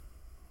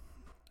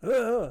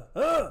Oh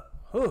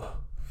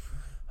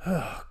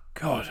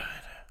God,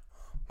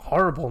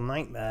 horrible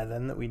nightmare.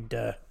 Then that we'd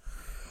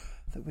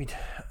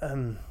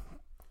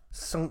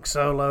sunk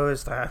so low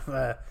as to have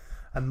a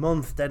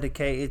month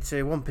dedicated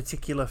to one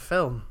particular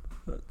film.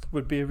 That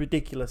would be a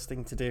ridiculous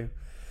thing to do.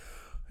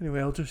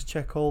 Anyway, I'll just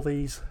check all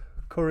these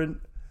current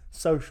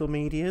social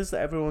medias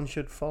that everyone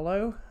should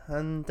follow,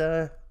 and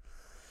I'm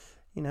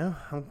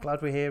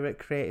glad we're here at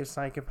Creative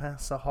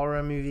Psychopaths, a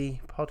horror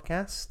movie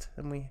podcast,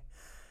 and we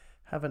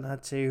haven't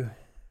had to.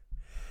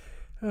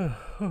 I'm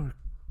gonna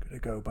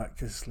go back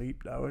to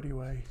sleep now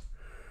anyway.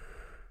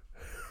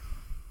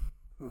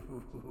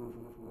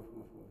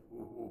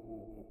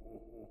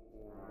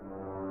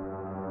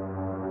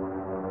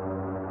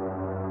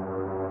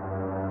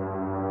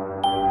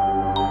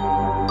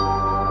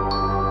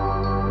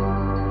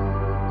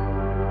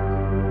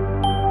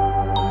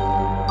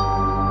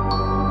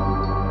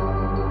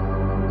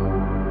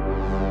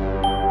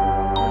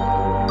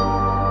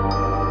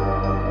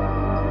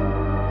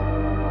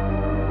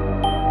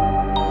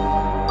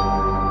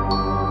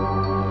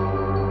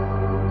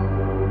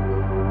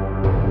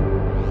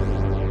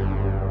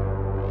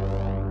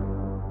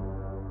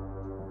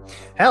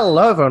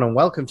 Hello, everyone, and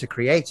welcome to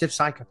Creative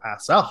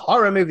Psychopaths, a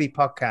horror movie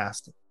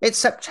podcast. It's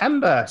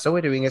September, so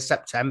we're doing a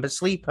September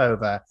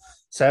sleepover.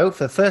 So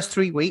for the first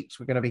 3 weeks,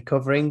 we're going to be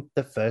covering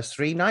the first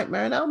 3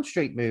 Nightmare on Elm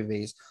Street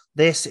movies.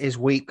 This is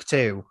week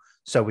 2,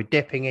 so we're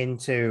dipping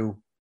into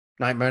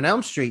Nightmare on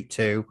Elm Street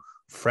 2,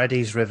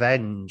 Freddy's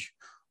Revenge.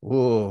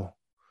 Ooh.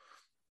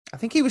 I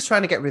think he was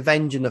trying to get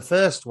revenge in the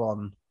first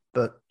one,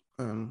 but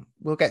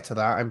we'll get to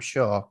that, I'm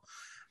sure.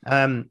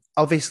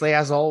 Obviously,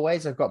 as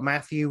always, I've got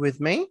Matthew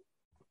with me.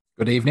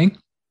 Good evening.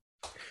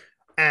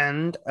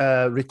 And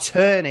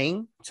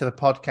returning to the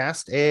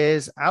podcast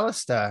is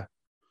Alistair.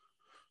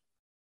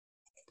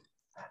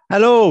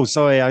 Hello.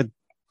 Sorry, I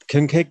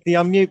couldn't click the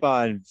unmute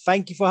button.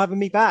 Thank you for having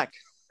me back.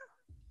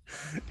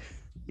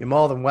 You're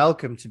more than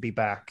welcome to be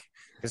back,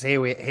 because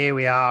here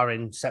we are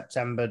in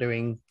September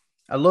doing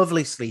a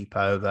lovely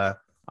sleepover.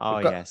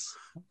 Yes.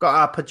 Got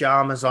our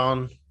pajamas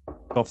on.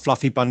 Got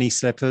fluffy bunny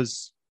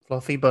slippers.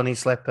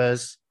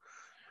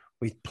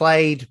 We've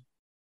played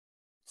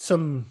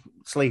some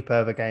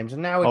sleepover games,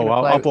 and now we're going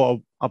to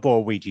play. I bought a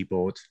Ouija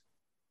board.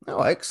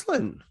 Oh,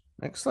 excellent.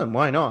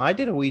 Why not? I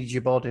did a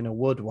Ouija board in a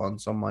wood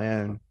once on my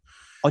own.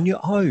 On your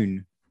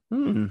own?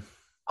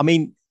 I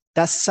mean,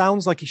 that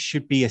sounds like it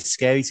should be a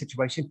scary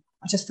situation.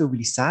 I just feel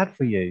really sad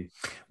for you.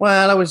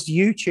 Well, I was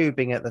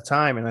YouTubing at the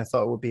time, and I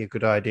thought it would be a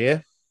good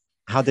idea.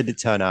 How did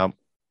it turn out?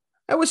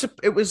 It was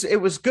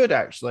good,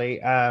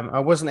 actually. I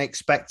wasn't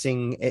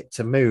expecting it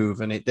to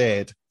move, and it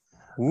did.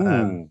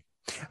 Ooh.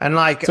 And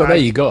there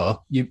you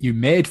go. You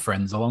made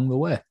friends along the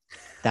way.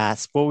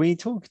 That's what we're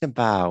talking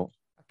about.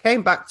 I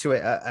came back to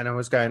it, and I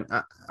was going.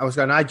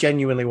 I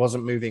genuinely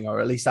wasn't moving,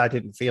 or at least I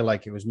didn't feel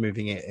like it was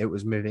moving. It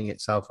was moving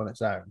itself on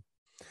its own.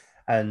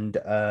 And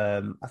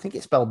I think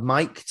it's spelled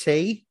Mike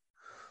T.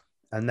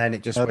 And then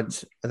it just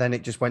went. And then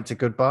it just went to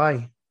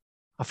goodbye.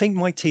 I think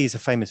Mike T is a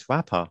famous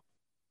rapper.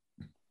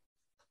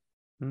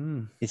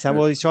 Is that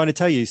what he's trying to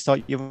tell you?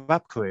 Start your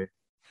rap career?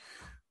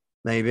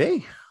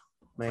 Maybe.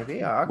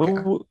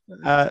 We'll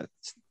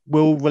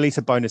release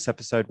a bonus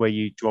episode where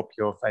you drop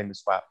your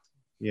famous rap,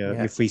 your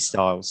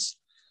freestyles.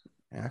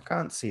 Yeah, I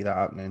can't see that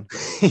happening.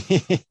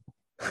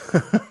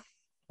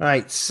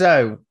 Right,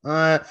 so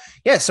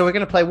so we're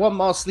going to play one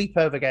more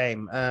sleepover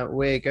game.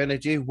 We're going to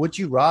do Would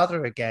You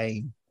Rather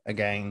again.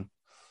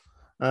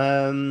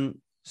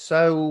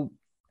 So,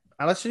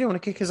 Alistair, do you want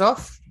to kick us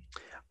off?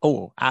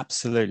 Oh,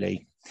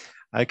 absolutely.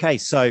 Okay,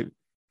 so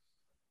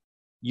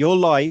your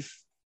life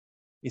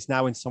is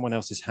now in someone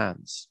else's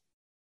hands.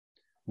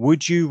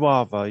 Would you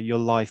rather your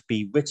life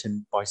be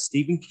written by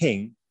Stephen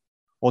King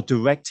or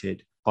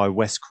directed by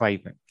Wes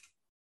Craven?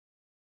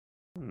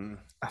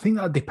 I think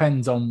that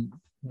depends on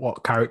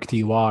what character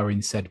you are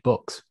in said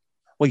books.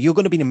 Well, you're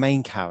going to be the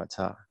main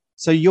character,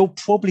 so you'll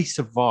probably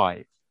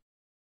survive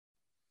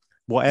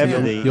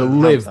whatever you'll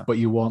live, but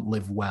you won't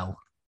live well.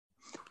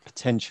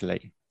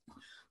 Potentially.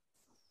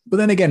 But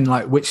then again,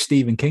 like, which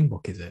Stephen King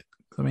book is it?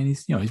 I mean,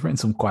 he's written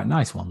some quite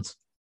nice ones.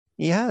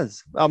 He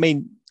has. I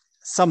mean,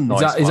 some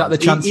nice ones. Is that the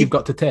chance you've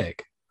got to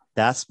take?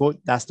 That's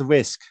the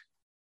risk.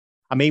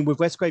 I mean, with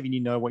Wes Craven,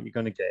 you know what you're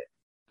going to get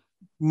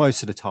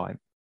most of the time.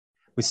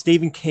 With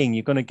Stephen King,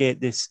 you're going to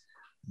get this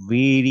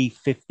really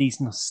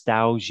 50s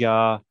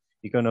nostalgia.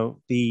 You're going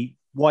to be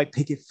white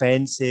picket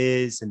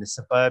fences and the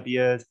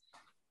suburbia,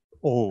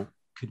 or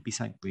could be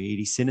something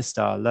really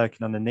sinister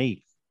lurking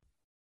underneath.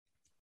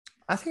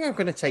 I think I'm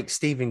going to take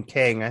Stephen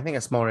King. I think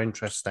it's more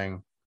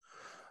interesting.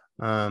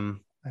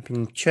 I've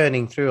been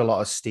churning through a lot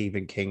of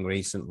Stephen King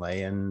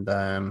recently, and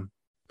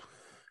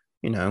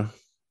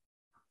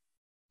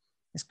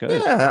it's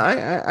good.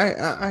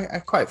 Yeah, I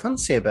quite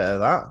fancy a bit of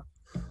that.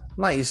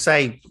 Like you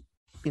say,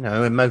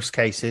 in most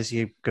cases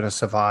you're going to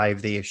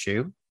survive the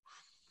issue,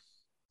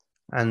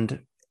 and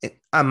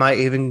I might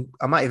even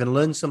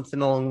learn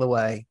something along the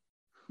way.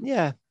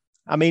 Yeah,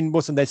 I mean,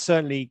 they're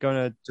certainly going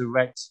to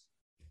direct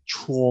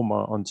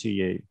trauma onto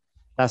you.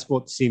 That's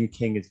what Stephen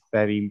King is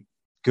very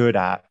good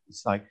at.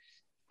 It's like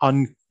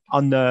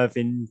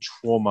unnerving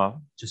trauma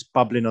just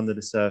bubbling under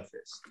the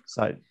surface.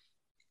 So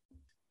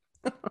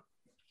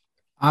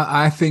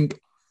I think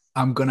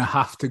I'm going to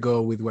have to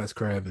go with Wes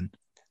Craven.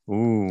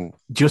 ooh.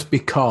 Just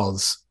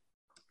because,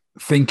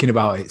 thinking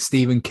about it,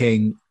 Stephen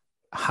King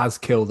has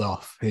killed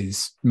off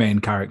his main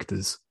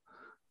characters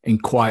in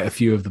quite a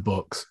few of the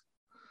books.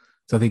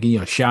 So I think,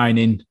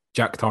 Shining,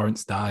 Jack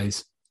Torrance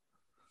dies.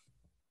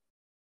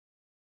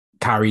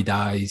 Carrie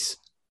dies.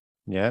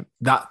 Yeah.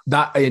 That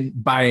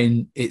by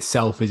in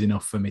itself is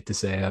enough for me to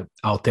say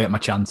I'll take my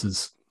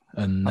chances.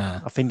 And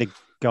I think the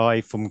guy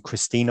from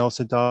Christine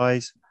also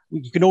dies.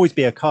 You can always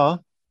be a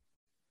car.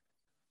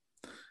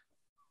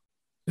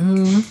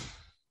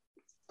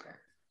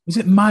 was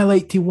it Mile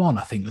 81?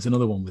 I think there's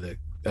another one with a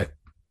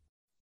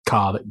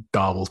car that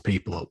garbles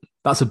people up.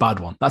 That's a bad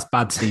one. That's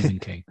bad Stephen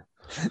King.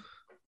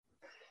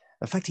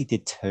 In fact, he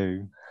did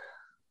two.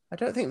 I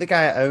don't think the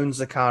guy that owns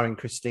the car in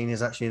Christine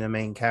is actually the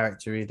main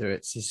character either.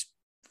 It's his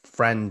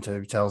friend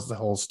who tells the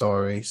whole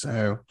story.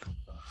 So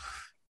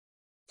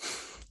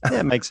yeah,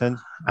 it makes sense.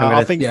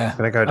 I'm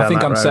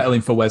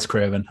settling for Wes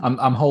Craven.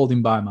 I'm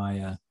holding by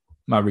my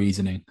my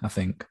reasoning. I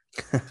think.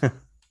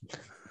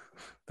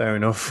 Fair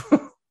enough.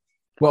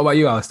 What about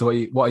you, Alistair?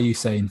 What are you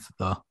saying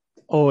though?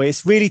 Oh,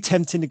 it's really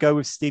tempting to go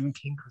with Stephen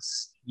King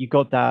because you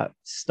got that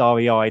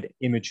starry-eyed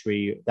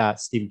imagery that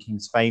Stephen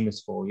King's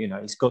famous for.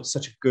 He's got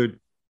such a good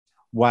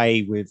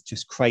way with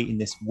just creating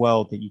this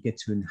world that you get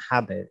to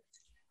inhabit.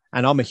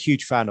 And I'm a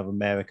huge fan of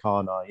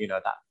Americana,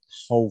 that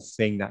whole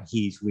thing that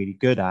he's really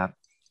good at.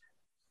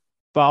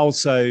 But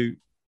also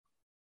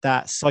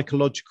that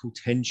psychological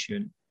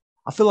tension.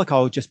 I feel like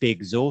I'll just be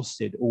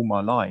exhausted all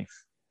my life.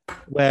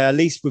 Where at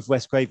least with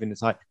Wes Craven,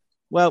 it's like,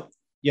 well,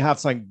 you have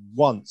something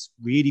once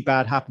really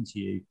bad happen to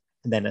you,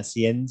 and then that's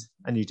the end,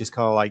 and you just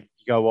kind of like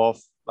you go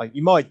off. Like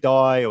you might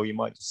die or you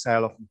might just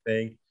sail off and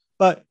thing,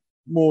 but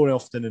more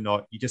often than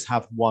not, you just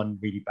have one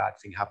really bad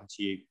thing happen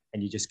to you,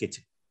 and you just get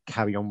to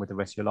carry on with the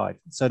rest of your life.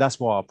 So that's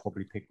why I'll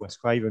probably pick Wes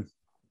Craven.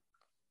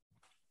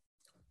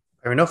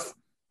 Fair enough.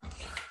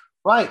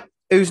 Right,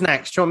 who's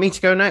next? Do you want me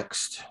to go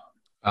next?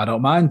 I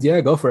don't mind. Yeah,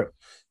 go for it.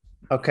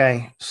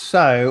 Okay,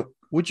 so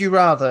would you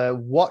rather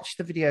watch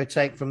the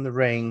videotape from The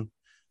Ring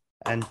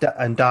and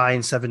die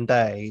in 7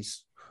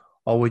 days,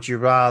 or would you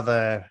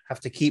rather have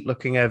to keep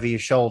looking over your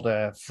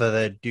shoulder for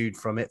the dude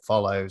from It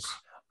Follows?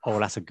 Oh,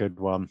 that's a good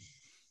one.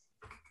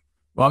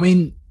 Well, I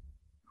mean,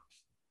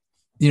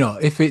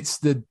 if it's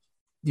the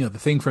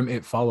thing from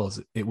It Follows,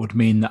 it would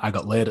mean that I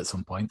got laid at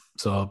some point.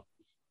 So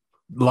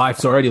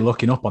life's already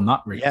looking up on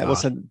that regard. Yeah,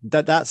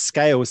 well, that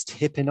scale is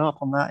tipping up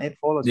on that It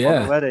Follows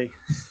already.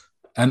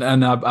 And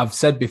I've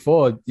said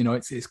before,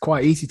 it's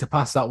quite easy to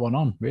pass that one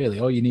on. Really,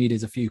 all you need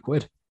is a few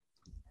quid.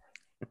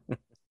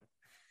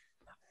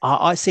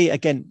 I see.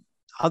 Again,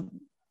 I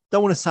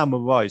don't want to sound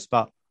morose,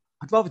 but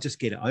I'd rather just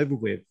get it over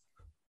with.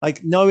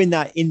 Like knowing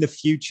that in the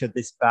future,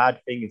 this bad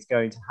thing is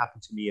going to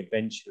happen to me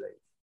eventually.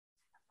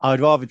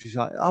 I'd rather just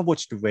like, I'll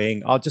watch The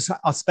Ring. I'll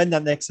spend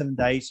that next 7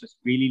 days just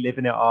really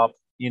living it up.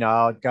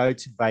 I'll go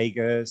to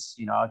Vegas.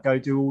 I'll go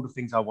do all the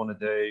things I want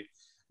to do.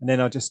 And then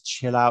I'll just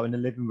chill out in the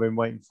living room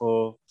waiting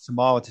for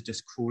Samara to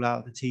just crawl out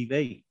of the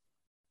TV.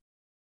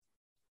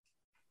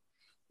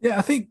 Yeah,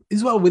 I think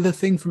as well with the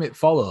thing from It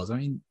Follows, I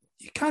mean,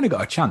 you kind of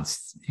got a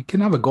chance. You can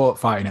have a go at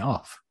fighting it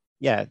off.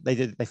 Yeah, they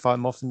did. They fight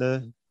him off in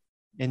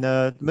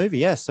the movie.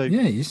 Yeah, so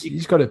yeah, you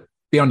just got to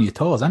be on your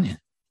toes, haven't you?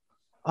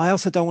 I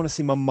also don't want to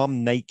see my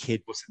mum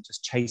naked, wasn't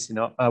just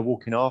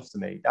walking after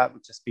me. That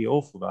would just be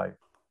awful, though,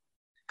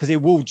 because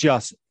it will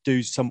just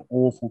do some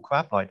awful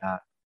crap like that.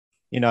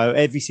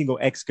 Every single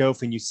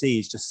ex-girlfriend you see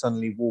is just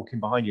suddenly walking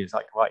behind you. It's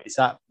like, right, is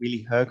that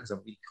really her? Because I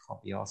really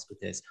can't be asked with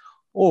this.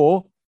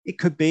 Or it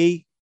could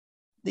be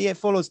the It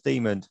Follows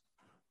demon.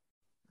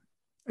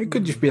 It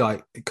could just be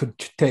like, it could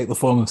take the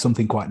form of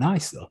something quite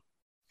nice, though.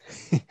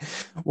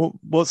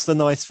 What's the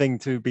nice thing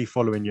to be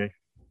following you?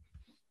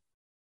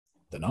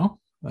 Don't know.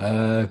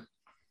 I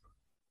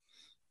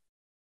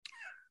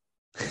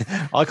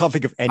can't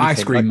think of anything.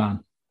 Ice Cream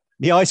Man.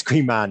 The Ice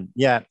Cream Man,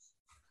 yeah.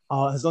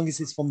 As long as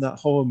it's from that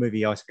horror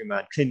movie, Ice Cream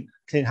Man,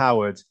 Clint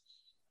Howard.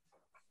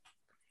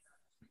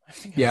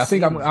 I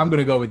think I'm going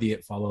to go with the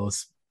It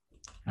Follows.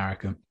 I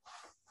reckon.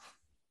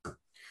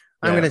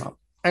 I'm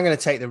going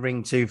to take The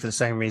Ring too for the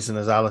same reason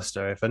as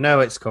Alistair. If I know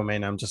it's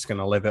coming, I'm just going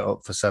to live it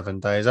up for 7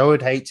 days. I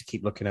would hate to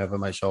keep looking over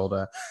my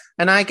shoulder.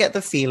 And I get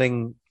the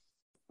feeling,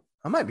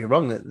 I might be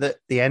wrong, that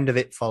the end of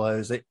It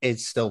Follows, it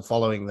is still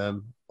following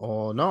them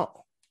or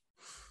not.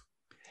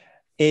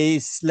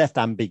 It's left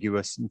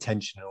ambiguous,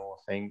 intentional,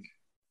 I think.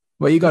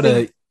 Well, you got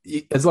to,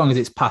 as long as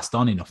it's passed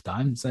on enough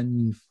times,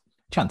 then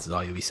chances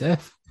are you'll be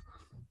safe.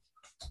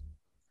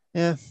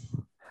 Yeah.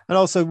 And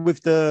also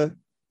with the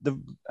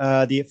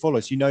It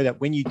Follows, that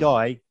when you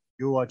die,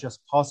 you are just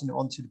passing it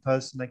on to the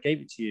person that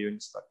gave it to you.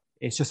 And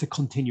it's just a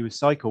continuous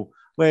cycle.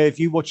 Where if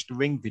you watch the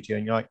Ring video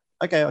and you're like,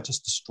 okay, I'll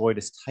just destroy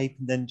this tape,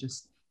 and then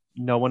just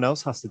no one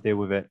else has to deal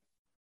with it.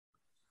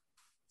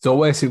 So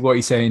basically what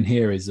you're saying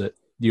here is that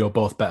you're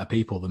both better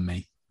people than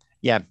me.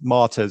 Yeah,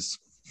 martyrs.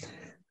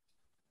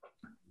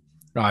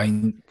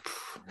 Right.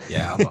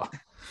 Yeah,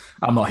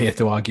 I'm not here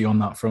to argue on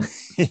that front.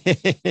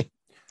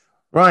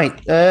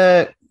 Right.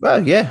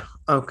 Well, yeah.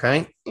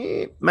 Okay.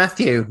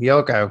 Matthew,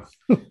 your go.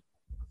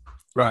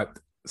 Right.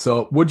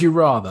 So, would you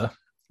rather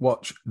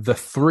watch the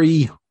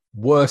 3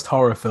 worst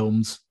horror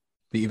films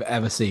that you've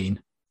ever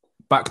seen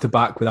back to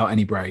back without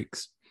any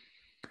breaks,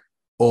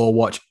 or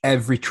watch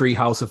every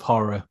Treehouse of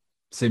Horror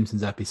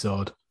Simpsons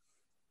episode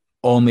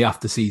only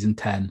after season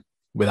 10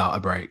 without a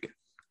break?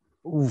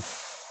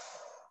 Oof.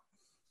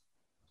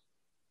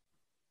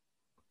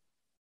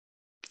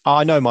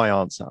 I know my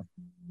answer.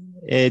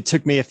 It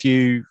took me a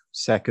few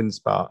seconds,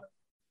 but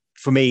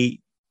for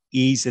me,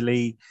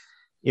 easily,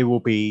 it will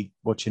be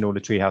watching all the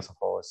Treehouse of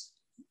Horrors.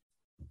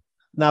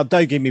 Now,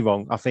 don't get me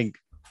wrong. I think,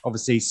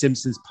 obviously,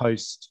 Simpsons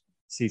post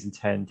season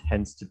 10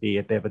 tends to be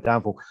a bit of a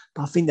downfall,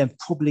 but I think there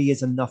probably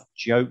is enough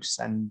jokes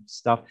and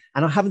stuff,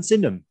 and I haven't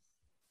seen them.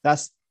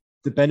 That's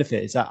the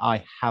benefit, is that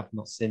I have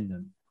not seen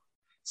them.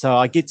 So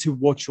I get to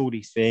watch all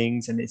these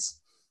things, and it's,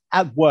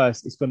 at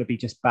worst, it's going to be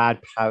just bad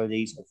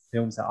parodies of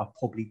films that I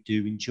probably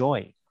do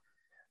enjoy,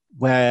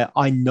 where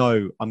I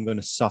know I'm going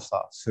to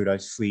suffer through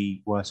those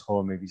 3 worst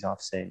horror movies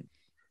I've seen.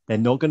 They're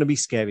not going to be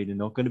scary. They're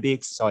not going to be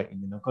exciting.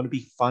 They're not going to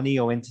be funny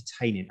or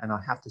entertaining. And I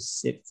have to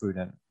sit through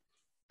them.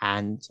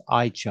 And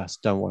I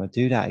just don't want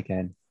to do that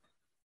again.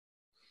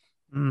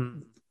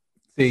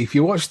 See, if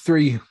you watch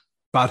 3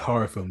 bad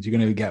horror films, you're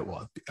going to get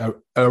what?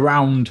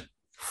 Around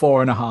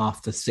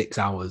 4.5 to 6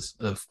 hours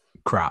of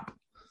crap.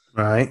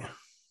 Right.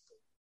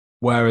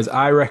 Whereas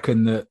I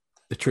reckon that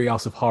the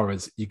Treehouse of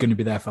Horrors, you're going to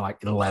be there for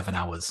like 11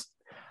 hours.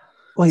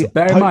 Well, so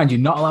bear in mind, you're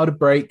not allowed a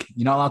break.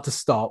 You're not allowed to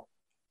stop.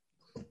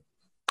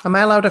 Am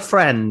I allowed a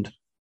friend?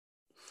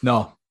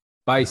 No,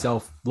 by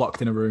yourself,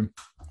 locked in a room.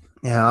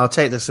 Yeah, I'll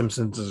take The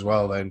Simpsons as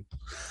well then.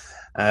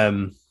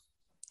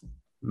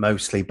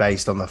 Mostly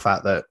based on the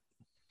fact that,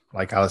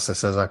 like Alistair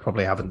says, I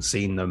probably haven't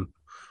seen them.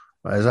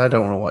 Whereas I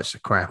don't want to watch the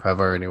crap I've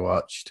already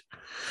watched.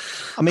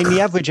 I mean, the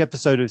average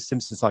episode of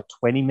Simpsons is like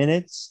 20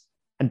 minutes.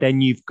 And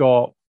then you've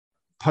got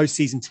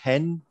post-season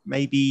 10,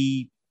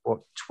 maybe,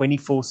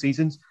 24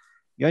 seasons.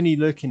 You're only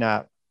looking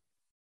at,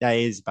 that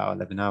is about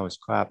 11 hours.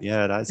 Crap,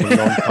 yeah, that's a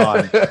long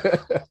time.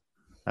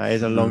 That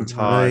is a long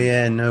time. Oh,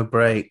 yeah, no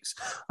breaks.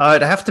 Oh,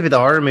 it'd have to be the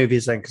horror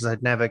movies then, because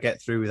I'd never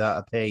get through without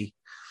a pee.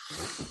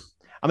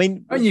 I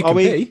mean, and you can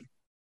pee.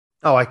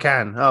 Oh, I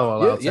can. Oh,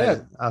 well,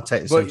 I'll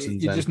take the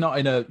Simpsons. You're just not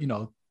in a,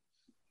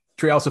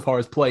 Treehouse of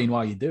Horrors playing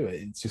while you do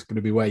it. It's just going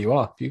to be where you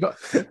are. If you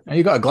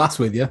got a glass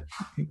with you,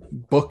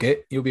 book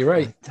it, you'll be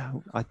right.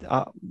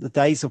 The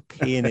days of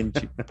peeing in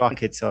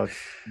buckets are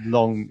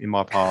long in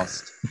my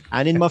past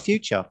and in my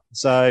future.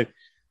 So,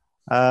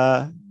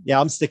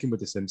 I'm sticking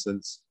with The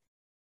Simpsons.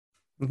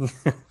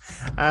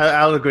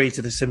 I'll agree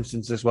to The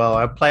Simpsons as well.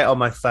 I'll play it on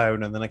my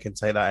phone and then I can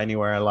take that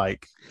anywhere I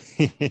like.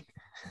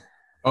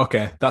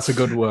 Okay, that's a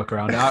good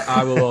workaround.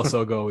 I will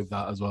also go with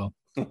that as well.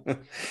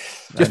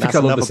 Just because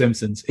I love The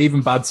Simpsons.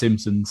 Even bad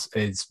Simpsons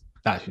is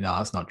actually, no,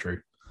 that's not true.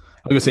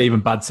 I'm going to say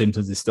even bad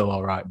Simpsons is still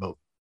all right, but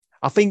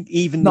I think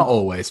even not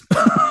always.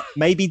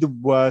 Maybe the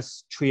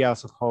worst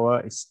Treehouse of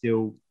Horror is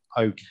still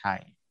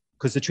okay,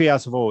 because the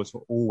Treehouse of Horrors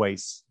were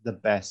always the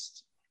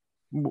best,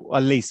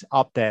 at least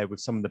up there with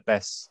some of the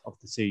best of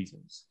the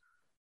seasons.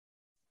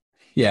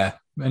 Yeah,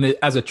 and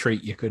as a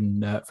treat, you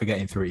can for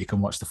getting through it, you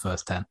can watch the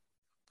first 10.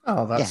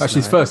 Oh, that's actually nice.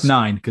 It's first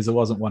 9 because there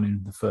wasn't one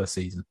in the first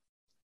season.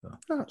 So.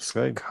 That's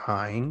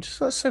kind.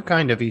 That's so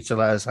kind of you to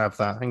let us have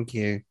that. Thank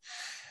you.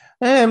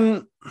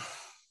 Maybe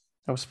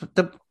that's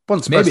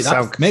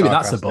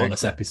a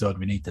bonus episode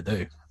we need to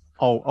do.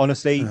 Oh,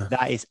 honestly,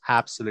 that is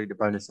absolutely the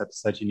bonus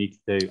episode you need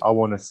to do. I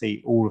want to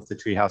see all of the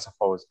Treehouse of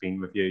Horrors being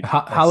reviewed.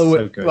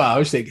 Halloween. So well, I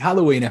was thinking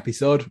Halloween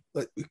episode.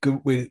 A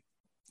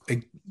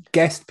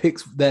guest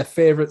picks their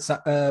favorite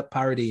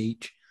parody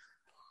each,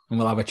 and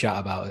we'll have a chat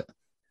about it.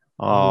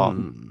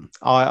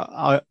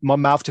 My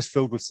mouth just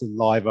filled with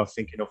saliva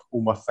thinking of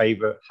all my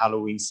favorite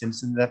Halloween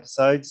Simpsons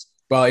episodes.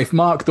 Well, if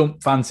Mark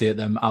don't fancy it,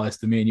 then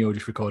Alistair, me and you'll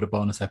just record a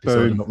bonus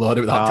episode and upload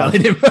it without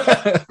telling him.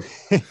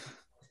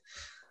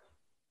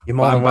 You're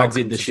more than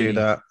welcome to do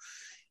that.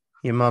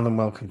 You're more than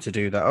welcome to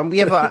do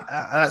that. But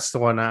that's the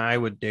one I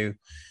would do.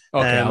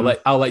 Okay,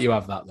 I'll let you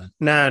have that then.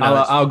 No,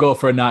 I'll go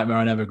for a Nightmare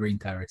on Evergreen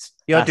Terrace.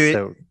 You're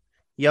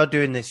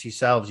doing this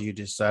yourselves. You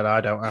just said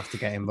I don't have to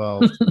get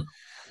involved.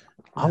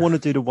 I want to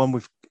do the one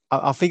with.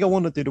 I think I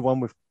want to do the one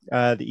with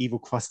the evil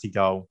Krusty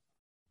doll.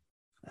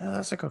 Oh,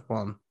 that's a good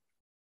one.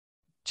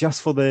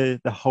 Just for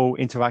the whole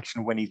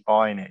interaction when he's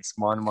buying it. It's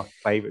one of my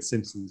favorite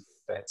Simpsons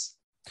bits.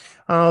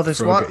 Oh,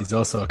 there's one. He's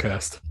also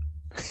cursed.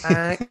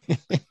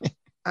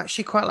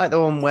 Actually, quite like the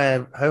one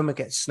where Homer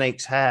gets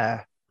Snake's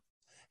hair.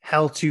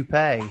 Hell to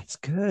pay. It's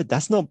good.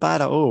 That's not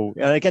bad at all.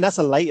 And again, that's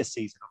a later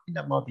season. I think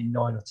that might be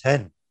 9 or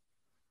 10.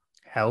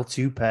 Hell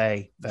to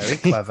pay. Very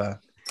clever.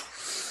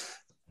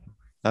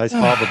 Those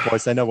Harvard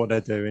boys, they know what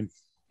they're doing.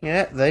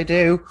 Yeah, they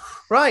do.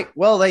 Right.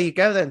 Well, there you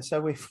go then.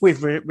 So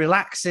we've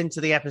relaxed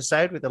into the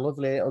episode with a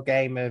lovely little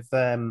game of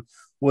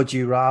Would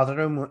You Rather?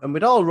 And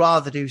we'd all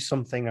rather do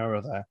something or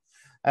other.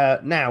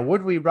 Now,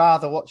 would we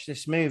rather watch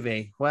this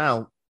movie?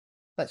 Well,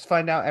 let's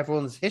find out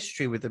everyone's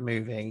history with the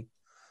movie.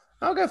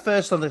 I'll go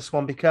first on this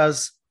one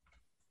because,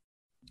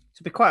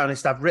 to be quite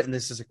honest, I've written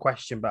this as a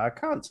question, but I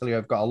can't tell you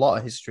I've got a lot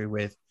of history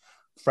with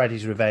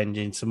Freddy's Revenge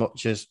in so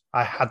much as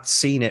I had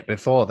seen it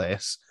before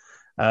this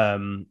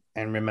and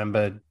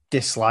remember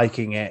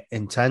disliking it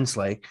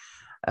intensely.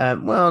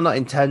 Well, not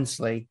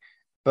intensely,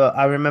 but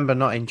I remember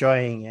not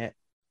enjoying it.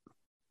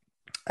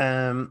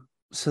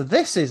 So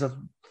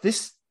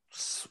this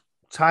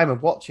time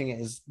of watching it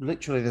is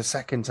literally the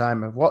second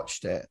time I've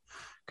watched it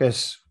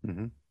because,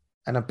 and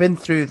I've been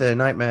through the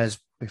Nightmares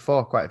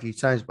before quite a few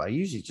times, but I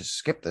usually just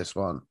skip this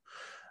one.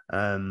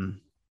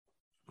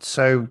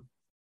 So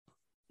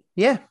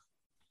yeah,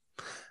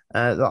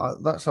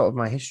 that's sort of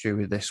my history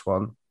with this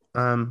one.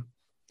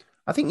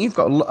 I think you've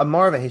got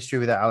more of a history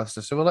with it,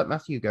 Alistair. So we'll let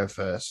Matthew go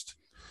first.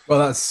 Well,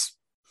 that's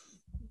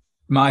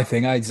my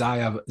thing. I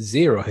have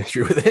zero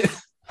history with it.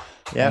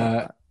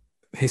 Yeah.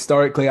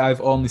 Historically,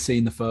 I've only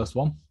seen the first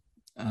one.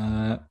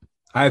 I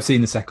have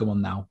seen the second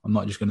one now. I'm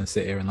not just going to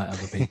sit here and let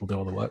other people do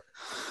all the work.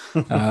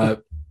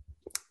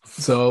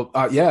 So,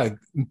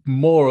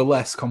 more or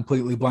less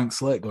completely blank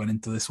slate going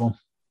into this one.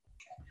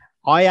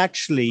 I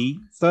actually,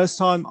 first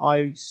time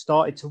I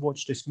started to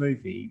watch this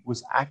movie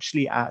was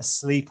actually at a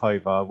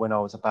sleepover when I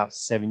was about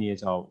 7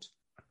 years old.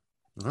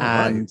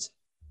 And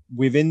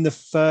within the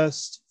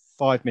first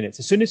 5 minutes,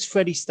 as soon as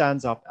Freddy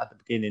stands up at the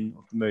beginning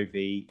of the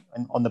movie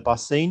and on the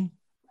bus scene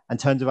and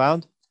turns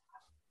around,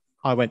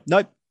 I went,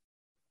 nope,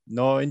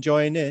 not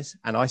enjoying this.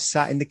 And I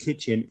sat in the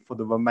kitchen for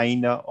the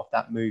remainder of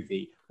that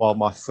movie while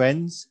my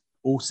friends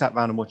all sat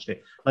around and watched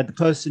it. Like the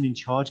person in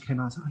charge came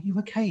out and said, are you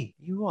okay?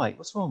 Are you all right?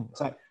 What's wrong? It's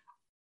like,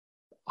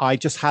 I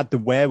just had the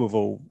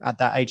wherewithal at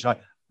that age.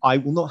 Like, I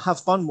will not have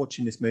fun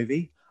watching this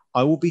movie.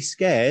 I will be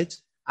scared,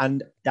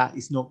 and that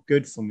is not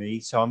good for me.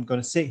 So I'm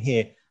going to sit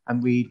here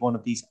and read one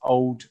of these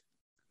old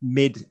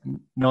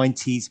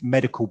mid-90s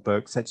medical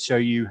books that show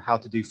you how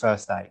to do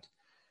first aid.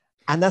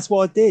 And that's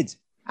what I did.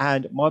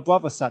 And my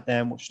brother sat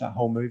there and watched that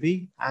whole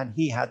movie, and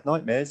he had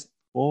nightmares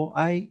for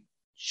a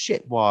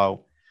shit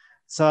while.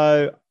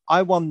 So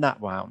I won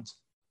that round.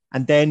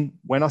 And then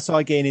when I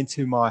started getting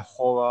into my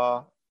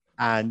horror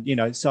and,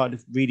 started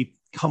to really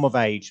come of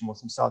age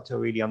and started to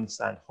really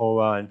understand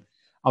horror. And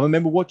I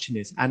remember watching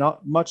this, and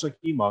much like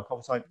you, Mark, I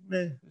was like,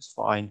 it's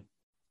fine.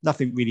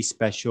 Nothing really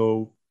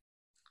special.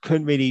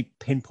 Couldn't really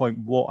pinpoint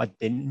what I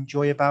didn't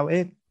enjoy about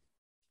it.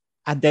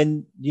 And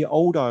then the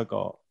older I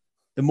got,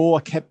 the more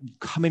I kept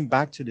coming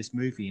back to this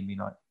movie and being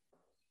like,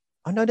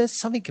 I know there's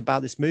something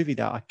about this movie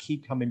that I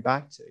keep coming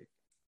back to.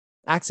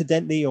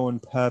 Accidentally or on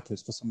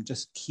purpose, for some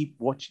just keep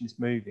watching this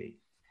movie.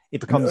 It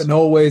becomes and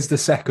always the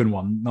second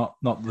one, not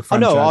the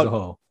franchise as a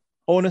whole.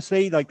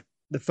 Honestly, like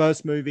the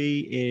first movie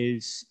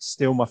is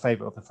still my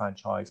favorite of the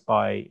franchise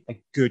by a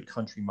good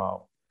country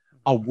mile.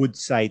 I would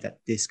say that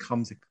this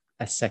comes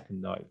a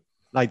second though.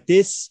 Like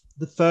this,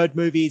 the third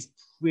movie is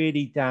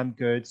pretty damn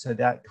good. So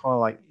that kind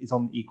of like is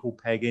on equal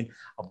pegging.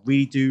 I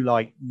really do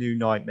like New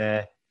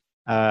Nightmare.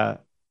 I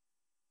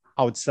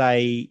would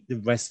say the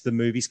rest of the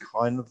movies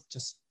kind of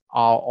just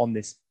are on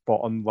this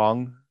bottom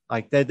rung.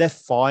 Like they're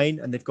fine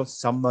and they've got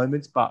some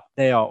moments, but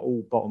they are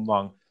all bottom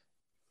rung.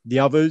 The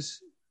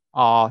others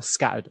are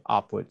scattered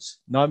upwards.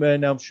 Nightmare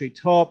on Elm Street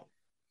top,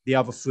 the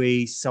other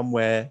three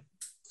somewhere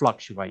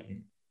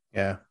fluctuating.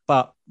 Yeah.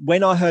 But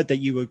when I heard that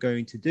you were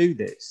going to do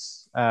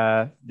this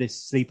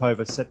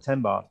sleepover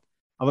September,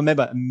 I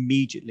remember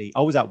immediately,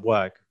 I was at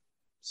work.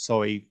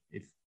 Sorry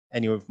if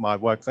any of my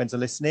work friends are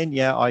listening.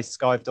 Yeah, I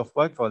skived off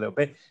work for a little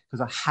bit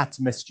because I had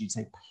to message you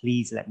saying,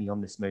 please let me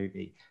on this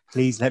movie.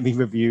 Please let me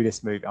review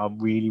this movie. I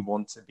really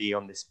want to be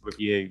on this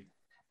review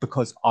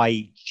because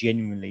I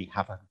genuinely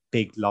have a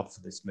big love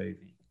for this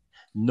movie.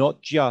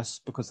 Not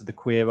just because of the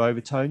queer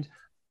overtones,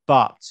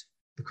 but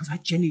because I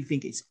genuinely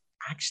think it's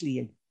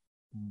actually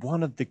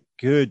one of the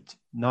good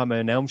Nightmare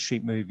on Elm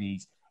Street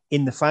movies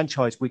in the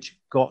franchise, which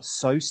got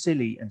so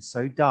silly and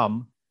so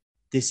dumb.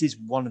 This is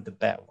one of the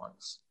better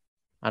ones.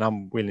 And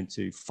I'm willing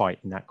to fight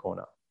in that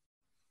corner.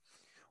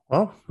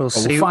 Well, we'll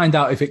see. We'll find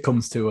out if it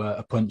comes to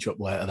a punch-up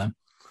later then.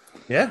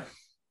 Yeah.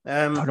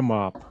 Put them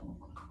up.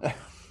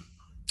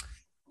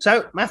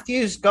 So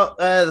Matthew's got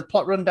the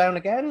plot rundown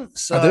again.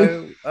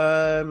 So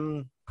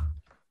I'm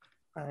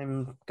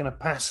going to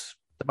pass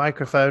the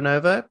microphone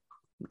over.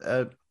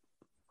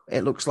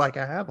 It looks like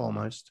I have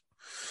almost.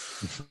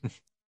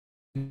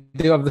 You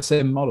do have the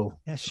same model.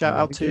 Yeah, shout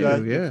out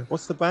to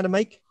what's the brand of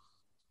make?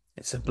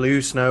 It's a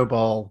blue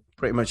snowball.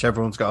 Pretty much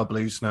everyone's got a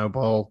blue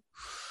snowball.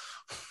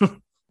 What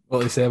do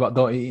they say about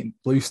not eating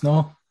blue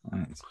snow?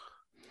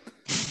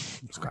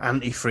 It's got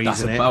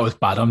antifreeze in it. That was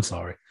bad. I'm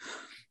sorry.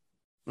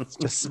 It's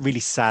just really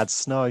sad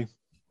snow.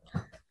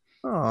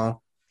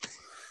 Oh.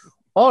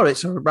 Or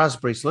it's a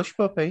raspberry slush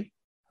puppy.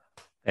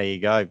 There you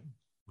go.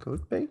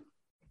 Could be.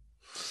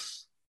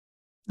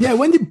 Yeah,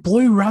 when did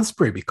blue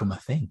raspberry become a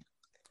thing?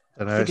 I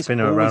don't know. It's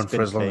been around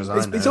for as long as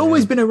I know. It's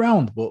always been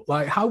around, but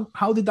like,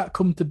 how did that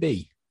come to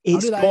be?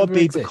 It's got to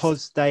be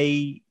because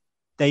they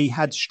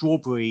had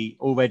strawberry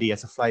already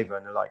as a flavor,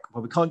 and they're like,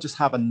 well, we can't just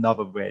have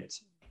another red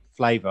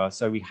flavour,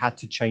 so we had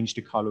to change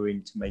the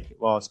colouring to make it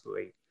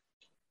raspberry.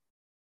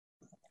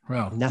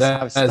 Well, And that's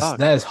how it stuck.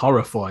 there's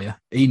horror for you.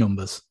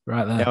 E-numbers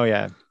right there. Oh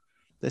yeah,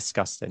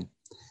 disgusting.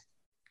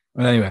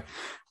 Well, anyway,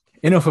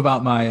 enough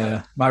about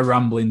my my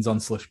ramblings on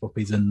slush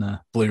puppies and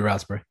blue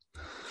raspberry.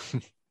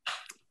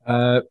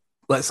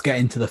 Let's get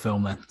into the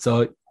film then.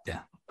 So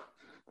yeah,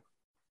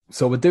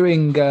 so we're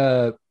doing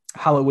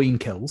Halloween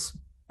Kills,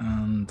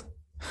 and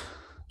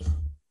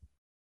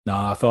no,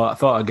 I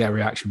thought I'd get a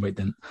reaction, but it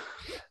didn't.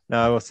 No,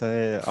 I was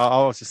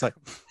just like,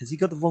 has he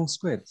got the wrong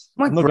script?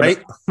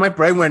 My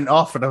brain went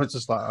off, and I was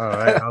just like, all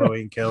right,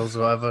 Halloween Kills,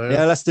 whatever.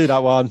 Yeah, let's do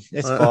that one.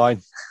 It's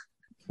fine.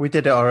 We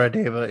did it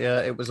already, but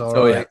yeah, it was all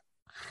right.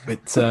 Yeah.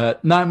 It's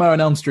Nightmare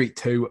on Elm Street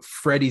 2,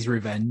 Freddy's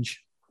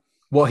Revenge.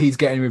 What he's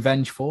getting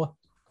revenge for?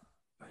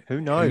 Who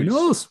knows? Who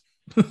knows?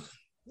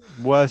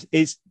 Worst.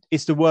 It's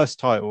the worst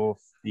title of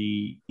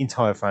the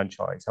entire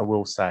franchise, I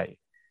will say.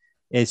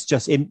 It's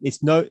just it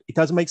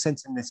doesn't make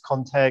sense in this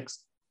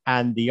context.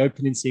 And the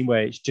opening scene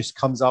where it just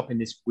comes up in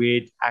this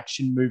weird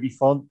action movie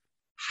font,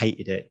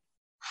 hated it.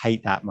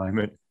 Hate that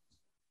moment.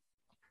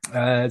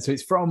 So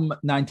it's from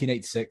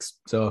 1986,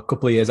 so a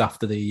couple of years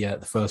after the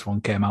first one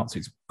came out. So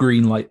it's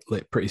green light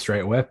lit pretty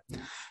straight away.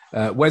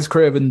 Wes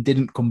Craven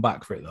didn't come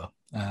back for it though.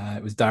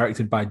 It was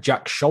directed by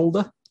Jack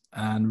Shoulder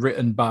and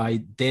written by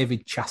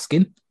David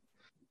Chaskin.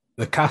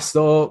 The cast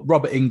though,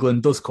 Robert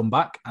Englund does come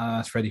back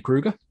as Freddy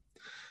Krueger.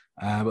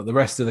 But the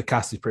rest of the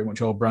cast is pretty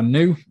much all brand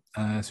new.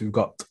 So we've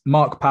got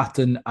Mark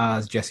Patton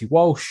as Jesse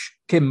Walsh,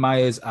 Kim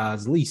Myers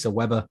as Lisa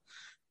Weber,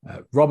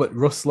 Robert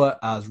Russler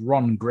as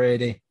Ron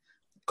Grady,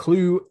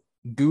 Clu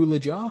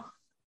Gulajar,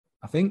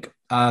 I think,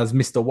 as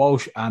Mr.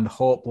 Walsh, and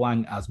Hope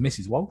Lang as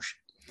Mrs. Walsh.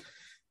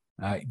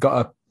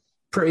 Got a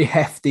pretty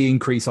hefty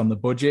increase on the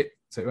budget.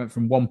 So it went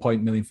from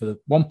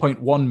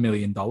 $1.1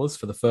 million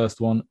for the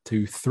first one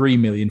to $3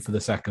 million for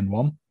the second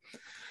one.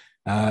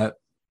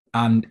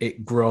 And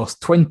it grossed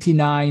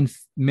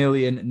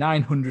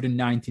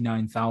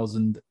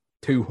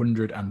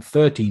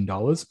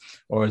 $29,999,213,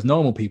 or as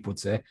normal people would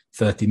say,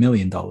 $30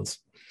 million.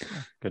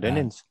 Good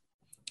innings.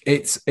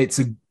 It's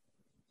a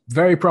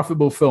very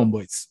profitable film,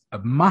 but it's a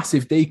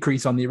massive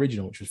decrease on the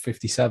original, which was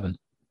 57.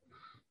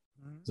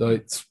 So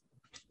it's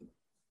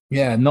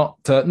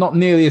not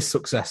nearly as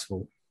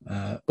successful,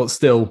 but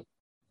still,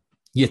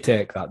 you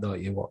take that,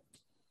 don't you? What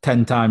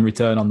 10-time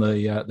return on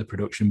the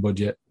production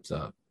budget?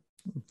 So.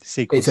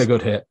 Sequels. It's a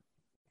good hit.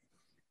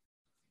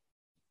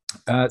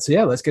 So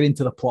yeah, let's get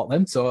into the plot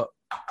then. So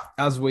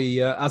as we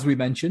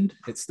mentioned,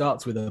 it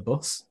starts with a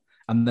bus,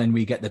 and then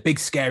we get the big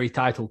scary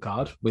title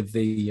card with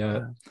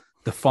the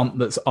font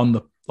that's on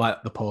the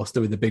poster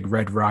with the big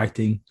red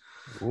writing,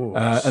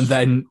 and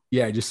then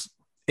just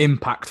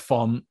impact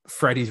font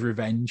Freddy's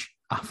Revenge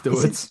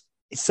afterwards.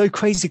 It's so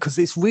crazy because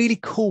it's really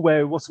cool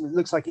where it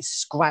looks like it's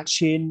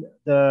scratching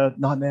the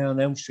Nightmare on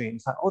Elm Street.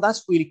 It's like, oh,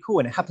 that's really cool.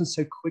 And it happens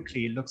so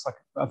quickly. It looks like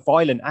a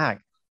violent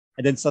act.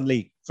 And then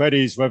suddenly,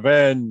 Freddy's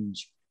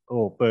Revenge.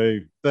 Oh,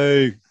 boo,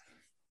 boo.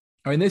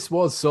 I mean, this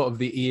was sort of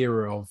the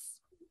era of,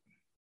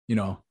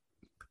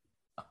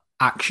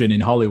 action in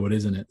Hollywood,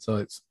 isn't it? So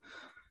it's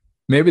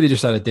maybe they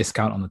just had a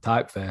discount on the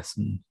typeface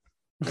and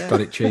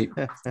got it cheap.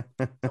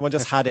 Someone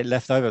just had it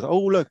left over. Oh,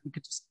 look, we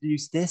could just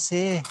use this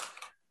here.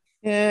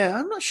 Yeah,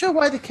 I'm not sure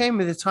why they came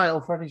with the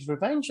title Freddy's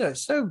Revenge.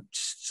 It's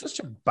such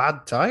a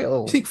bad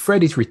title. I think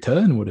Freddy's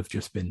Return would have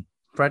just been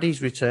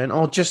Freddy's Return,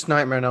 or just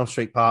Nightmare on Elm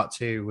Street Part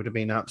 2 would have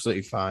been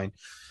absolutely fine.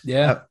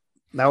 Yeah,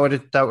 that would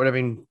have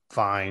been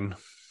fine.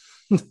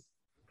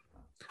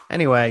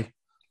 Anyway,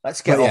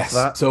 let's get off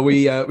that. So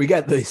we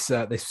get this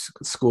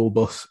school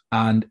bus,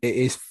 and it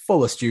is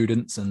full of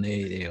students, and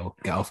they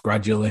get off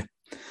gradually,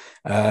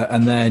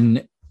 and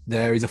then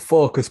there is a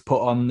focus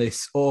put on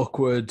this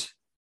awkward.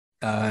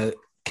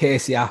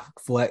 Casey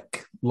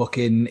Affleck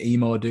looking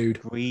emo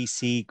dude.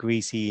 Greasy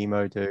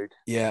emo dude.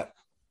 Yeah.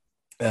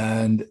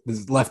 And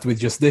there's left with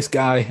just this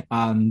guy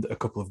and a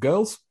couple of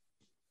girls.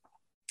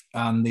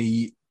 And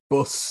the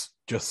bus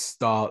just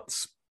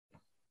starts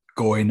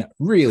going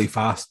really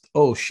fast,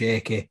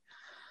 shaky.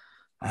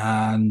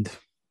 And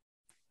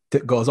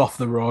it goes off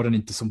the road and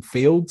into some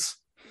fields.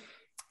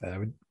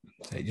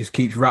 It just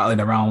keeps rattling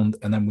around.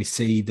 And then we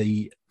see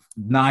the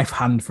knife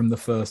hand from the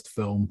first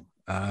film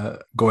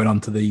going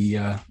onto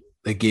the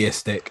gear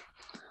stick,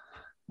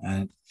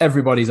 and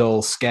everybody's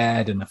all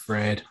scared and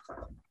afraid.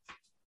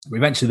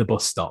 Eventually the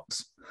bus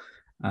stops,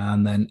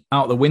 and then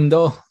out the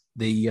window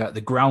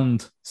the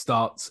ground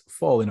starts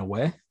falling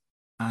away,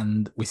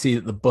 and we see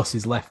that the bus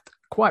is left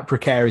quite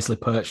precariously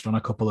perched on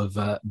a couple of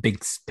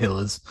big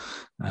pillars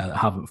that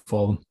haven't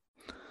fallen.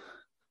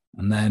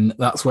 And then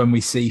that's when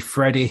we see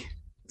Freddy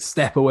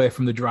step away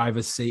from the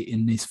driver's seat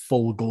in his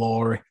full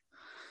glory,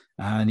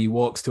 and he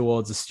walks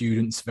towards the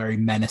students very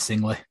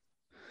menacingly.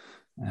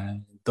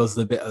 Does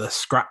the bit of the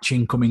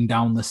scratching coming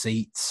down the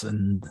seats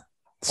and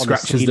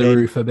scratches the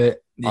roof a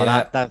bit.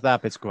 Yeah. Oh,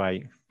 that bit's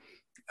great.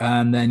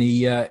 And then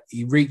he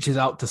reaches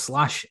out to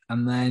slash,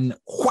 and then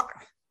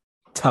whack,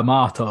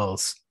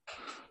 tomatoes.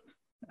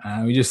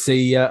 And we just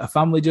see a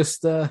family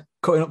just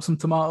cutting up some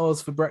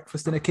tomatoes for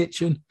breakfast in a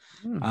kitchen.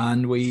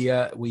 and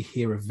we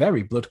hear a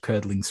very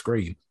blood-curdling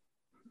scream.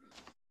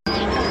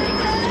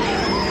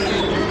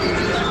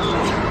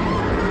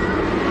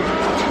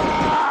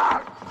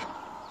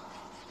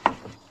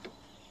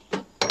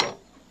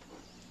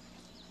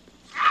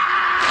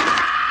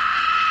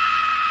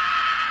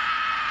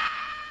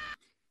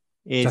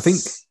 I think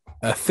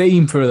a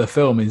theme for the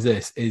film is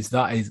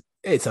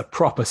it's a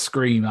proper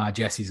scream our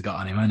Jesse's got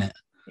on him, isn't it?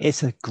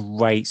 It's a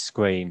great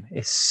scream.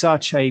 It's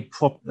such a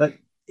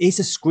it's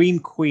a scream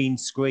queen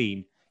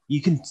scream.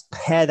 You can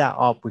pair that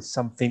up with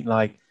something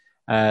like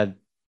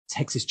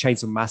Texas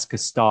Chainsaw Massacre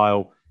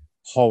style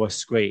horror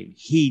scream.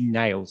 He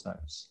nails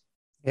those.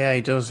 Yeah,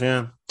 he does.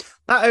 Yeah,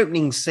 that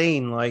opening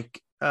scene,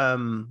 like,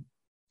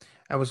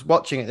 I was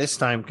watching it this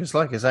time because,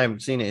 like I say, I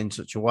haven't seen it in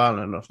such a while,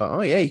 and I thought,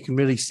 oh yeah, you can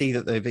really see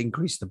that they've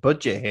increased the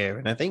budget here,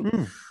 and I think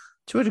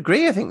to a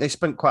degree, I think they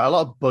spent quite a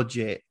lot of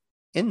budget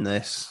in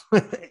this.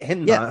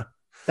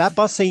 That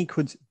bus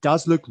sequence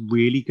does look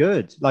really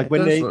good. Like it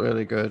does look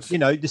really good. You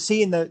know,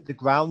 seeing the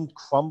ground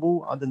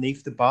crumble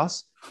underneath the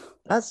bus,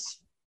 that's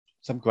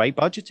some great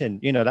budgeting.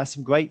 You know, that's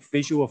some great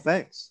visual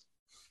effects.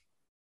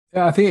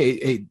 Yeah, I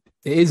think it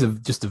is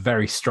just a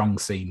very strong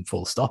scene,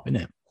 full stop, isn't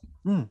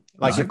it?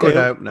 Like a good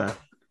opener.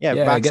 Yeah,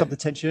 racks up the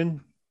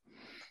tension.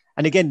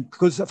 And again,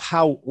 because of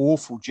how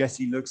awful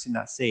Jesse looks in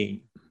that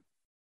scene,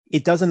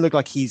 it doesn't look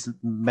like he's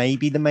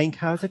maybe the main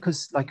character,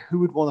 because like who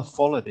would want to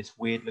follow this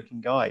weird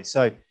looking guy?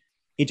 So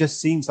it just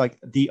seems like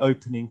the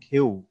opening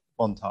kill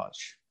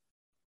montage.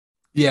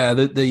 Yeah,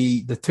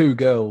 the two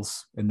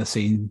girls in the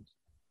scene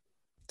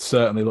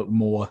certainly look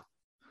more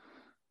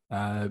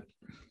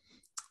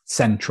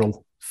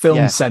central,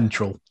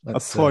 central.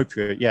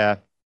 Appropriate, yeah.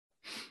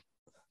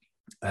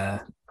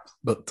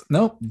 But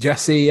no,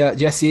 Jesse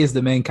is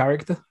the main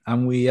character,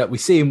 and we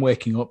see him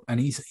waking up, and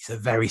he's a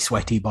very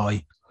sweaty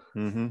boy.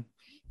 Mm-hmm.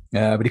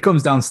 But he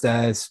comes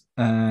downstairs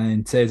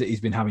and says that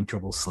he's been having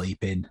trouble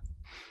sleeping,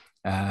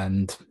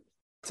 and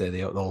so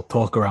they'll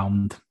talk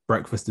around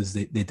breakfast as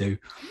they do.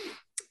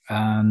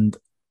 And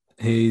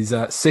his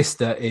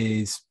sister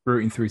is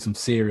rooting through some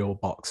cereal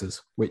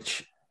boxes,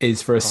 which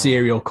is for a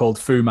cereal called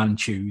Fu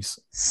Manchus.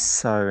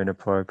 So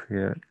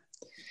inappropriate.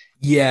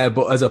 Yeah,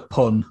 but as a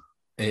pun.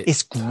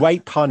 It's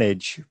great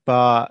punnage,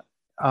 but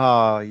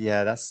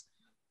that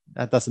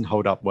doesn't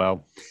hold up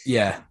well.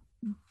 Yeah,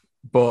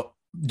 but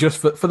just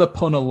for the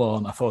pun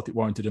alone, I thought it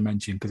warranted a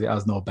mention because it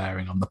has no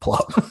bearing on the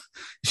plot.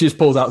 She just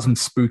pulls out some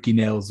spooky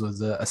nails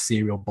as a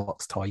cereal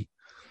box toy.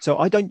 So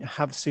I don't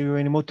have cereal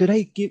anymore.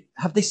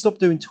 Have they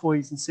stopped doing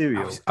toys and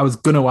cereal? I was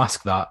going to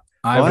ask that.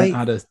 I haven't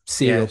had a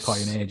cereal toy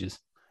in ages.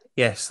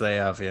 Yes, they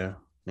have. Yeah.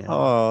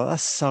 Oh, that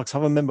sucks. I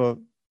remember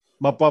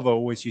my brother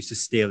always used to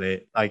steal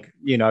it. Like,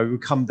 you know,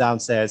 we'd come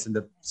downstairs and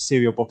the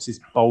cereal box is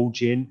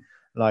bulging.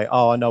 Like,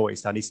 oh, I know what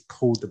he's done. He's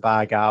pulled the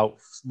bag out,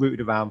 rooted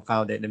around,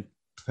 found it, and then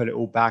put it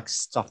all back,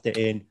 stuffed it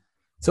in.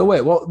 So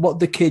wait, what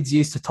the kids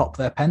use to top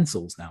their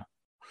pencils now?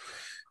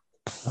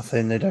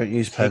 Nothing. They don't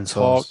use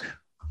pencils. TikTok,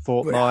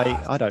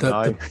 Fortnite. I don't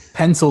know. The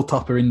pencil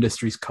topper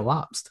industry's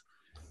collapsed.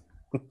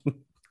 Do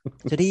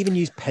they even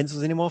use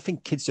pencils anymore? I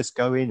think kids just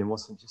go in and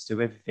want to just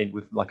do everything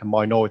with like a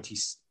Minority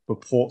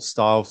Report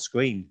style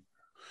screen.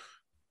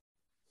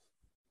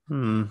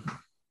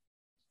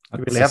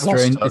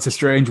 It's a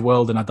strange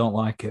world, and I don't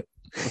like it.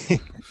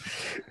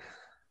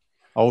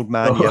 Old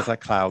man yells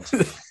at clouds.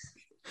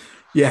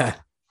 Yeah.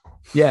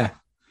 I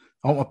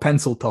want my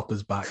pencil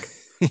toppers back.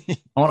 I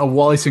want a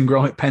Wallace and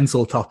Gromit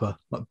pencil topper,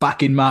 like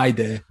back in my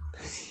day.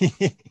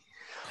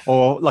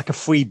 Or like a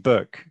free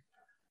book.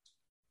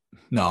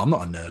 No, I'm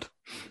not a nerd.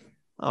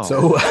 Oh.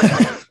 So,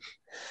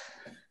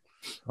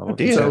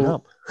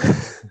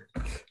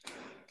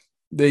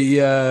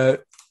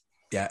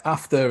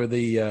 after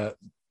the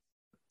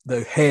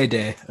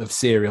heyday of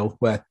cereal,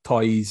 where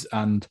toys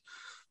and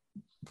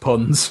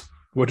puns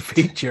would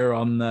feature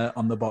on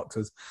the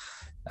boxes,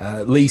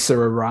 Lisa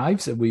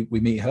arrives and we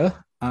meet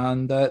her,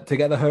 and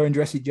together her and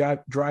Jesse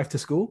drive to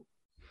school.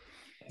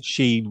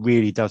 She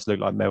really does look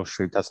like Meryl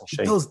Streep, doesn't she?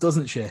 She does,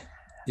 doesn't she?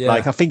 Yeah.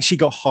 Like, I think she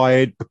got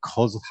hired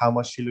because of how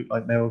much she looked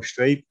like Meryl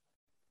Streep.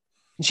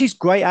 And she's a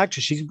great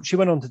actress. She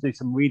went on to do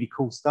some really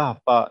cool stuff,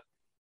 but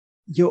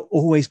you're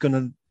always going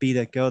to be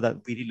that girl that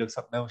really looks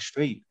like Meryl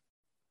Streep.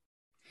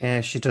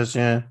 Yeah, she does,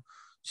 yeah.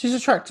 She's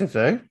attractive,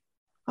 though.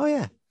 Oh,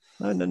 yeah.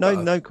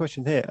 No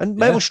question here. And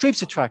Meryl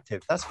Streep's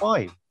attractive. That's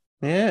why.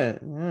 Yeah.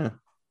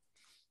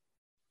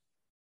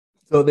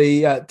 So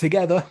they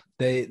together,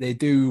 they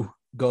do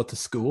go to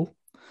school.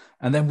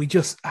 And then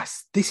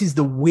this is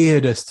the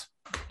weirdest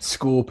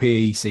school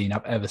PE scene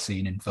I've ever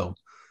seen in film.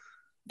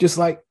 Just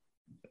like,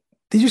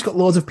 they just got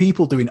loads of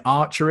people doing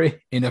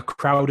archery in a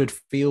crowded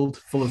field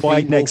full of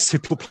right people. Next to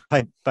people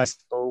playing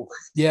baseball.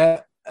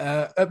 Yeah,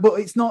 but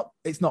it's not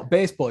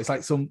baseball. It's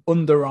like some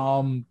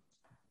underarm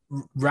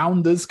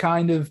rounders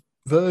kind of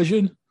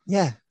version.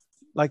 Yeah,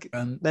 like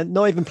they're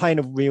not even playing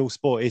a real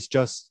sport. It's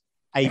just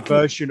a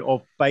version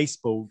of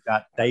baseball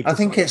that they. I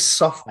think it's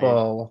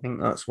softball. I think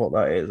that's what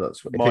that is.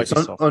 That's what if it's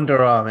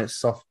underarm. It's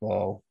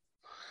softball.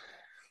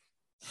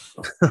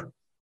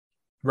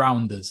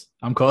 Rounders,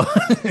 I'm calling.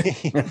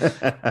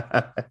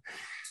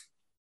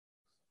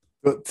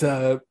 But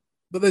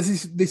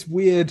there's this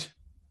weird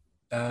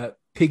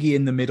piggy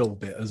in the middle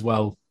bit as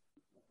well.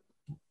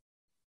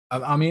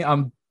 I mean,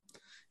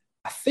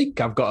 I think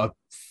I've got a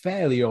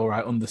fairly all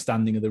right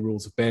understanding of the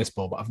rules of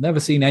baseball, but I've never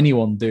seen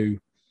anyone do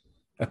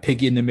a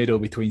piggy in the middle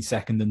between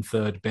second and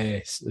third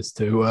base as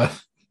to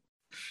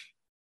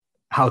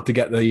how to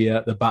get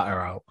the batter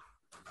out.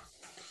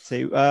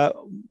 So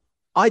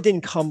I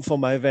didn't come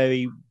from a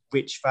very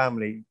rich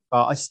family,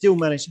 but I still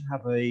managed to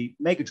have a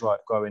Mega Drive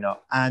growing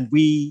up, and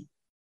we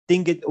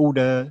didn't get all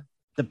the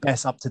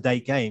best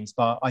up-to-date games,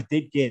 but I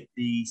did get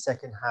the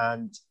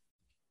second-hand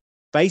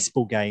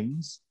baseball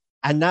games,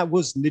 and that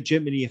was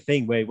legitimately a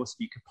thing where you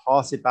could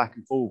pass it back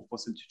and forth,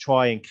 wasn't to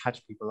try and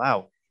catch people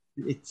out.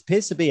 It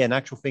appears to be an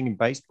actual thing in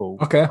baseball.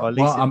 Okay,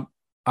 well,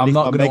 I'm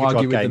not going to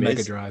argue with the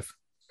Mega Drive.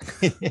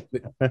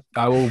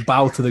 I will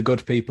bow to the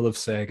good people of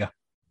Sega.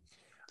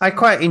 I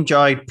quite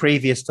enjoyed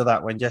previous to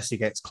that when Jesse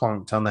gets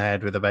clonked on the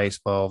head with a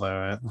baseball.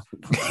 Though.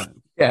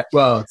 Yeah,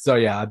 well, so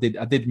yeah, I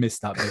did miss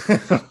that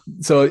bit.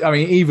 So I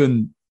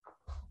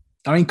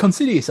mean,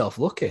 consider yourself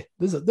lucky.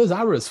 There's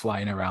arrows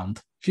flying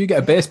around. If you get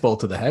a baseball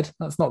to the head,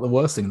 that's not the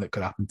worst thing that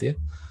could happen to you.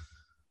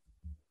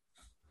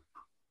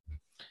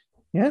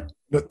 Yeah,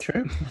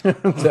 true.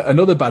 So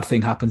another bad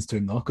thing happens to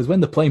him though, because when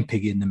they're playing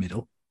piggy in the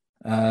middle,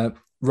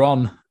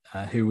 Ron,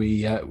 who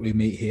we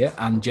meet here,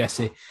 and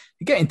Jesse,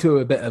 you get into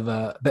a bit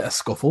of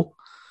scuffle,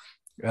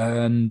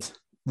 and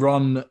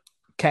Ron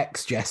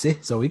kecks Jesse,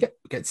 so we get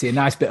to see a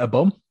nice bit of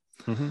bum.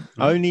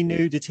 Mm-hmm. Only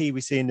nudity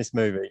we see in this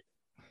movie.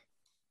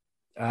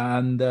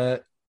 And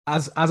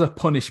as a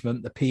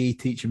punishment, the PE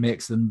teacher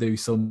makes them do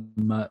some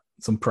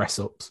press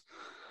ups.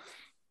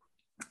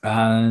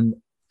 And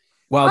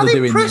while they're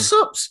doing press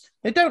ups,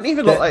 they don't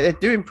even look like they're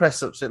doing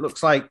press ups. It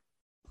looks like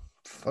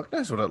fuck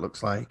knows what it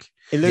looks like.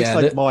 It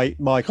looks like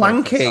my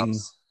planking.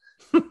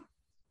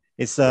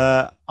 It's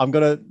I'm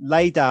gonna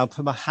lay down,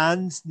 put my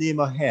hands near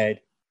my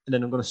head, and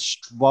then I'm gonna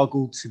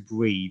struggle to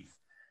breathe.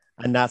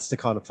 And that's the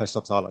kind of press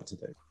ups I like to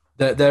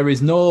do. There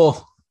is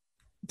no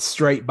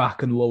straight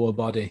back and lower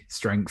body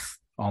strength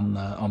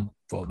on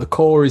foot. The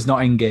core is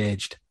not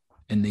engaged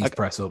in these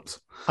press ups.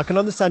 I can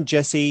understand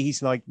Jesse.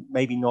 He's like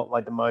maybe not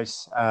like the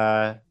most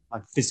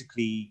like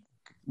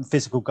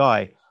physical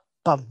guy,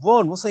 but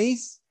Ron,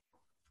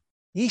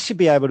 he should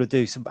be able to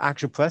do some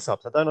actual press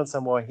ups. I don't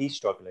understand why he's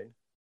struggling.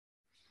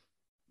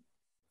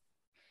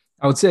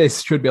 I would say I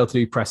should be able to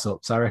do press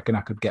ups. I reckon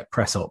I could get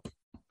press up.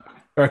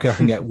 I reckon I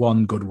can get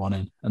one good one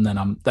in, and then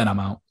I'm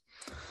out.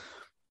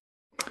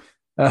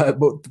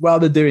 But while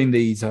they're doing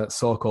these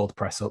so-called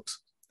press-ups,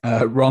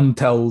 Ron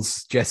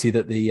tells Jesse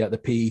that the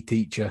PE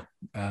teacher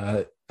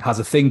has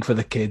a thing for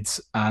the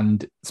kids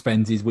and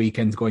spends his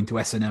weekends going to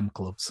S&M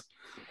clubs,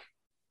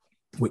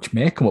 which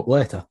may come up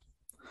later.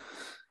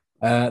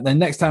 Then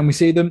next time we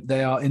see them,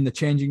 they are in the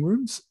changing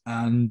rooms,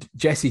 and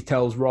Jesse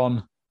tells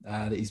Ron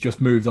that he's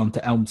just moved on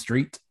to Elm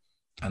Street,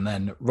 and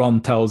then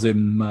Ron tells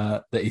him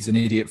that he's an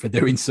idiot for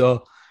doing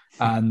so,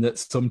 and that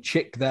some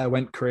chick there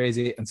went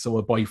crazy and so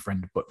her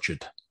boyfriend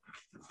butchered.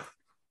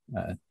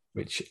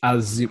 Which,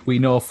 as we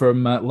know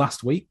from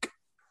last week,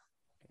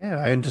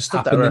 I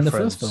understood that reference. In the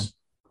first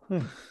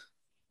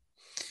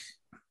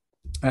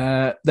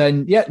film.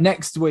 Then,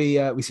 next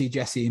we see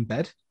Jesse in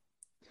bed,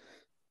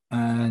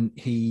 and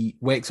he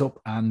wakes up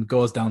and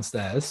goes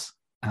downstairs,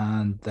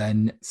 and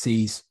then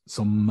sees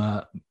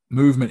some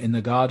movement in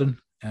the garden,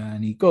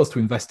 and he goes to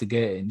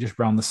investigate it. And just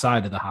round the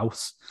side of the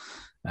house,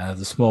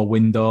 there's a small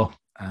window,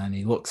 and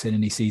he looks in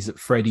and he sees that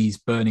Freddy's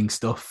burning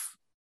stuff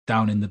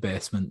down in the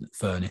basement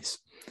furnace.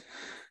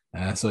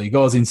 So he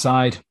goes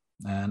inside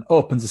and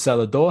opens the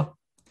cellar door.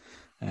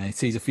 He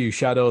sees a few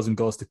shadows and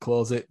goes to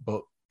close it,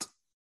 but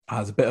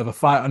has a bit of a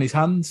fight on his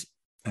hands.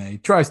 He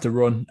tries to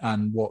run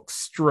and walks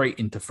straight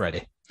into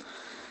Freddy.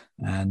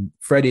 And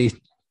Freddy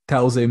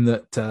tells him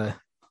that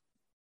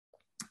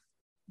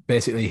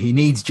basically he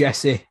needs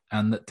Jesse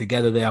and that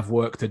together they have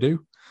work to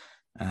do.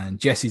 And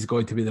Jesse's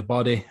going to be the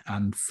body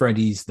and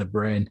Freddy's the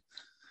brain.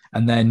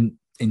 And then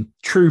in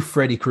true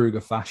Freddy Krueger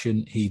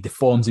fashion, he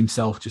deforms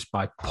himself just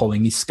by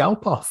pulling his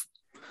scalp off.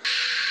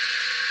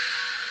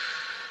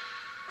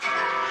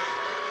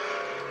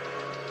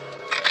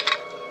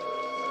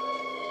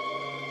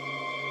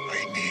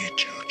 I need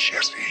you,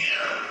 Jesse.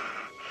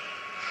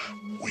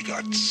 We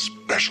got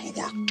special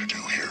work to do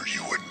here,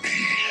 you and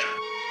me.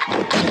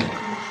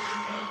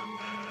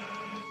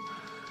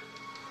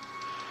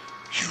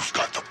 You've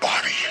got the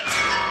body.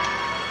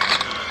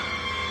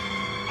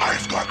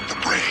 I've got the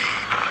brain.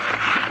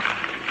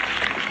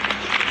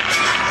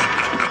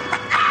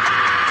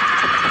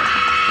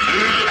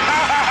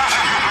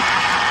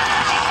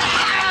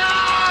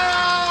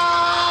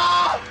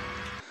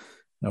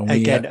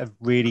 Again, a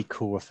really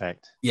cool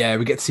effect. Yeah,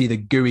 we get to see the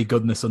gooey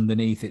goodness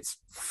underneath. It's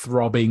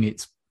throbbing.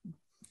 It's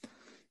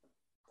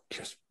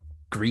just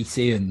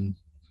greasy and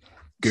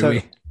gooey.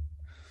 So,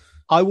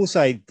 I will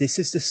say this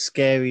is the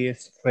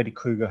scariest Freddy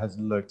Krueger has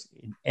looked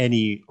in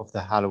any of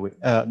the Halloween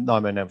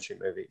Nightmare on Elm Street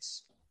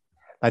movies.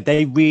 Like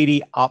they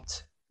really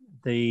upped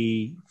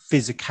the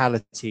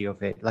physicality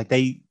of it. Like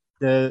I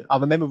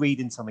remember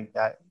reading something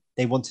that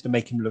they wanted to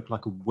make him look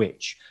like a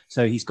witch.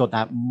 So he's got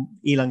that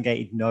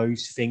elongated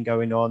nose thing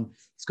going on.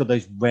 He's got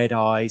those red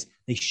eyes.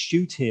 They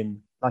shoot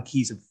him like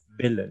he's a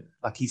villain,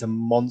 like he's a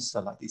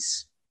monster, like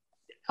this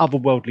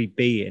otherworldly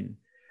being.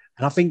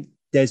 And I think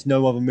there's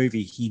no other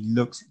movie he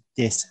looks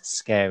this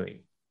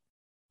scary.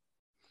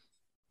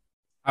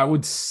 I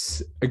would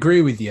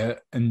agree with you,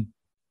 and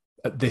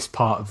at this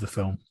part of the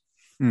film,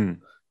 because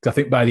I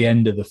think by the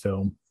end of the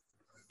film,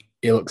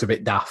 he looks a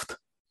bit daft.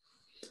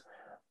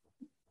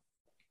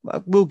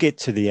 We'll get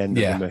to the end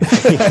of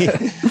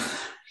the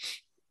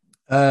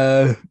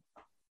movie.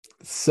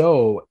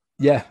 So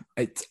yeah,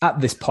 it's at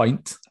this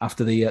point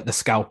after the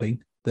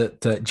scalping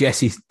that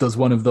Jesse does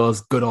one of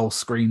those good old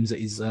screams that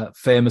he's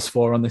famous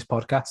for on this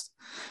podcast,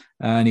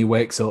 and he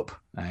wakes up.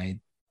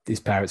 His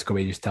parents come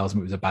in, he just tells him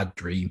it was a bad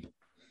dream,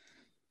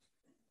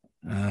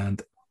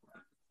 and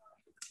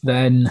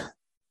then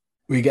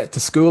we get to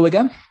school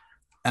again,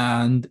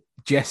 and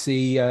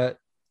Jesse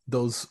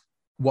does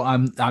what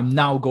I'm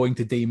now going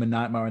to deem a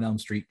Nightmare on Elm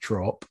Street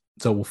trope.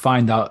 So we'll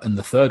find out in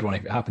the third one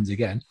if it happens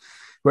again,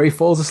 where he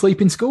falls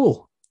asleep in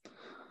school.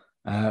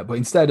 But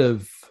instead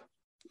of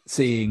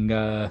seeing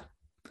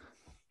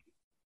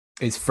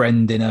his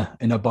friend in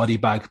a body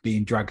bag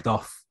being dragged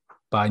off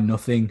by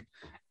nothing,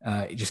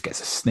 he just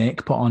gets a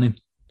snake put on him.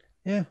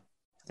 Yeah,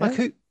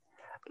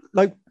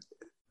 like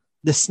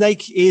the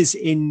snake is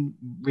in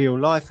real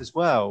life as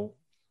well.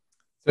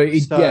 So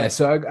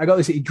I got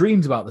this. He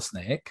dreams about the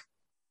snake.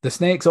 The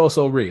snake's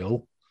also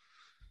real.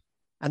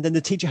 And then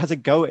the teacher has a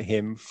go at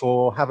him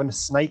for having a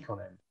snake on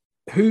him.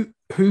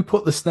 Who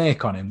put the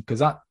snake on him? Because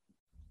that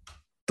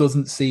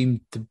doesn't seem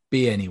to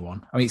be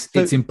anyone. I mean,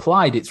 it's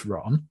implied it's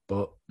Ron,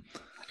 but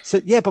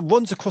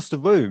Ron's across the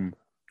room.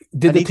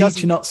 Did the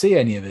teacher not see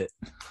any of it?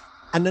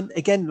 And then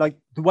again, like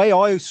the way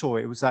I saw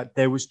it was that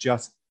there was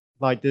just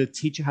like the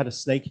teacher had a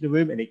snake in the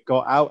room and it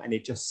got out and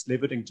it just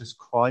slithered and just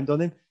climbed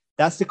on him.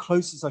 That's the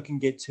closest I can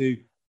get to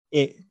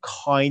it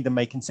kind of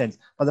making sense.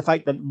 But the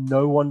fact that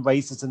no one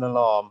raises an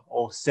alarm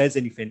or says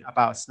anything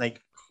about a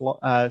snake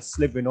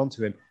slithering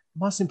onto him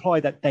must imply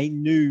that they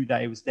knew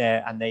that it was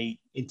there and they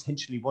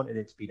intentionally wanted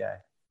it to be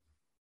there.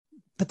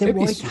 But then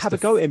why have a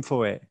go at him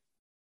for it?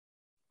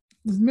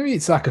 Maybe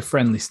it's like a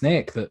friendly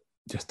snake that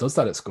just does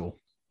that at school.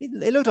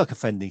 It looked like a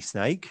friendly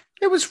snake.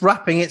 It was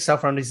wrapping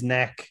itself around his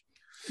neck.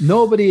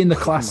 Nobody in the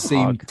class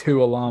seemed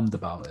too alarmed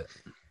about it.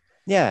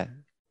 Yeah.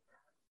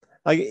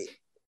 Like,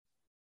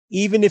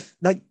 even if,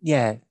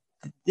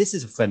 this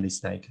is a friendly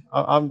snake.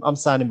 I'm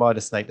standing by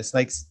the snake. The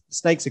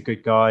snake's a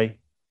good guy.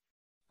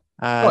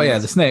 The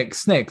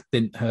snake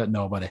didn't hurt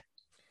nobody.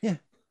 Yeah.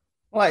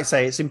 Well, like I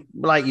say, it's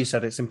like you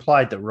said, it's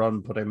implied that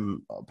Ron put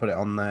it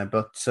on there,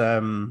 but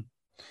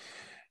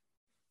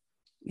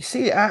you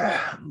see,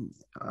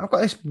 I've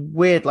got this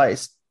weird, like,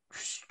 it's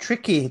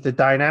tricky, the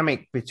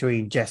dynamic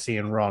between Jesse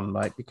and Ron,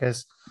 like,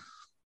 because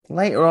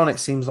later on it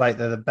seems like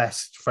they're the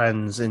best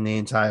friends in the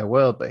entire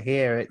world, but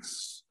here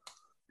it's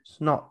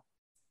not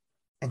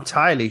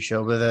entirely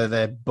sure whether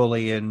they're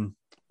bullying.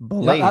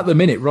 At the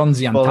minute, Ron's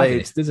the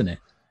antagonist, isn't he?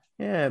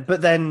 Yeah,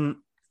 but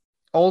then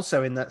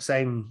also in that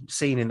same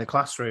scene in the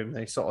classroom,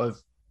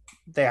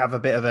 they have a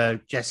bit of a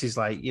Jesse's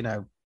like,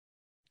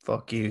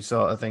 fuck you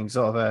sort of thing,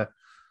 sort of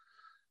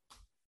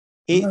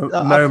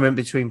a moment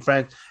between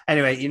friends.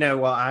 Anyway, you know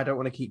what? I don't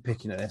want to keep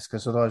picking at this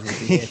because otherwise we'll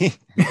be here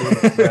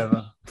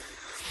forever.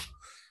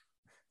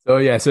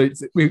 So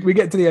we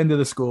get to the end of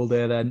the school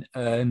day then,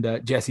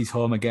 and Jesse's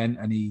home again,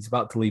 and he's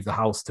about to leave the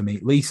house to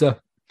meet Lisa,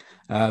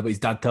 but his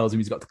dad tells him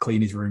he's got to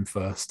clean his room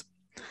first.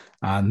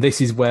 And this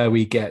is where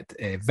we get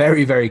a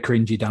very, very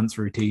cringy dance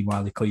routine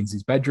while he cleans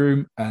his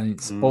bedroom, and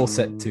it's all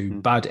set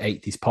to bad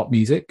 80s pop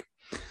music.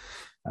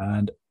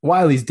 And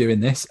while he's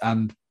doing this,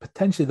 and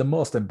potentially the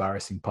most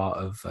embarrassing part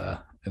of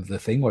the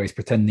thing, where he's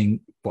pretending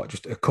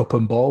just a cup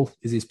and ball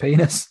is his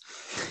penis,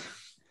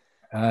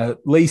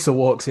 Lisa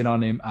walks in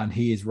on him, and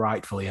he is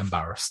rightfully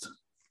embarrassed.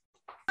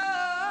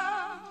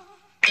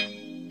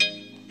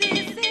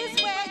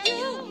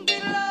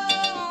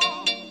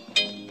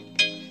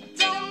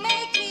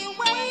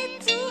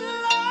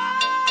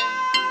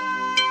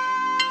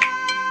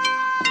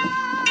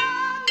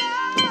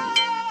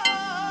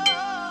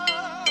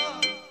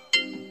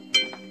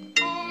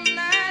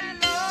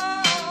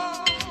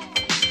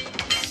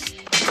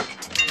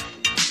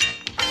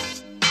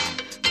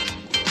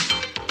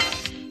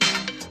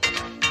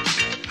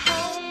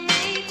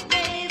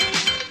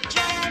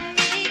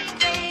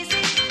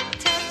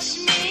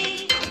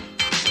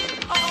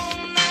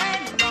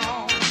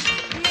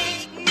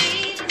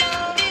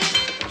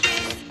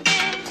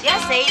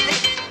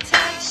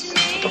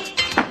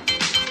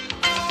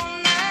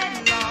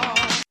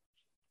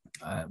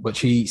 But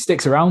she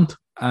sticks around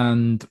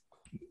and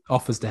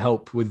offers to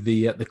help with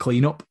the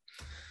cleanup.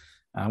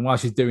 And while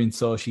she's doing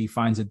so, she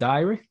finds a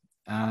diary,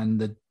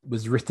 and it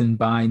was written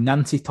by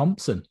Nancy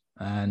Thompson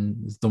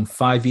and was done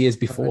 5 years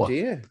before. Oh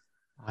dear.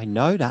 I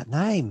know that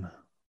name.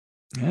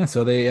 Yeah,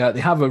 so they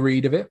have a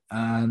read of it,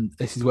 and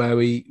this is where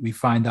we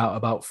find out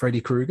about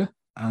Freddy Krueger,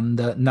 and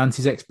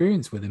Nancy's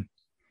experience with him.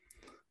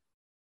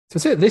 So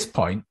say at this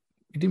point,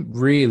 you didn't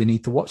really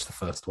need to watch the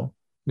first one.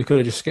 We could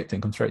have just skipped it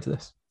and come straight to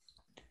this.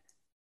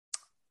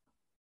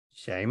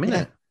 Shame, isn't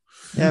it?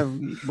 Yeah,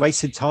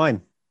 wasted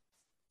time.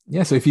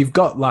 Yeah, so if you've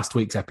got last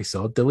week's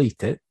episode,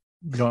 delete it.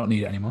 You don't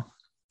need it anymore.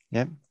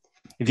 Yeah.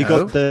 If you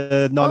got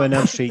the Nightmare on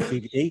Elm Street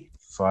DVD,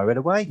 throw it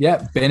away.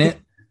 Yeah, bin it.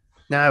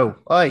 No.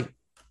 Oi.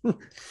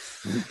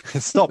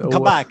 Stop,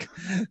 come back.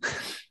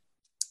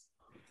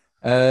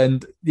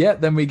 And yeah,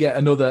 then we get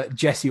another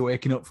Jesse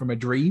waking up from a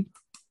dream,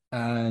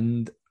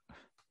 and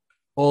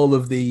all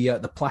of the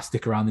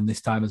plastic around him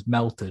this time has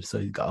melted. So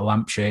he's got a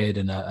lampshade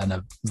and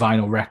a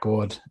vinyl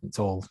record. It's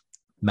all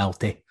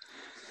melty.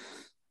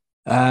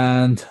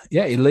 And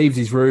yeah, he leaves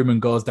his room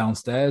and goes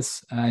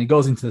downstairs, and he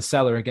goes into the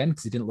cellar again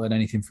because he didn't learn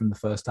anything from the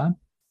first time.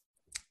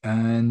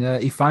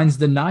 And he finds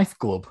the knife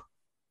glove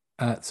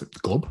in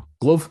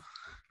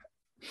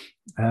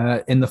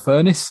the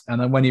furnace.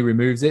 And then when he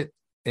removes it,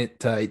 it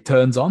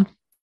turns on,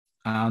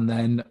 and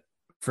then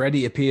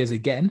Freddy appears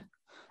again,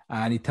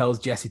 and he tells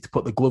Jesse to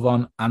put the glove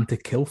on and to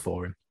kill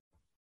for him.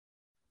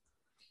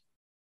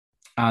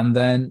 And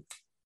then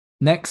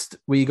next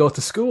we go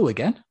to school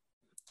again,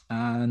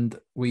 and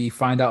we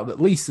find out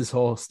that Lisa's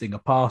hosting a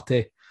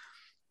party.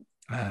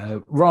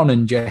 Ron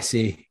and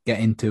Jesse get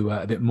into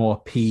a bit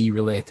more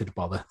PE-related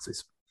bother. So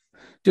it's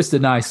just a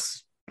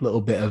nice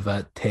little bit of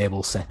a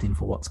table setting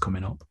for what's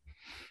coming up.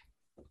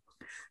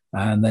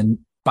 And then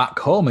back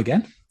home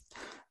again,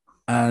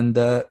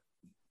 and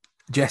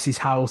Jesse's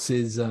house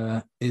is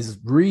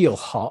real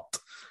hot.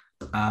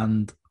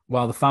 And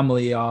while the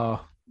family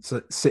are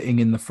sitting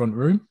in the front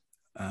room,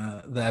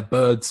 their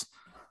birds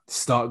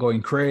start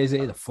going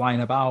crazy. They're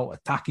flying about,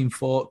 attacking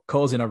folk,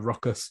 causing a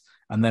ruckus,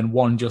 and then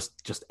one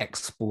just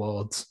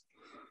explodes.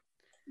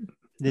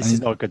 This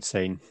is not a good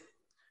scene.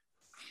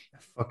 I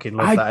fucking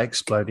love that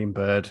exploding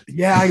bird.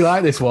 Yeah, I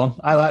like this one.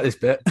 I like this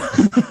bit.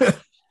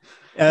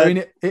 I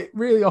mean, it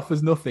really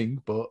offers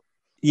nothing, but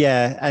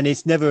yeah, and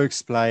it's never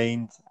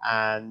explained,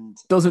 and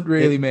doesn't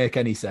really make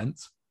any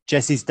sense.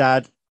 Jesse's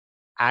dad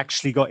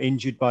actually got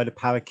injured by the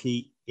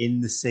parakeet in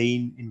the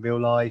scene in real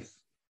life.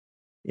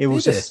 It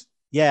was just.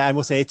 Yeah, and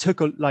we'll say it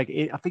took I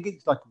think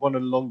it's like one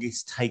of the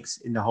longest takes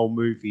in the whole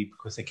movie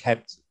because they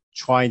kept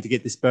trying to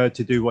get this bird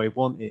to do what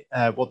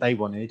they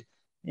wanted,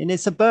 and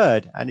it's a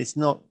bird and it's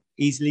not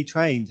easily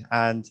trained.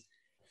 And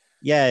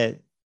yeah,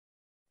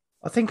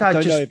 I think I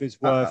don't know if it's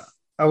worth.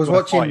 I was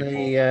watching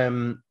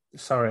the.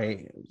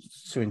 Sorry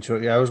to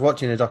interrupt you. I was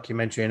watching a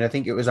documentary, and I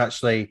think it was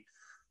actually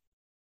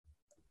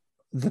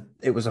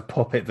it was a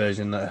puppet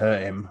version that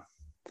hurt him.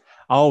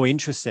 Oh,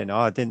 interesting. Oh,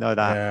 I didn't know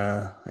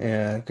that.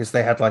 Yeah, because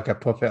they had like a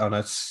puppet on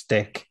a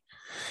stick.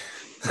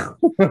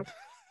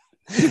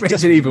 It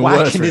makes it even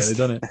worse, really,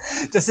 doesn't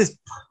it? Just this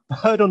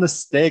bird on a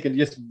stick and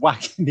just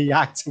whacking the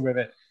actor with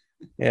it.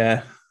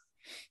 Yeah.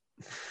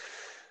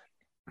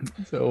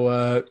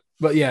 So,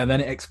 but yeah,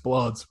 then it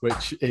explodes,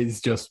 which is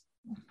just,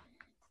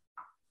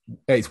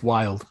 it's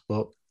wild,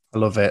 but I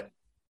love it.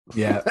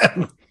 Yeah.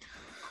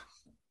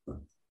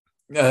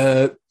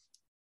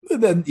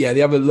 Then, yeah,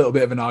 they have a little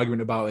bit of an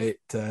argument about it.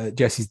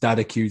 Jesse's dad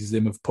accuses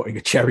him of putting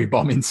a cherry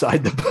bomb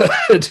inside the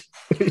bird.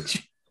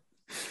 Which,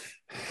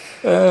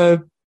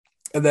 and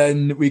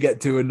then we get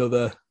to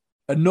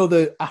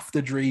another after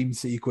dream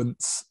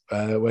sequence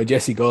where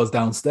Jesse goes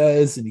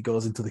downstairs and he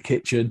goes into the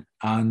kitchen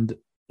and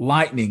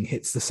lightning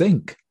hits the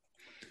sink.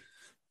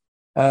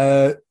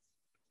 And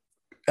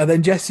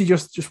then Jesse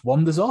just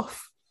wanders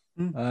off,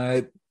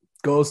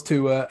 goes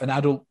to an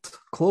adult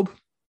club.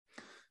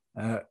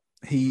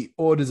 He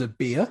orders a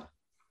beer,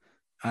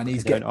 and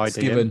he's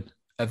given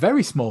a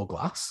very small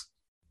glass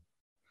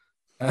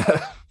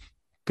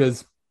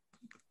because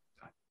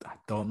I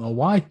don't know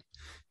why.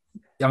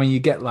 I mean, you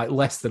get like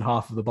less than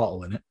half of the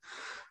bottle in it.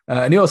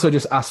 And he also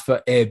just asked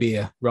for a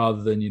beer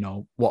rather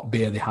than, what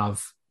beer they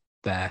have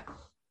there,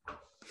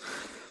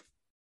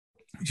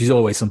 which is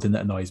always something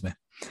that annoys me.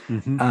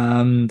 Mm-hmm.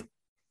 And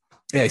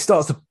yeah, he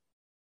starts to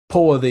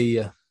pour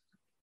the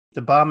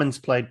barman's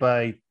played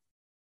by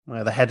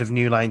the head of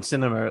New Line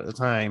Cinema at the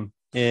time.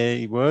 Yeah,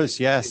 he was,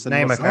 yes. His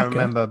name I can't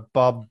remember.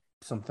 Bob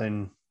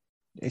something.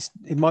 It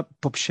might be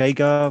Bob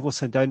Shager.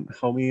 Also, don't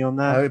hold me on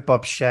that. Oh,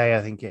 Bob Shea,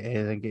 I think it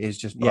is. I think it is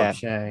just Bob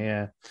Shea,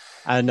 yeah.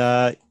 And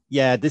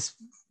this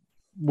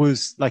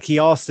was like he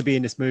asked to be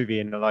in this movie,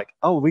 and they're like,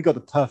 "Oh, we got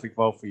the perfect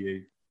role for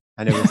you,"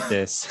 and it was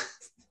this.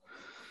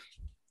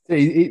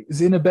 It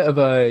was in a bit of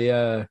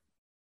a.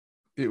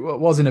 It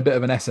was in a bit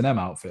of an S&M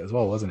outfit as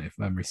well, wasn't it? If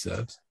memory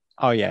serves.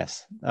 Oh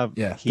yes,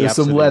 there's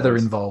some leather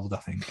involved, I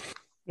think.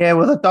 Yeah,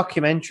 well, the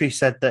documentary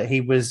said that he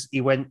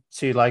went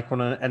to like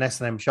an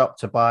S&M shop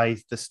to buy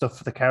the stuff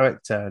for the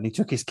character, and he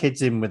took his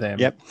kids in with him.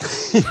 Yep.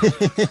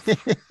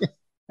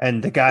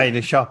 And the guy in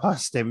the shop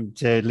asked him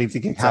to leave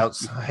the kids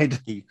outside.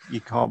 You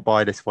can't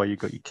buy this while you've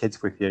got your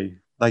kids with you.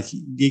 Like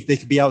they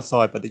could be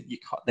outside, but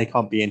they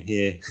can't be in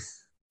here.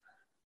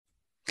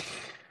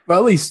 Well,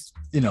 at least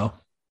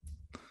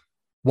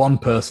one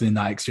person in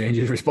that exchange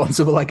is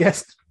responsible, I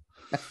guess.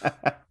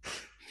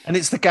 And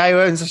it's the guy who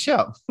owns the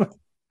shop.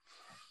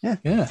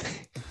 Yeah.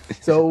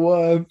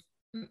 So,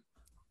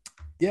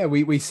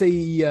 we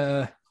see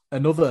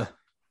another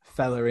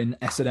fella in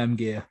S&M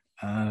gear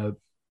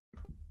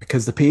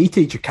because the PE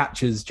teacher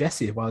catches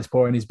Jesse while he's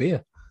pouring his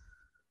beer.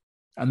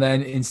 And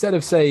then instead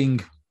of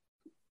saying,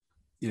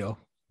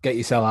 get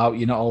yourself out,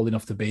 you're not old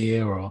enough to be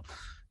here, or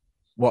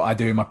what I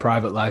do in my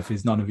private life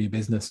is none of your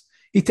business,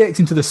 he takes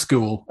him to the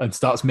school and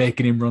starts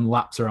making him run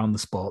laps around the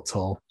sports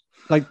hall.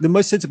 Like, the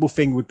most sensible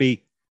thing would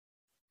be,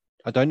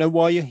 I don't know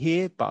why you're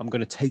here, but I'm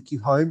going to take you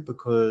home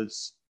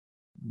because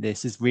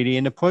this is really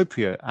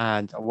inappropriate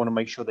and I want to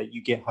make sure that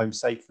you get home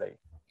safely.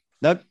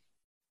 Nope.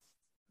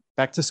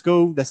 Back to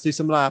school. Let's do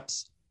some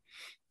laps.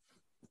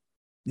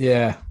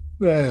 Yeah.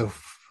 Well,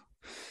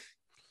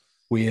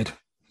 weird.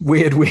 But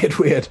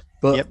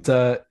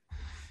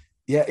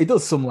he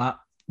does some lap.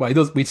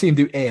 Well, we see him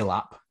do a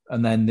lap,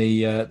 and then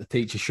the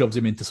teacher shoves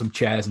him into some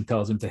chairs and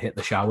tells him to hit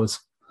the showers,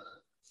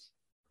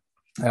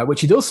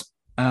 which he does.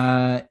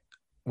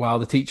 While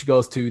the teacher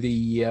goes to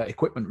the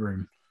equipment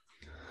room.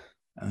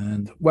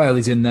 And while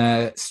he's in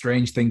there,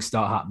 strange things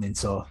start happening.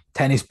 So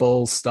tennis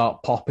balls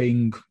start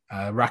popping,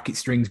 racket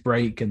strings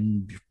break,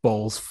 and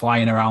balls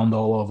flying around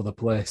all over the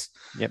place.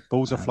 Yep,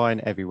 balls are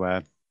flying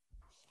everywhere.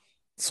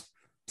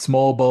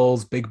 Small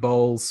balls, big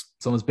balls,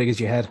 some as big as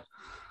your head.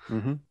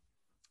 Mm-hmm.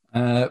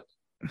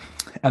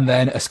 And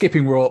then a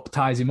skipping rope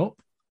ties him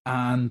up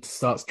and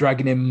starts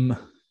dragging him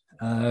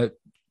to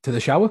the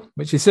shower,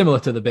 which is similar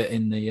to the bit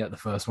in the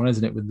first one,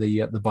 isn't it, with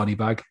the body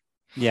bag?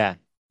 Yeah.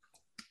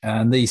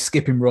 And these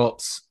skipping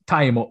ropes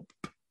tie him up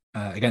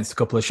against a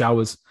couple of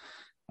showers.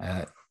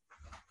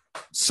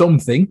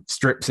 Something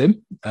strips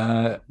him,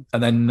 and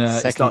then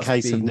second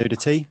case of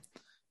nudity.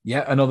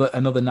 Yeah,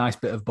 another nice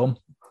bit of bum.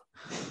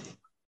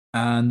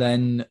 And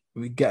then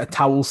we get a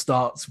towel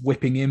starts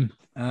whipping him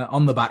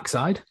on the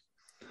backside.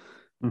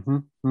 Mm-hmm.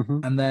 Mm-hmm.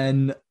 And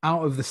then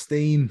out of the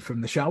steam from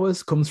the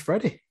showers comes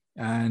Freddy.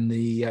 And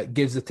he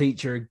gives the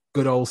teacher a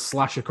good old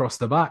slash across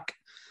the back.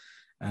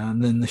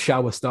 And then the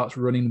shower starts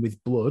running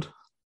with blood.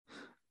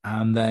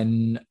 And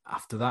then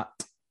after that,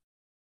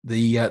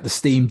 the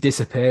steam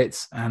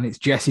dissipates and it's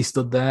Jesse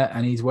stood there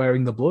and he's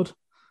wearing the blood.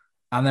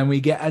 And then we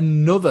get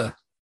another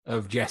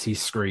of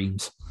Jesse's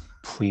screams.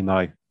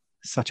 Primo.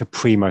 Such a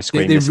primo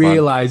scream. They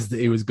realized that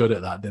he was good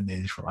at that, didn't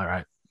they? Just all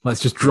right,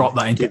 let's just drop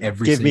that into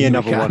every scene. Give me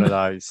another one of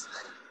those.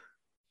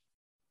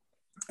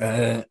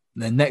 Then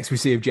next we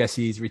see of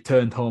Jesse is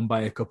returned home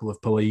by a couple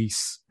of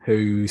police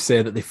who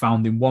say that they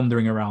found him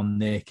wandering around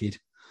naked.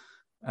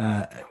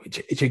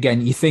 Which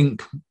again, you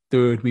think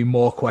there would be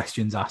more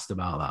questions asked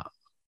about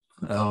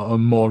that, or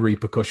more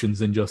repercussions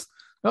than just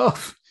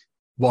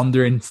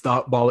wandering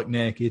stark bollock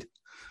naked.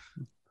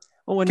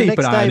 Oh, and keep the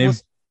next day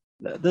was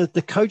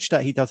the coach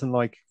that he doesn't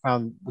like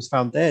was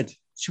found dead.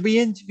 Should we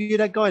interview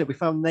that guy that we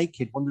found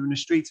naked wandering the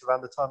streets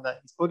around the time that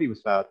his body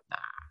was found?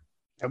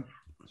 Nah,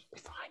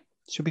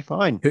 should be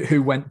fine.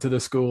 Who went to the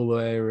school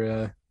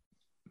where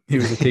he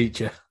was a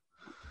teacher?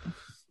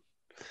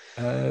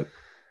 And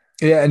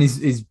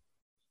his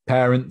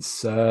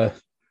parents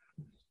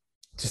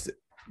just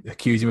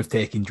accuse him of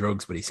taking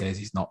drugs, but he says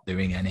he's not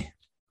doing any.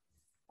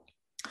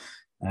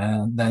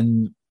 And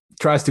then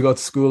tries to go to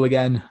school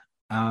again,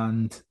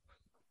 and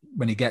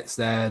when he gets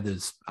there,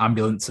 there's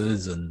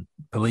ambulances and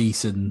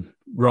police, and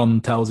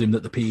Ron tells him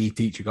that the PE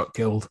teacher got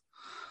killed.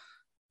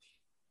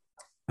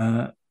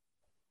 And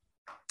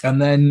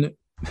then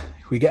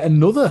we get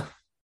another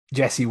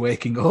Jesse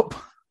waking up,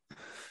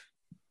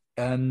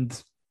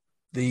 and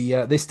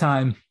this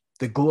time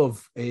the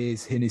glove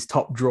is in his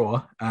top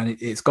drawer, and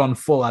it's gone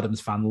full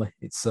Addams Family.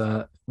 It's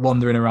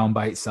wandering around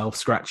by itself,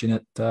 scratching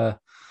at the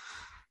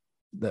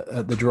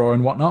drawer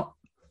and whatnot.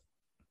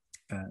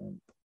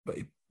 But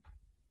he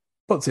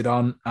puts it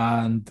on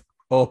and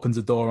opens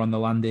a door on the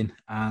landing,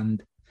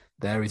 and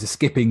there is a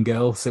skipping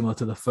girl similar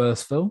to the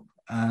first film,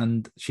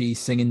 and she's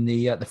singing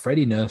the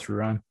Freddy nursery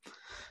rhyme.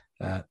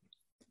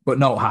 But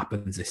no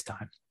happens this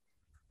time.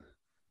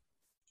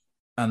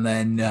 And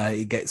then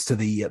it gets to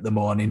the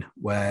morning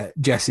where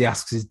Jesse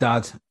asks his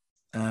dad,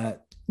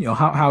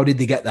 how did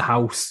they get the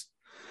house?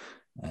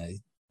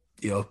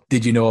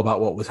 Did you know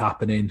about what was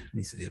happening? And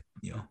he said,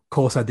 of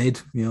course I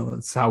did.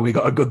 That's how we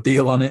got a good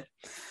deal on it.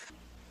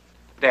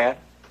 Dad,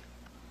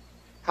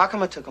 how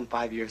come it took him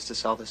 5 years to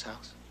sell this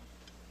house?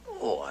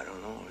 Oh, I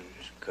don't know. We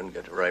just couldn't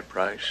get the right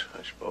price,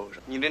 I suppose.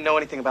 You didn't know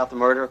anything about the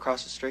murder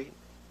across the street?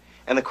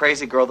 And the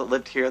crazy girl that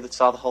lived here that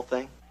saw the whole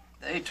thing?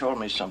 They told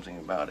me something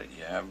about it,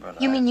 yeah,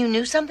 but You mean you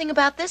knew something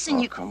about this and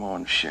Oh, you... come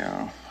on,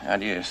 Cheryl. How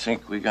do you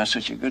think we got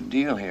such a good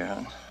deal here,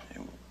 huh?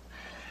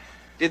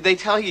 Did they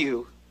tell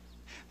you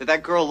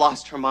that girl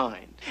lost her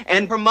mind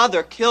and her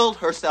mother killed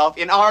herself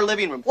in our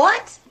living room?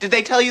 What? Did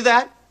they tell you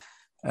that?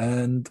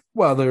 And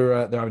while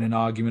they're having an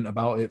argument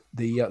about it,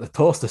 the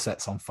toaster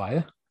sets on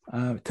fire.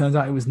 It turns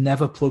out it was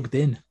never plugged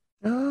in.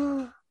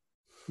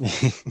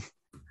 This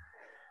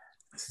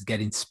is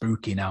getting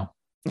spooky now.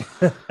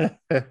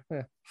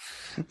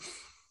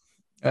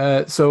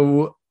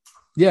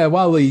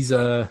 While these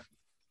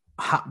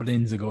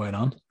happenings are going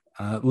on,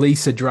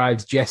 Lisa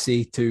drives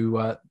Jesse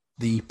to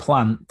the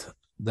plant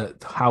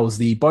that housed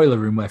the boiler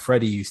room where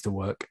Freddy used to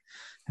work.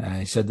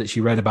 She said that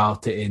she read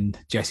about it in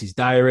Jesse's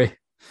diary,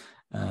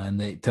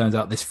 and it turns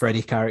out this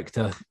Freddy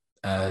character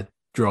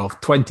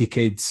drove 20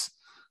 kids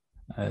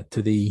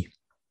to the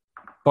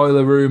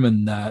boiler room,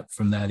 and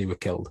from there they were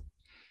killed.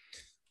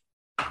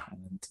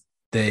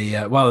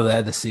 And while they're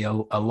there, they see a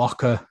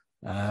locker,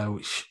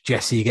 which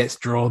Jesse gets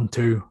drawn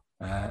to.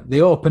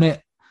 They open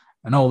it,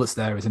 and all that's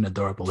there is an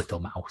adorable little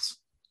mouse.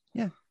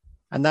 Yeah.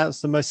 And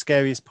that's the most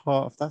scariest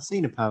part of that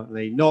scene,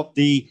 apparently. Not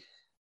the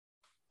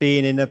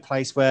being in a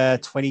place where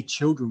 20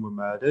 children were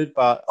murdered,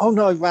 but, oh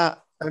no,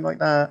 rat, don't like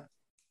that.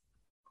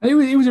 He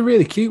was a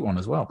really cute one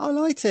as well. I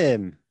liked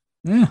him.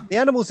 Yeah. The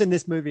animals in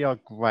this movie are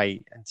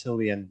great until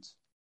the end.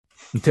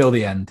 Until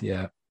the end,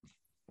 yeah.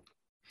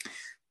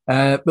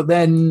 But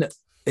then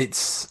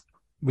it's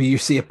where you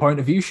see a point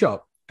of view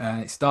shot.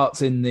 It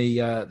starts in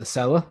the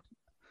cellar,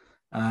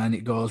 and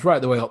it goes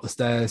right the way up the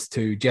stairs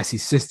to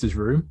Jesse's sister's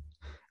room,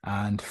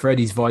 and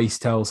Freddy's voice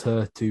tells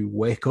her to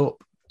wake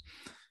up.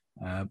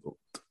 But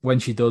when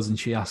she does and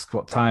she asks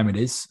what time it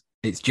is,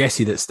 it's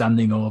Jesse that's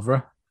standing over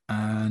her,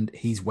 and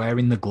he's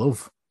wearing the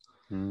glove.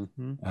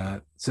 Mm-hmm.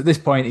 So at this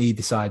point, he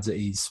decides that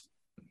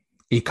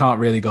he can't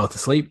really go to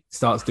sleep.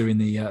 Starts doing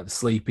the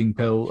sleeping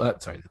pill.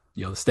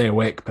 The stay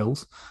awake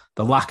pills,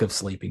 the lack of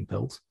sleeping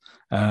pills,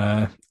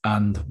 and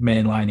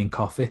mainlining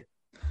coffee,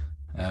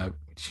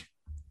 which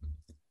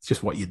is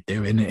just what you're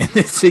doing in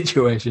this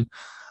situation.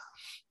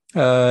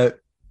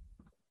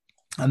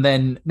 And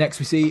then next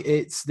we see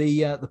it's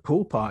the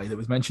pool party that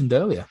was mentioned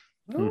earlier.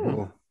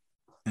 Mm-hmm.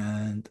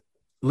 And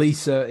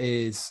Lisa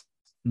is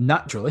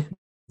naturally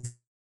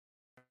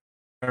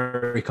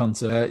very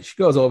concerned. She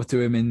goes over to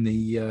him in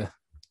the a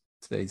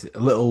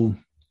little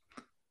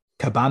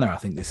cabana, I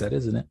think they said,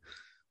 isn't it?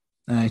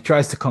 He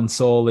tries to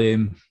console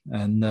him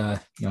and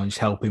just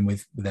help him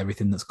with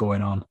everything that's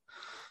going on,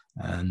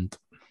 and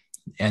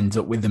ends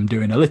up with them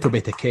doing a little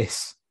bit of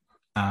kiss,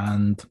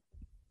 and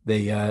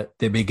they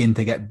begin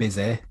to get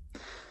busy.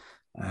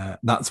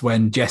 That's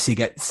when Jesse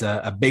gets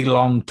a big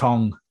long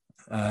tongue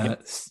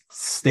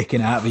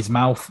sticking out of his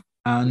mouth,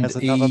 and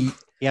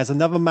he has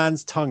another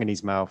man's tongue in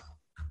his mouth.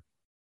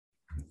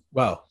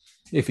 Well,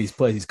 if he's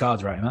played his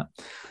cards right, Matt.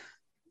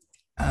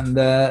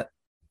 And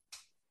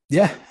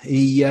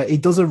he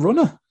does a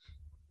runner.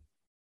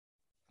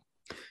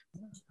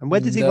 And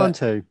where does he run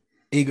to?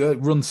 He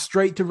runs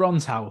straight to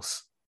Ron's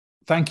house.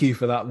 Thank you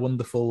for that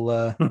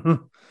wonderful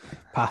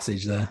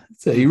passage there.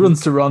 So he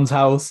runs to Ron's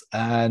house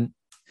and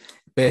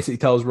basically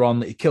tells Ron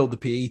that he killed the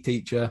PE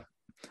teacher.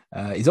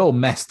 He's all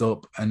messed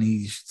up, and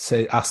he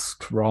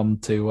asks Ron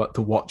to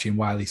watch him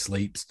while he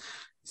sleeps.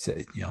 So,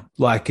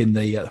 like in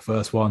the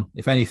first one,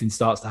 if anything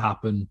starts to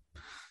happen,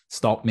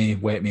 stop me,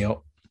 wake me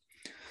up.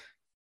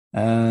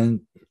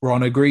 And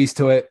Ron agrees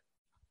to it.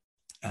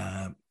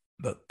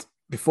 But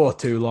before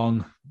too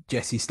long,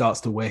 Jesse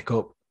starts to wake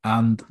up,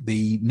 and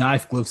the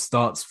knife glove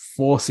starts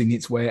forcing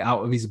its way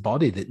out of his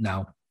body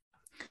now.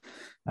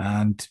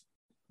 And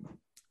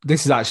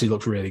this actually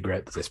looks really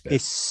great, this bit.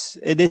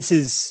 This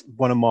is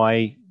one of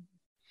my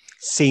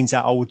scenes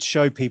that I would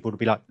show people to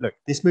be like, look,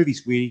 this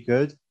movie's really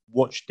good.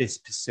 Watch this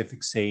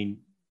specific scene.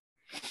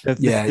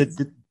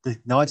 The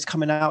knives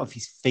coming out of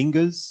his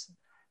fingers.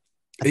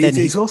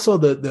 It's also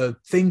the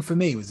thing for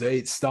me was that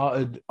it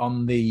started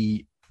on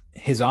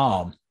his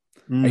arm,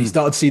 and you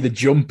started to see the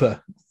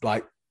jumper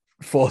like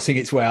forcing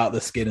its way out of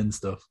the skin and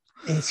stuff.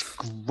 It's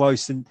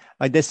gross, and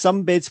like there's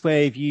some bits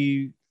where if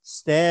you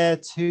stare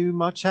too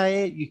much at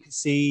it, you can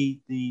see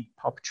the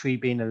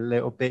puppetry being a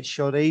little bit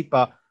shoddy.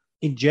 But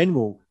in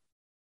general,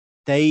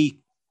 they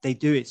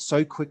do it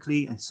so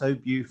quickly and so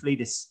beautifully.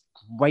 This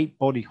great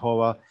body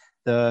horror,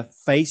 the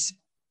face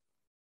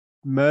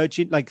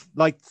merging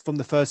like from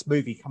the first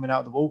movie, coming out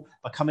of the wall,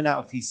 but coming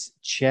out of his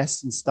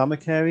chest and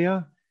stomach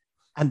area,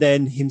 and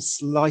then him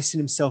slicing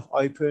himself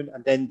open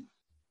and then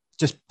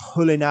just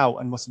pulling out,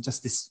 and wasn't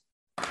just this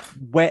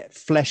wet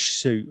flesh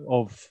suit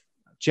of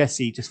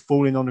Jesse just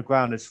falling on the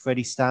ground as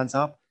Freddy stands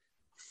up.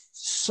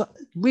 So,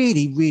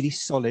 really, really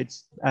solid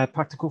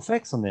practical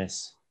effects on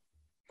this.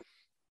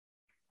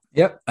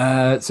 Yep.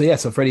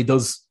 So Freddy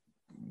does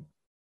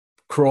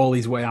crawl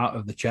his way out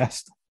of the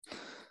chest.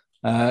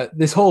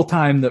 This whole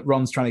time that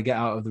Ron's trying to get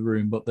out of the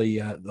room, but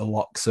the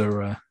locks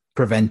are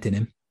preventing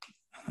him.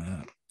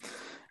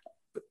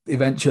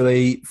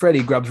 Eventually,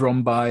 Freddy grabs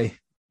Ron by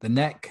the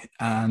neck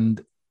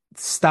and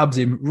stabs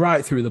him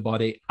right through the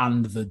body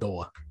and the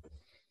door.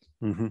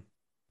 Mm-hmm.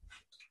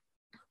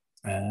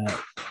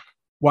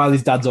 While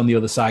his dad's on the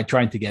other side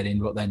trying to get in,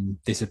 but then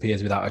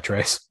disappears without a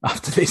trace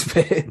after this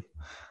bit.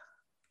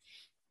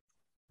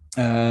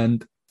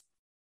 And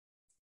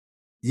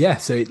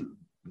so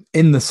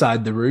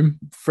inside the room,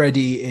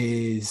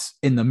 Freddy is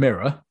in the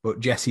mirror,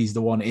 but Jesse's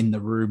the one in the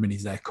room, and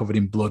he's there covered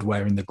in blood,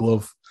 wearing the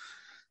glove.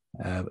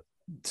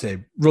 So he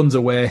runs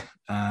away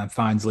and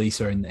finds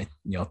Lisa, and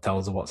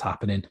tells her what's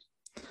happening.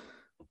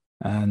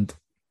 And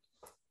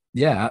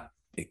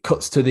it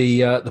cuts to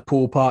the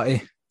pool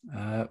party,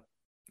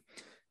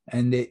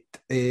 and it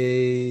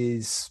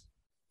is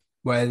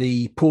where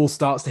the pool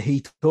starts to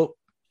heat up.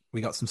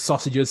 We got some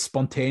sausages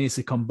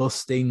spontaneously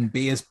combusting,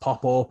 beers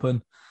pop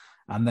open,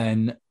 and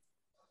then,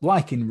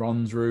 like in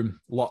Ron's room,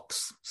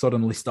 locks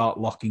suddenly start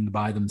locking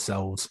by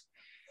themselves.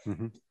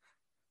 Mm-hmm.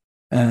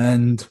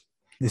 And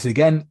this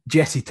again,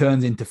 Jesse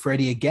turns into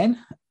Freddy again,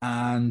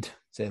 and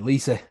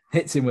Lisa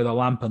hits him with a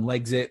lamp and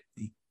legs it.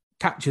 He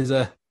catches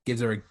her,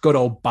 gives her a good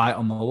old bite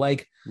on the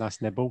leg.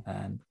 Nice nibble.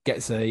 And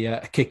gets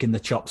a kick in the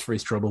chops for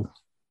his trouble.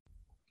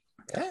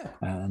 Yeah.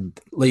 And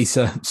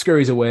Lisa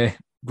scurries away,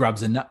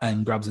 grabs a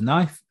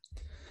knife.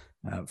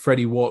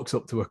 Freddy walks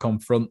up to her,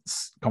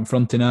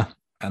 confronting her,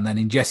 and then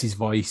in Jesse's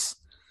voice,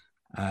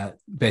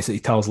 basically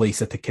tells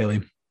Lisa to kill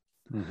him.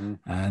 Mm-hmm.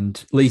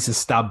 And Lisa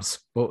stabs,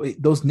 but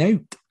it does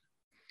note.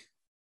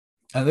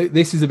 And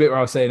this is a bit where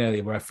I was saying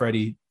earlier, where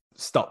Freddy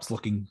stops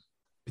looking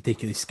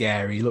particularly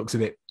scary. He looks a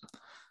bit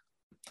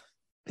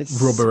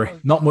rubbery.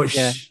 Not much.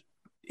 Yeah.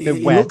 He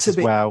Wet looks a as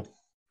bit well.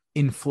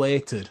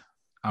 inflated,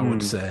 I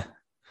would say.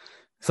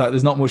 It's like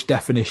there's not much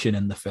definition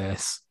in the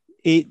face.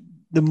 The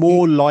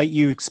more light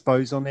you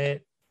expose on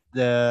it,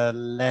 the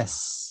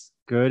less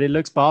good it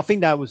looks. But I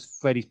think that was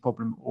Freddy's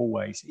problem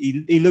always.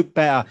 He looked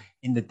better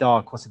in the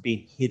dark, was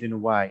being hidden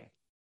away.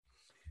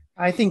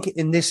 I think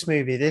in this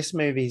movie is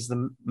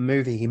the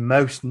movie he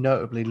most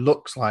notably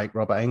looks like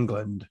Robert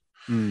Englund.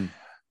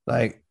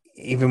 Like,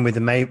 even with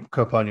the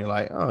makeup on, you're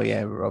like, oh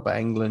yeah, Robert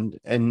Englund.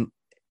 And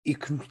you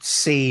can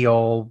see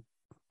all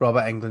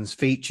Robert Englund's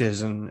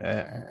features and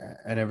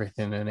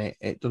everything. And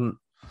it doesn't,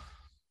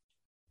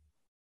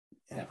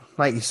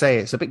 like you say,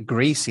 it's a bit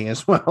greasy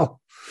as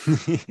well.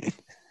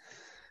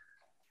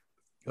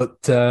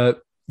 But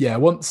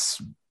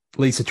once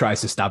Lisa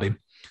tries to stab him,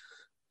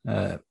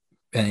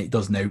 and it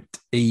does note,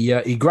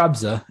 he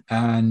grabs her,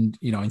 and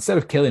instead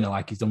of killing her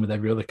like he's done with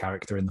every other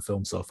character in the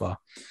film so far,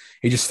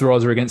 he just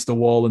throws her against the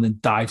wall and then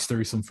dives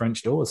through some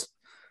French doors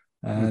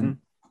and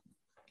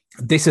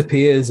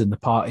disappears. And the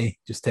party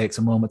just takes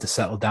a moment to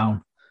settle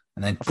down,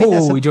 and then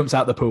he jumps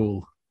out the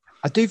pool.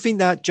 I do think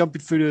that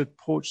jumping through the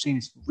porch scene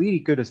is really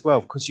good as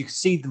well, because you can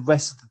see the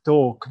rest of the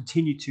door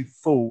continue to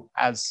fall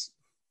as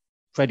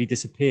Freddy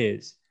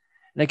disappears.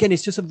 And again,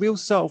 it's just a real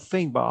subtle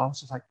thing, but I was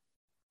just like,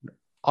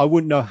 I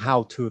wouldn't know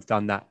how to have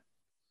done that.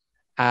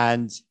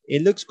 And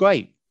it looks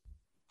great.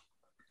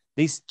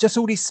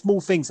 All these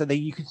small things that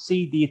you can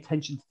see the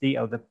attention to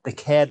detail, the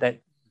care that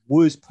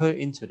was put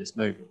into this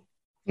movie.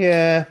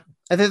 Yeah.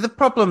 And the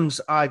problems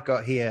I've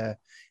got here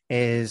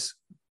is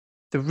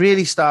they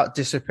really start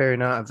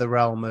disappearing out of the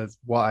realm of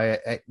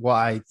what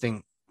I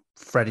think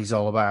Freddy's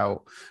all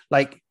about.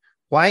 Like,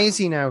 why is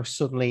he now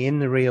suddenly in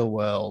the real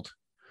world,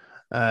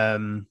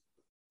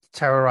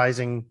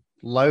 terrorizing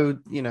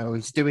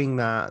he's doing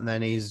that, and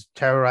then he's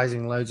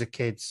terrorizing loads of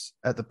kids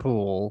at the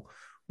pool,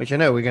 which I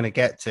know we're going to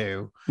get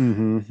to.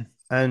 Mm-hmm.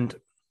 And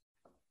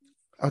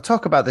I'll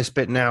talk about this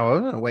bit now.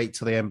 I'm going to wait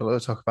till the end, but I'll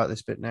talk about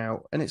this bit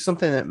now. And it's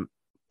something that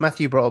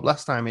Matthew brought up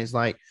last time, is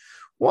like,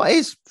 what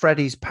is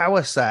Freddy's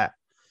power set?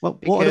 Well,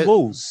 what are the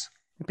rules?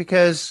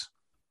 Because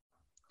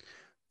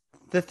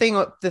the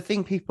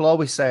thing people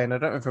always say, and I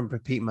don't know if I'm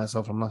repeating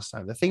myself from last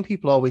time, the thing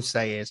people always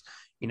say is,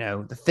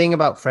 the thing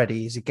about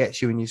Freddy is he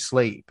gets you in your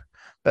sleep.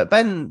 But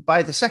then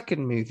by the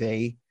second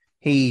movie,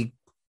 he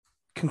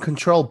can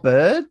control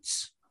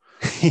birds.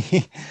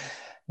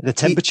 The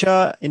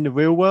temperature in the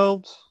real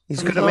world.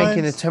 He's good at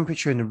making the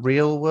temperature in the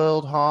real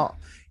world hot.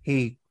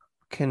 He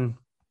can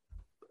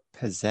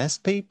possess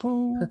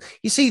people.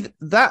 You see,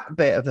 that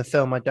bit of the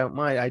film I don't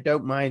mind. I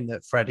don't mind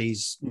that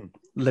Freddy's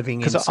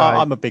living inside. Because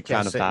I'm a big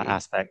fan of that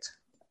aspect.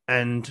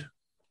 And,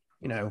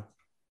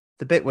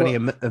 the bit when he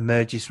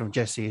emerges from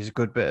Jesse is a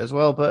good bit as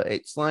well. But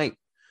it's like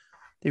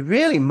they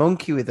really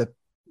monkey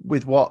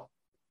with what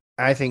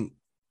I think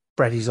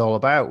Freddy's all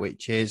about,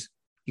 which is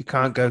you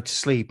can't go to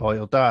sleep or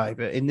you'll die.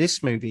 But in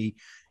this movie,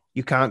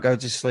 you can't go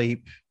to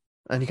sleep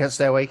and you can't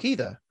stay awake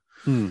either.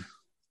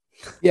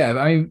 Yeah,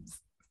 I mean,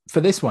 for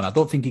this one, I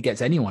don't think he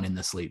gets anyone in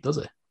the sleep, does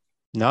he?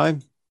 No.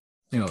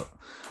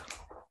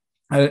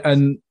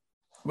 And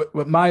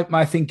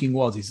my thinking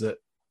is that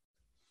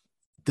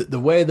the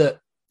way that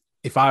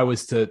if I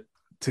was to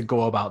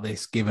go about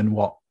this, given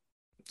what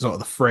sort of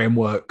the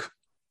framework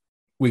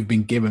we've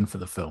been given for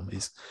the film,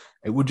 is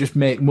it would just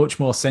make much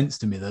more sense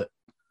to me that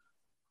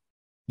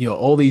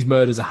all these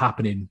murders are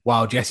happening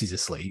while Jesse's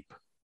asleep,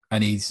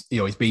 and he's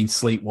being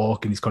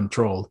sleepwalking, he's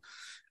controlled.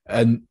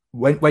 And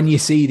when you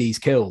see these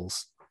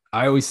kills,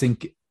 I always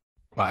think,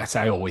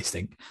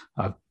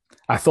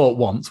 I thought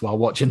once while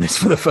watching this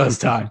for the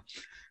first time,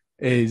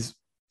 is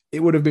it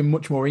would have been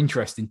much more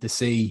interesting to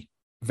see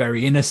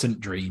very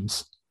innocent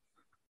dreams.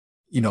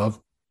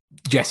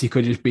 Jesse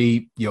could just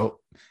be,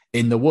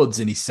 in the woods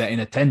and he's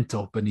setting a tent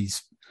up and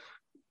he's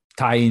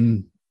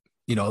tying,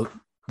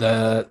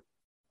 the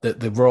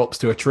ropes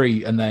to a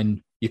tree, and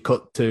then you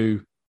cut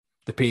to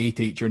the PE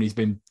teacher and he's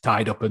been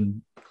tied up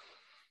and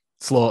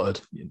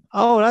slaughtered.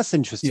 Oh, that's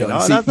interesting.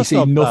 You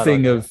see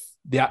nothing of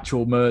the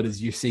actual murders.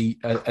 You see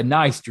a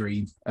nice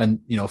dream,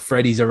 and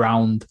Freddy's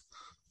around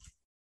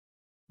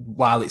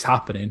while it's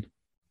happening,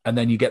 and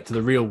then you get to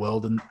the real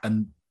world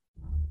and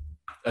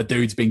a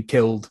dude's been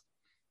killed.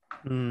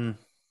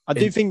 I I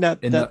do think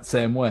that in that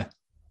same way.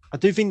 I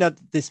do think that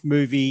this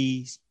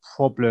movie's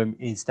problem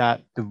is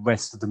that the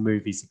rest of the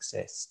movies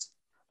exist.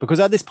 Because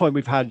at this point,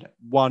 we've had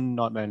one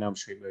Nightmare on Elm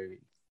Street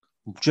movie,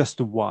 just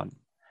the one.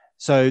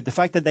 So the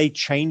fact that they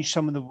changed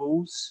some of the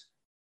rules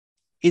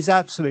is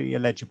absolutely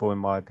illegible, in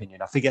my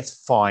opinion. I think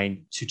it's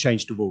fine to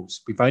change the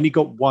rules. We've only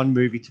got one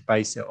movie to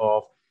base it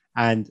off,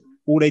 and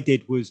all they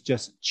did was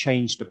just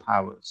change the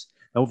powers.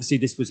 Now, obviously,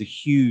 this was a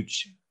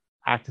huge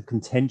act of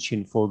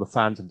contention for the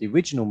fans of the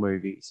original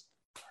movies.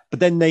 But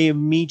then they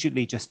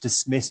immediately just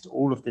dismissed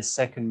all of the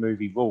second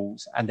movie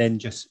rules and then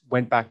just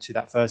went back to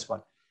that first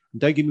one. And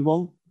don't get me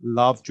wrong,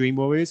 love Dream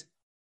Warriors.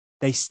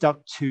 They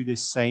stuck to the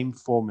same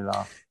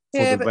formula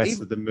for the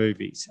rest of the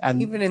movies.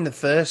 And even in the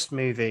first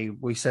movie,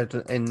 we said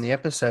in the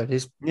episode,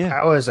 his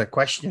powers are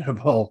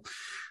questionable.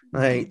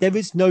 Like, there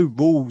is no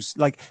rules.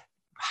 Like,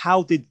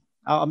 how did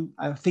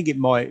I think it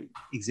might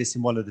exist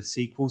in one of the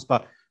sequels,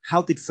 but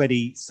how did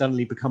Freddy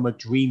suddenly become a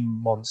dream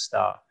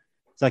monster?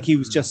 It's like he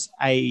was just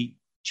a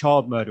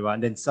child murderer,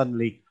 and then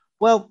suddenly,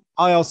 well,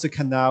 I also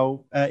can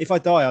now, if I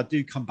die, I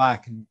do come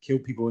back and kill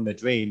people in their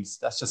dreams.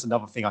 That's just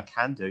another thing I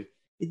can do.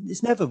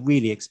 It's never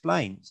really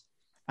explained.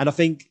 And I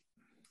think,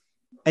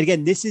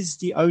 again, this is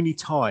the only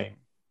time,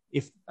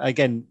 if,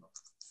 again,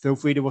 feel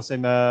free to also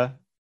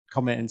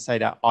comment and say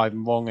that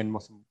I'm wrong and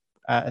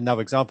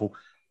another example,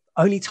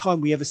 only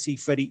time we ever see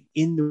Freddy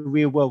in the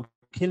real world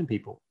killing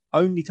people.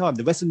 Only time.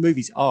 The rest of the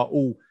movies are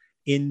all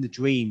in the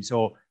dreams,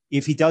 or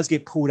if he does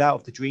get pulled out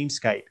of the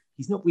dreamscape,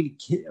 he's not really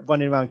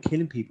running around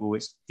killing people.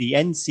 It's the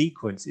end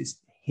sequence is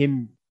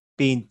him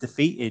being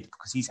defeated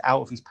because he's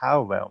out of his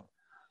power realm.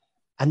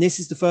 And this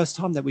is the first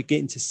time that we're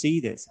getting to see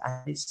this.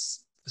 And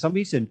it's, for some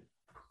reason,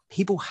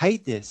 people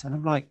hate this. And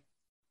I'm like,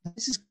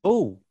 this is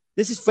cool.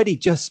 This is Freddy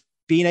just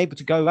being able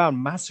to go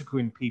around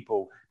massacring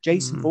people,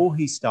 Jason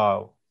Voorhees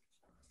style.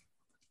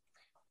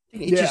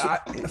 I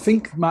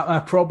think my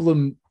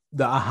problem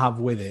that I have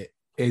with it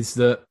is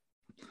that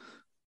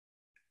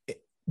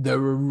there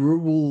are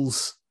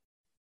rules,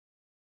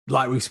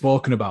 like we've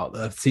spoken about,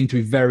 that seem to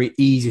be very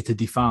easy to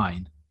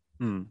define.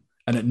 And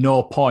at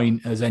no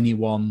point has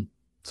anyone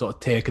sort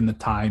of taken the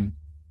time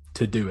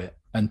to do it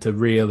and to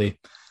really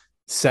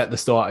set the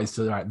start as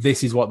to, right,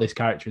 this is what this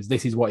character is,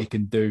 this is what he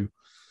can do,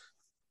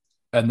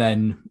 and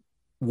then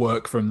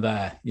work from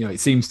there. You know, it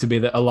seems to be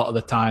that a lot of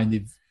the time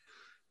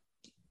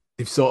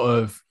they've sort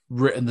of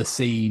written the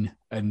scene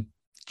and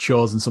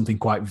chosen something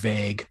quite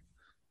vague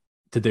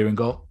to do and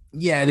go,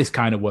 yeah, this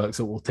kind of works,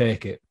 so we'll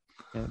take it.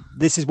 Yeah.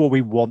 This is what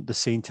we want the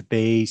scene to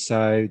be,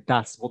 so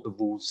that's what the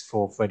rules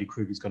for Freddy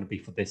Krueger is going to be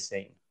for this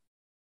scene.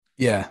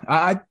 Yeah,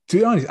 I to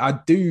be honest, I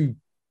do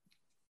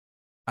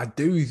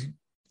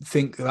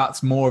think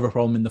that's more of a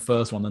problem in the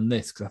first one than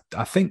this, because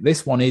I think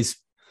this one is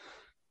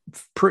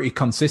pretty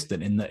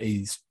consistent in that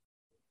he's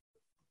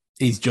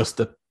just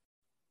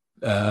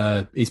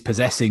he's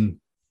possessing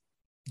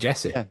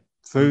Jesse. Yeah.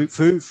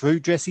 Through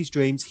Jesse's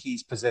dreams,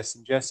 he's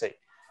possessing Jesse.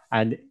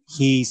 And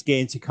he's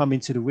getting to come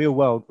into the real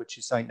world, which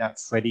is something that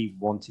Freddy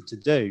wanted to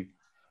do.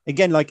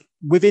 Again, like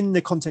within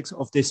the context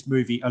of this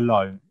movie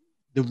alone,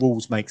 the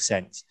rules make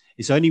sense.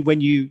 It's only when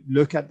you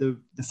look at the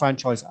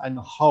franchise and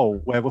the whole,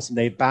 where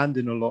they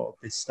abandon a lot of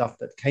this stuff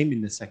that came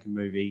in the second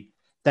movie,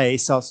 that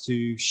it starts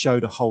to show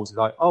the holes.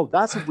 Like, oh,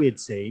 that's a weird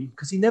scene,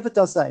 because he never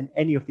does that in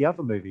any of the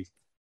other movies.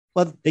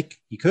 Well,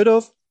 he could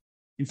have.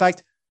 In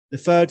fact, the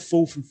third,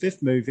 fourth, and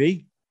fifth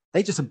movie,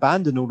 they just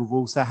abandoned all the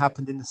rules that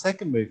happened in the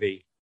second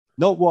movie.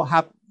 Not what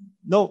happened.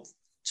 Not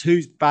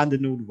to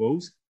abandon all the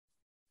rules.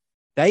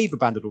 They've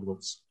abandoned all the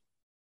rules.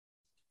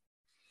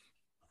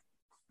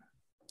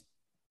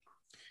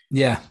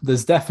 Yeah,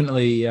 there's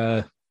definitely.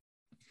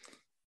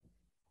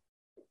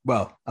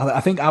 Well,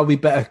 I think I'll be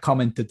better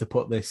commented to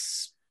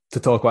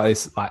talk about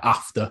this like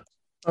after.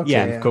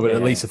 Okay, we've covered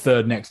at least a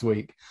third next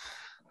week.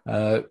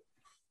 But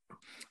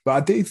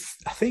I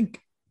think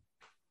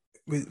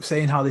with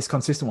saying how this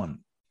consistent one.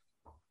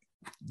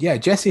 Yeah,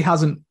 Jesse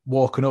hasn't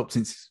woken up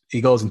since he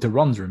goes into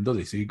Ron's room, does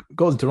he? So he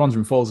goes into Ron's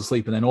room, falls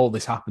asleep, and then all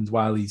this happens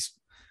while he's,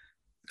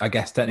 I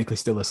guess, technically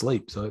still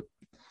asleep. So,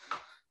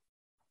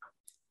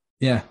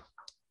 yeah,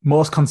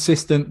 most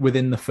consistent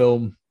within the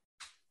film,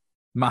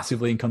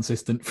 massively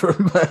inconsistent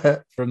from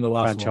the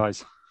last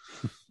franchise.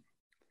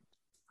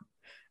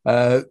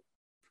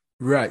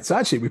 Right. So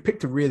actually, we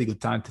picked a really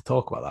good time to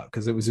talk about that,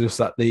 because it was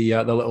just at the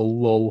little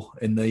lull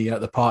in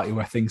the party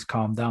where things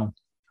calmed down.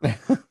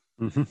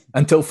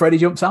 Until Freddy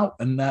jumps out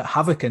and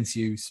havoc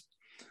ensues.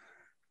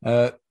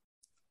 There's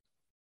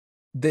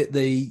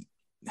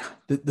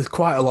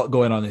quite a lot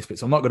going on in this bit,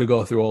 so I'm not going to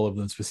go through all of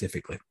them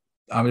specifically.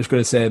 I'm just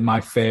going to say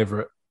my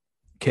favourite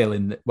kill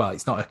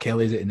it's not a kill,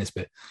 is it, in this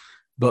bit?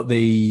 But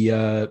we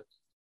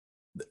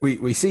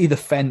see the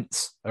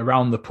fence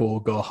around the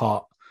pool go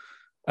hot,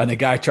 and a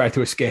guy tried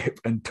to escape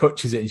and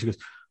touches it, and she goes,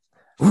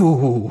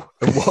 "Ooh,"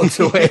 and walks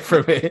away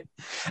from it.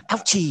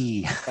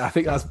 Ouchie! I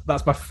think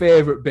that's my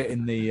favourite bit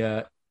in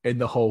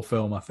the whole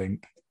film. I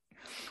think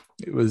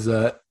it was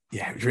it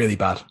was really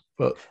bad,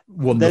 but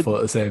wonderful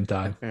at the same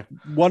time.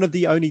 One of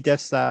the only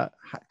deaths that,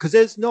 because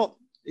it's not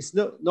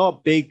a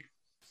big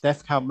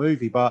death count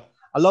movie, but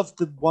I love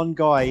the one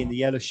guy in the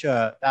yellow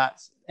shirt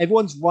that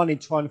everyone's running,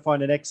 trying to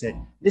find an exit.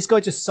 This guy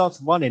just starts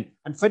running,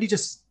 and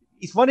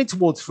he's running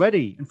towards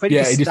Freddy, and Freddy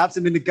just stabs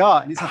him in the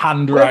gut, and it's like,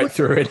 hand right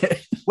through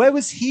it. Where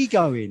was he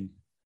going?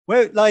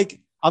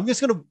 I'm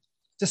just gonna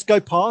just go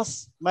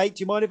past, mate.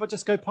 Do you mind if I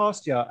just go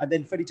past you? And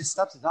then Freddy just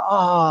stabs him.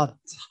 Like,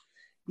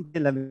 he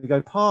didn't let me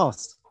go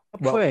past.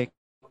 Prick.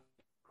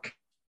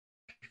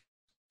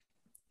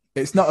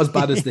 It's not as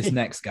bad as this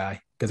next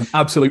guy, because an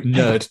absolute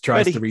nerd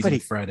tries to reason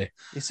with Freddy.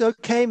 It's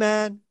okay,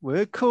 man.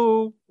 We're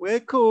cool.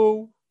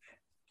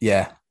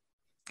 Yeah,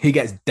 he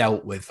gets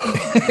dealt with.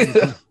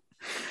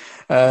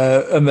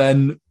 And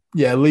then,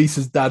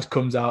 Lisa's dad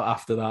comes out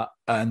after that,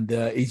 and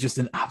he's just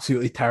an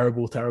absolutely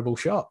terrible, terrible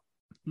shot.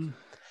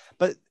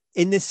 But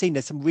in this scene,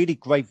 there's some really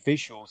great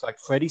visuals, like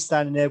Freddy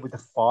standing there with the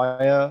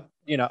fire,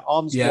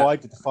 arms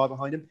wide with the fire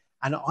behind him.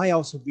 And I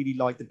also really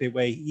like the bit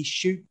where he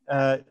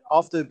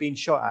after being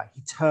shot at,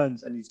 he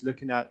turns and he's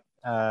looking at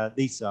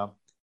Lisa.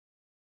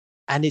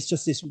 And it's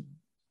just this,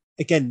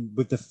 again,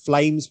 with the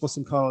flames,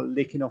 some kind of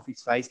licking off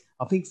his face.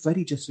 I think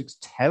Freddy just looks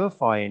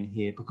terrifying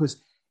here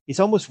because it's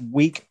almost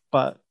weak,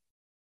 but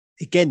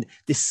again,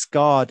 this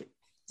scarred,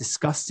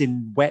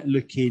 disgusting,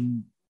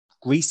 wet-looking,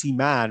 greasy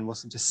man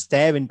wasn't just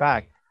staring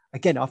back.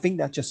 Again, I think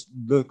that just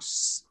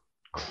looks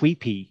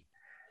creepy.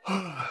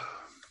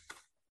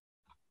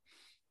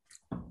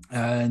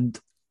 And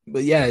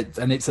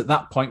it's at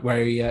that point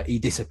where he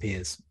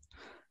disappears,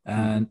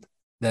 and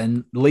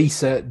then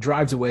Lisa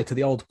drives away to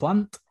the old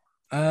plant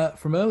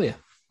from earlier.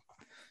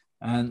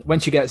 And when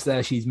she gets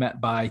there, she's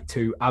met by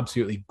two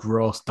absolutely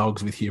gross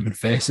dogs with human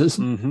faces.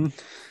 Mm-hmm.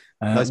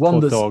 Those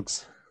poor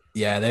dogs.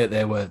 Yeah,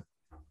 they were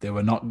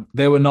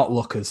not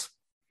lookers.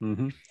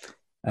 Mm-hmm.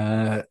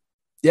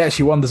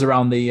 She wanders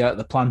around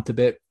the plant a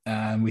bit,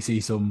 and we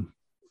see some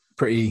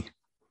pretty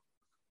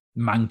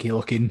manky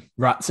looking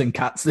rats and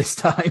cats this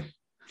time.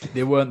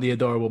 They weren't the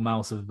adorable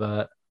mouse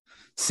of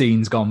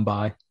scenes gone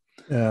by.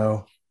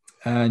 No.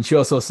 And she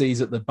also sees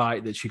that the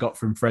bite that she got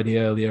from Freddy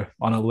earlier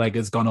on her leg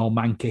has gone all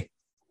manky.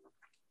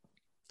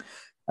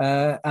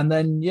 And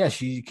then,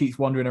 she keeps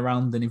wandering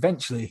around and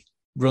eventually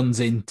runs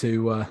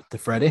into to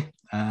Freddy,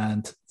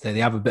 and they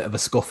have a bit of a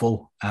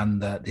scuffle,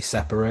 and they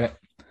separate.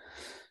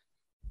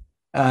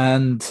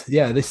 And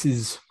this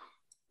is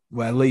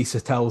where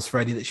Lisa tells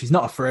Freddy that she's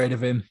not afraid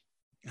of him,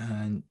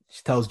 and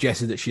she tells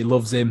Jesse that she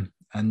loves him.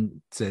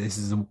 And so this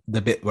is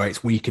the bit where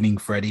it's weakening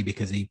Freddy,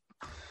 because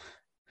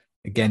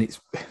it's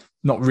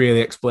not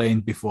really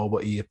explained before,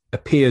 but he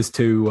appears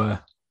to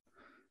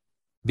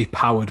be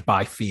powered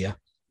by fear.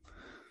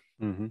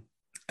 Mm-hmm.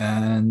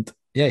 And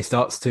he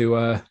starts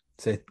to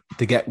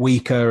get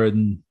weaker,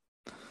 and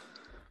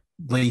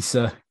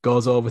Lisa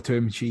goes over to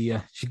him. She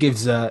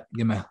gives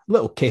him a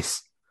little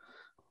kiss.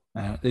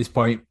 At this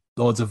point,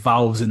 loads of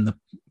valves in the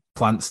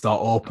plant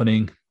start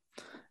opening,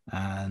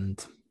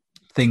 and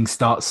things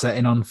start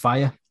setting on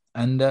fire,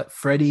 and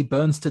Freddy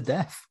burns to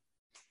death.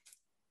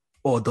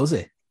 Or does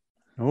he?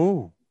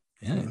 Oh,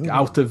 yeah!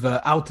 Out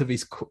of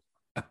his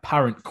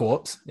apparent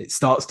corpse, it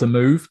starts to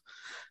move,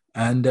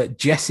 and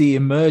Jesse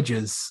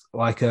emerges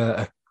like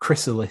a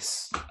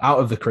chrysalis out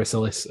of the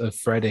chrysalis of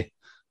Freddy,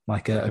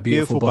 like a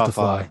beautiful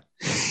butterfly.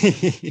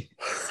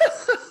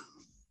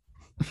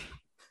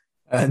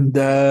 And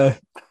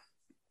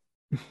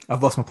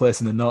I've lost my place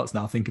in the notes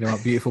now, thinking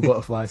about beautiful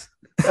butterflies.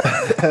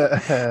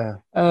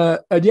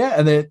 And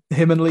then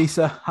him and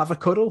Lisa have a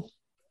cuddle,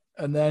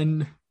 and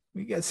then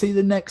we get to see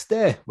the next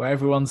day where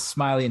everyone's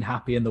smiling and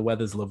happy and the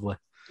weather's lovely.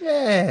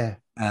 Yeah.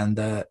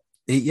 And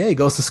he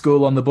goes to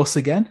school on the bus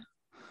again,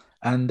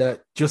 and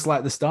just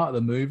like the start of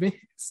the movie, it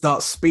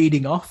starts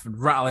speeding off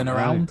and rattling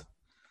around.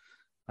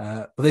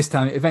 But this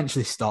time it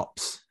eventually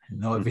stops.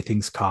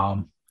 Everything's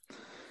calm,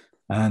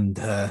 and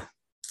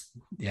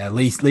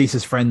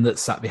Lisa's friend that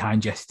sat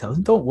behind Jesse tells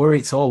him, "Don't worry,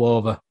 it's all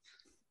over."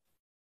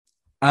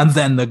 And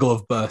then the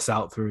glove bursts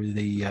out through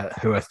the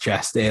her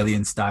chest,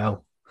 alien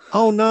style.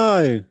 Oh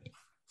no!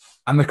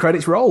 And the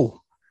credits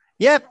roll.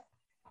 Yep.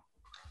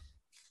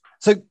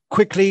 So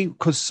quickly,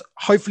 because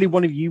hopefully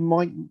one of you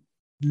might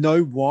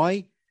know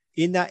why.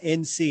 In that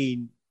end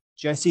scene,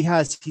 Jesse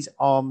has his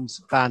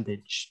arms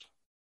bandaged,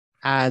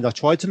 and I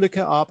tried to look it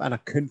up, and I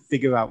couldn't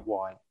figure out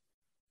why.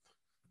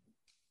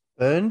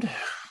 Burned?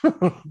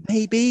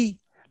 Maybe.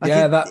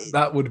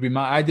 That would be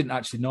my. I didn't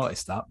actually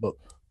notice that, but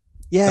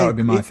that would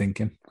be my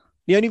thinking.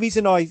 The only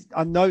reason I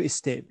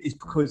noticed it is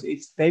because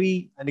it's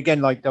very, and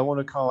again, don't want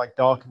to kind of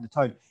darken the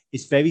tone.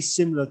 It's very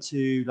similar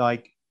to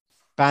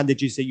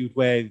bandages that you'd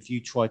wear if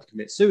you tried to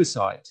commit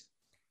suicide.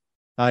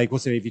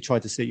 Also, if you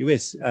tried to slit your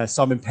wrist,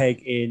 Simon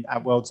Pegg in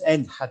At World's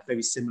End had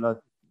very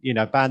similar,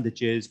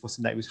 bandages. What's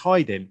the name? Was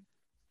hiding,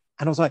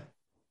 and I was like,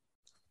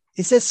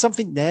 is there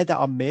something there that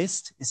I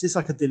missed? Is this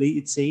like a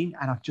deleted scene?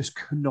 And I just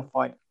could not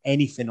find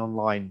anything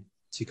online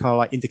to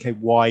kind of indicate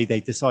why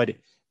they decided.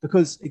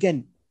 Because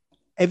again,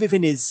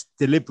 everything is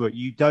deliberate.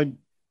 You don't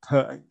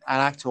put an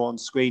actor on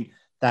screen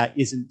that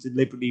isn't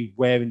deliberately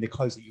wearing the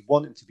clothes that you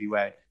want him to be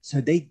wearing.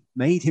 So they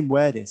made him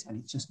wear this,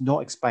 and it's just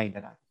not explained,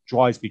 and that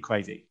drives me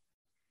crazy.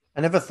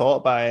 I never thought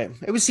about it.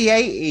 It was the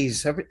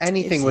 80s.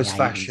 Anything It's the was 80s.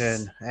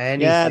 fashion. Yeah,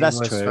 Anything that's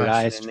was true. That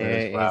fashion is in the true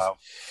as 80s. well.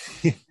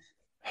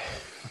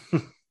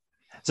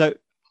 So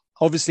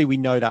obviously we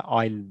know that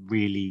I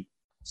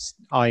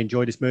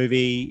enjoyed this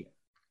movie.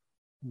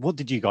 What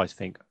did you guys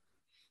think?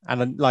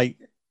 And like,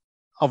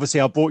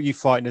 obviously I bought you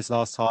Frighteners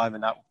last time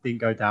and that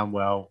didn't go down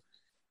well.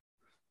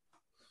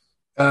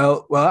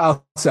 Well,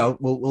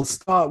 we'll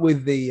start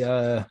with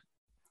the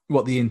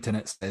what the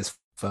internet says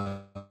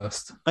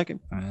first. Okay.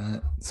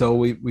 So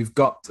we've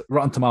got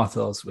Rotten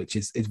Tomatoes, which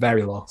is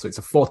very low. So it's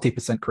a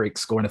 40% critic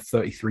score and a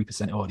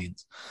 33%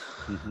 audience.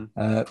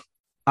 Mm-hmm.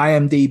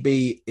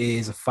 IMDb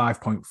is a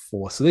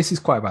 5.4. So this is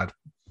quite bad.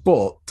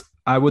 But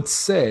I would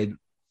say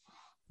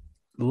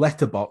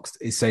Letterboxd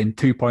is saying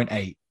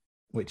 2.8,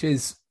 which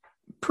is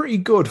pretty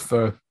good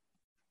for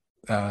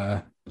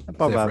Above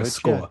average, a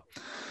score.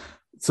 yeah.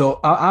 So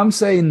I'm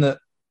saying that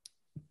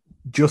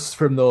just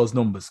from those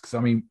numbers, because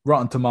I mean,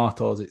 Rotten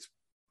Tomatoes,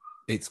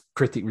 it's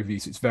critic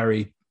reviews, it's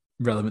very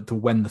relevant to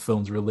when the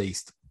film's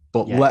released.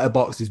 But Yeah.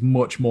 Letterboxd is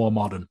much more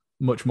modern,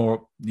 much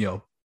more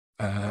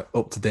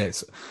up to date.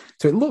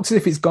 So it looks as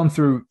if it's gone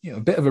through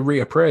a bit of a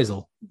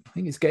reappraisal. I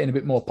think it's getting a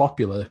bit more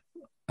popular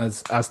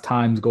as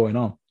time's going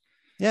on.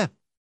 Yeah.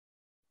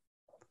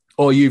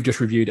 Or you've just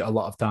reviewed it a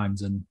lot of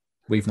times and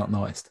we've not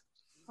noticed.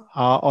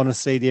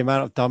 Honestly, the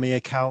amount of dummy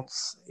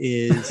accounts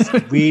is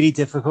really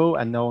difficult,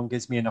 and no one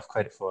gives me enough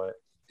credit for it.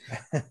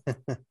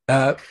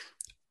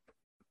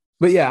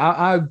 But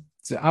yeah,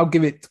 I'll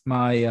give it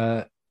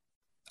my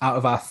out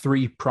of our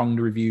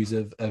 3-pronged reviews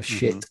of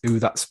shit, ooh,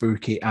 that's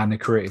spooky, and a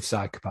creative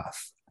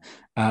psychopath.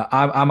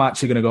 I'm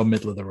actually going to go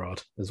middle of the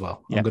road as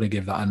well. Yeah. I'm going to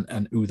give that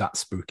an ooh,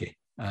 that's spooky.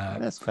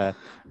 That's fair.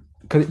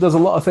 Because it does a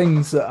lot of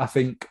things that I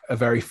think are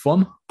very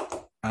fun.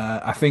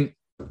 I think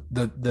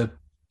the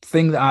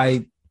thing that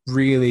I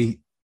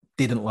really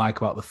didn't like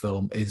about the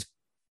film is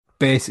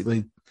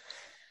basically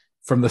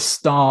from the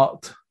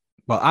start,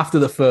 well, after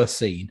the first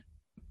scene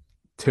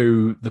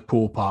to the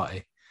pool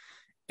party,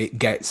 it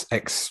gets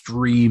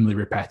extremely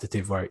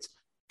repetitive where it's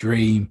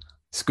dream,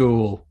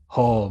 school,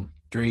 home,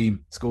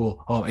 dream,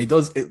 school, home. It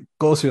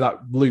goes through that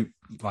loop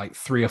like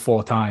 3 or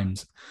 4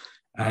 times.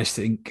 And I just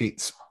think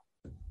it's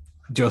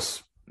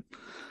just,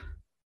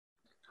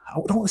 I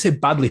don't want to say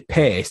badly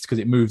paced because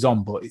it moves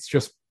on, but it's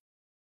just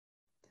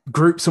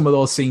group some of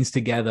those scenes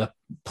together,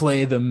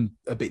 play them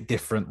a bit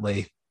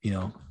differently,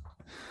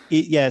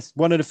 Yes,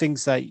 one of the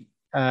things that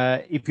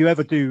if you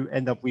ever do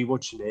end up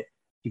rewatching it,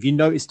 if you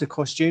notice the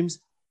costumes,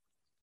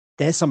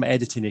 there's some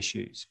editing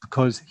issues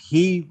because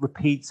he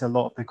repeats a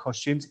lot of the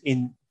costumes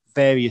in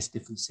various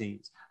different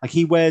scenes. Like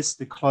he wears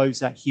the clothes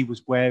that he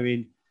was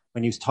wearing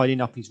when he was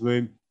tidying up his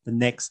room the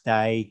next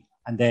day,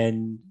 and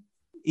then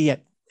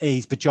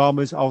his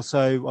pajamas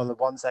also are the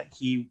ones that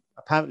he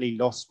apparently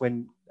lost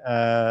when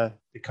the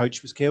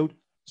coach was killed.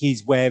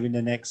 He's wearing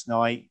the next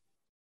night.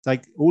 It's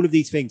like all of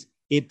these things.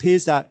 It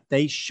appears that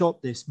they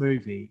shot this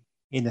movie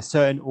in a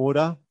certain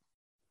order,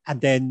 and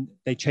then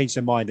they changed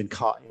their mind and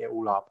cut it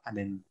all up and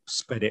then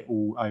spread it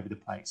all over the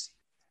place.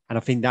 And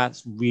I think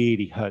that's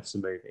really hurts the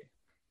movie.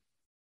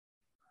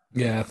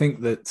 Yeah, I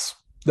think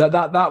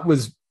that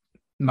was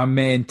my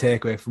main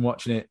takeaway from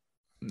watching it.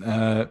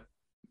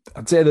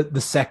 I'd say that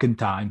the second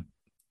time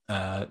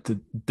to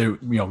do,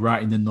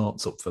 writing the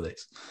notes up for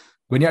this,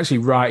 when you actually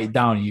write it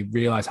down, you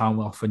realize how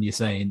often you're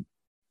saying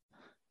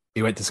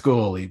he went to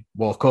school, he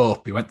woke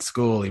up, he went to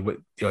school, he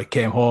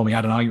came home, he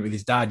had an argument with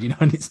his dad,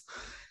 and it's.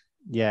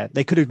 Yeah,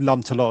 they could have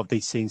lumped a lot of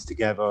these scenes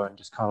together and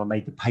just kind of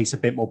made the pace a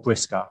bit more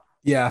brisker.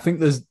 Yeah, I think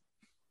there's,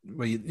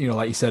 like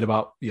you said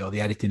about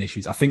the editing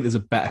issues. I think there's a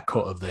better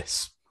cut of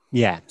this.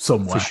 Yeah,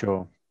 somewhere for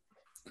sure.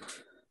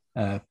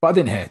 But I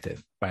didn't hate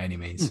it by any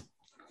means.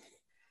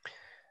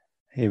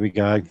 Here we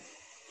go.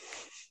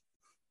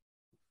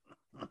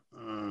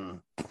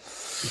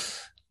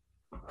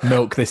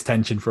 Milk this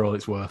tension for all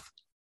it's worth.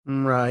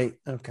 Right.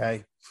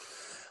 Okay.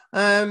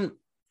 I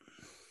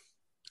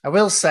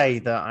will say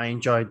that I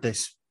enjoyed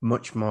this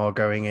much more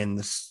going in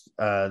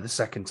the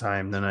second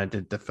time than I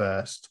did the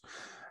first.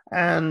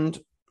 And,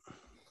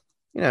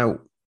 going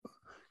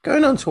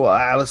on to what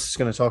Alice is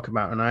going to talk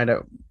about, and I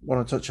don't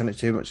want to touch on it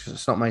too much because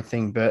it's not my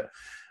thing, but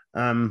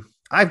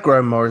I've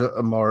grown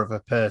more of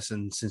a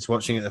person since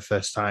watching it the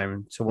first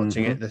time to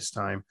watching it this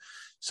time.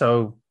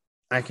 So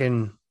I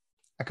can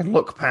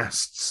look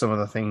past some of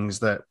the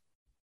things that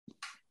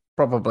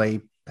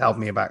probably held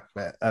me back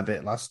a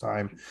bit last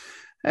time.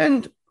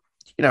 And,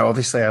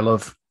 obviously I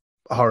love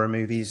horror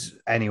movies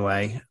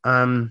anyway.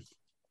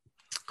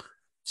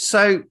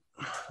 So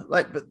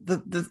like, but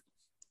the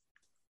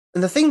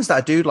things that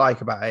I do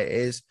like about it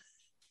is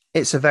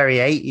it's a very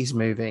 80s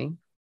movie.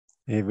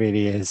 It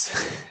really is.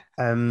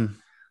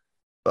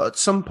 But at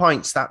some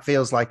points that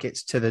feels like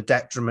it's to the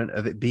detriment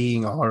of it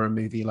being a horror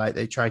movie. Like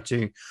they try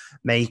to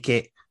make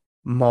it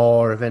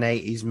more of an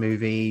 80s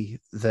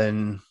movie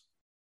than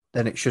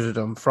it should have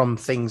done, from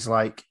things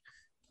like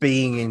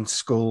being in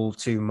school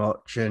too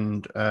much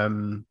and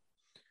an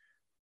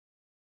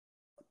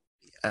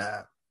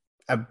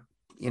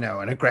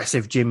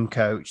aggressive gym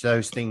coach,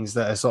 those things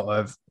that are sort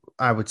of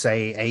I would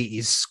say,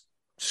 80s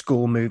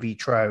school movie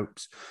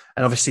tropes,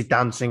 and obviously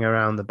dancing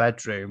around the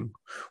bedroom,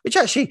 which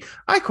actually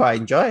I quite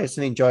enjoy. It's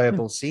an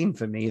enjoyable scene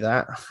for me.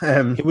 That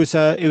It was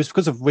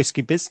because of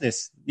risky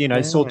business. You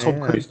know, saw Tom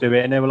yeah. Cruise do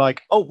it, and they were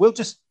like, "Oh, we'll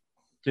just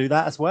do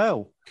that as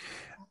well."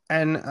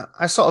 And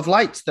I sort of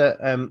liked that.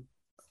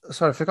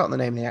 Sorry, I forgot the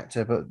name of the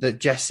actor, but that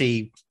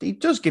Jesse, he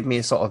does give me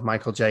a sort of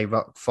Michael J.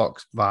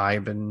 Fox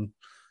vibe, and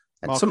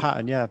Mark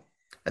Patton, yeah.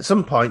 at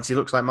some points he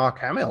looks like Mark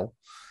Hamill.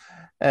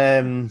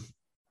 I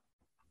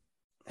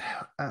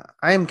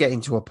am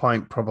getting to a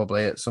point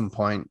probably at some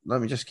point.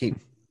 Let me just keep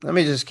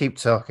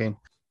talking.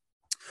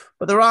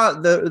 But there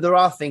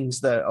are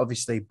things that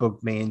obviously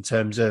bugged me in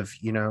terms of,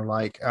 you know,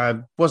 like I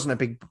wasn't a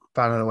big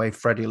fan of the way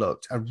Freddy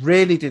looked. I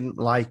really didn't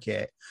like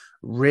it.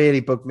 Really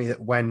bugged me that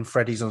when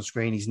Freddy's on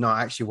screen, he's not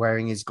actually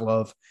wearing his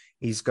glove.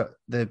 He's got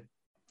the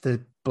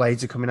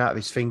blades are coming out of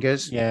his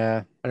fingers.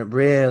 Yeah. And it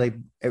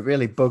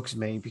really bugs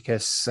me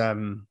because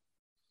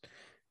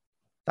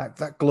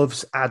that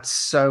gloves adds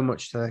so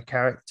much to the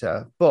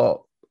character.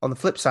 But on the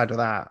flip side of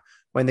that,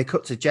 when they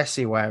cut to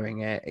Jesse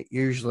wearing it,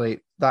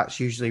 usually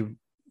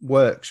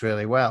works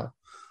really well.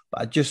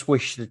 But I just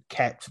wish they'd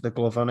kept the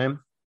glove on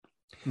him.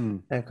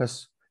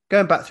 Because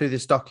going back through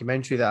this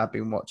documentary that I've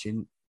been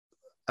watching,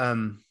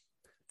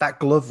 that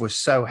glove was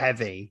so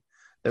heavy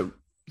that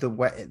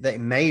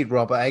it made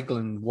Robert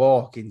Englund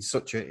walk in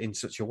such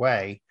a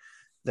way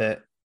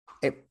that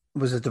it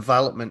was a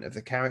development of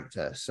the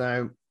character.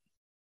 So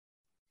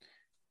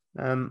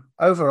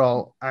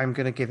overall, I'm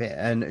going to give it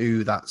an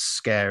ooh, that's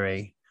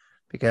scary,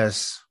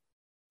 because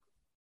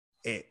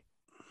there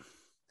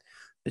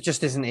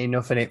just isn't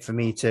enough in it for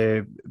me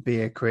to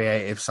be a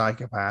creative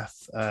psychopath.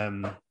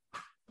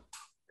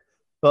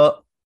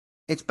 But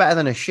it's better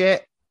than a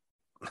shit.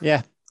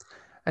 Yeah.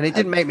 And it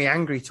didn't make me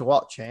angry to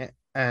watch it.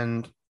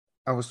 And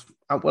I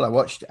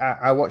watched it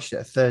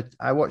a third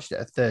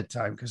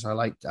time because I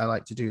like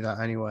to do that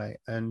anyway.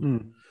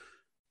 And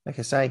like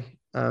I say,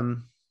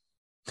 the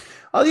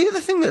other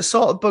thing that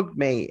sort of bugged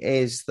me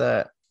is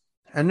that,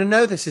 and I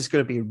know this is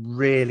going to be a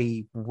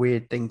really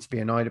weird thing to be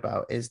annoyed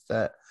about, is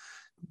that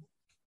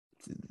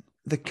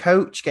the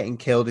coach getting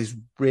killed is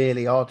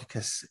really odd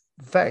because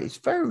it's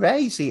very rare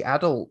you see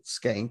adults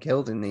getting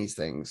killed in these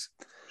things.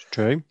 It's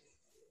true.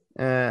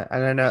 And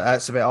I know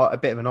that's a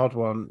bit of an odd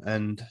one.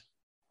 And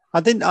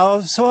I didn't.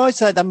 So I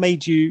said that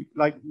made you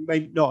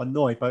maybe not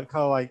annoyed, but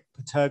kind of like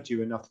perturbed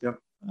you enough to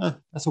go,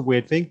 that's a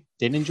weird thing.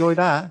 Didn't enjoy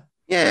that.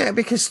 Yeah,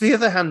 because the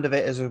other hand of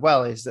it as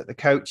well is that the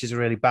coach is a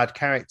really bad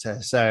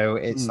character. So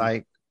it's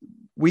like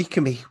we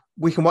can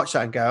watch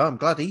that and go, oh, I'm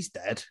glad he's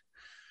dead.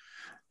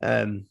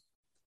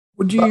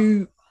 Would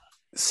you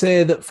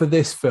say that for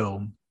this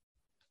film,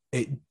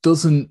 it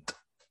doesn't?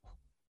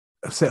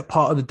 So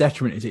part of the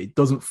detriment is it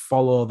doesn't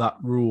follow that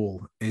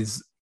rule,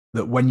 is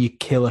that when you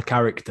kill a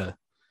character,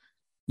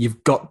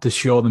 you've got to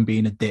show them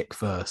being a dick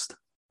first.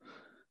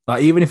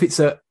 Like, even if it's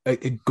a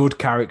good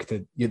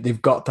character,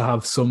 they've got to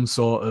have some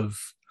sort of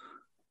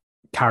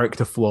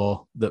character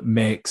flaw that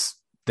makes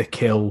the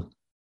kill.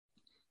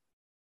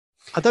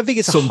 I don't think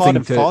it's a hard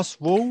and fast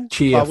rule.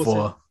 Cheer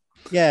for.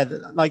 Yeah,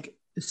 like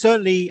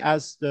certainly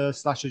as the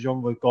slasher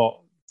genre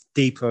got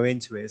deeper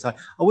into it, it's like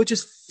I would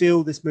just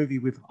fill this movie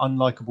with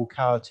unlikable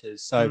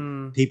characters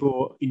so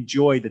people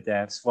enjoy the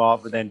deaths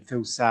rather than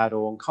feel sad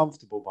or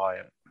uncomfortable by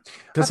it.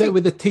 Because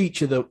with the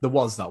teacher, there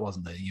was that,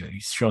 wasn't there? You know,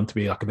 he's shown to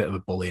be like a bit of a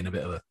bully and a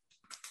bit of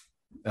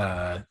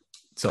a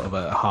sort of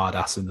a hard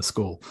ass in the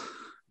school.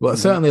 But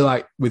certainly,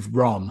 like with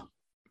Ron,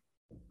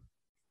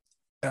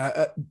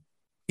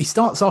 he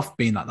starts off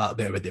being like that, a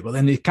bit of a dick, but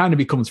then he kind of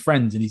becomes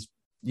friends, and he's,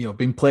 you know,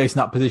 been placed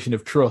in that position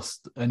of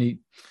trust, and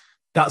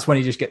that's when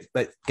he just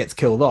gets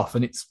killed off,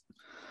 and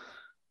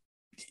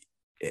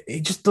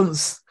it just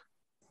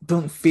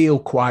doesn't feel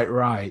quite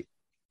right.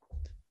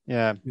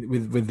 Yeah,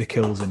 with the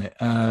kills in it.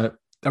 I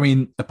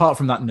mean, apart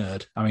from that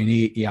nerd, I mean,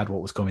 he had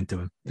what was coming to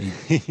him.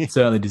 He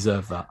certainly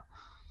deserved that.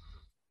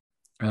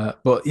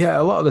 But yeah,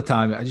 a lot of the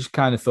time, I just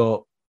kind of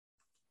thought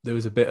there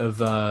was a bit of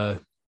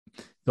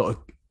sort of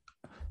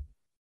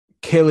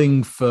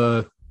killing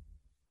for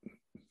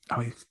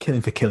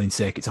killing's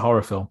sake. It's a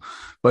horror film,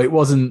 but it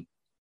wasn't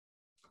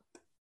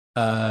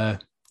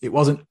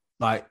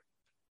like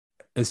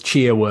as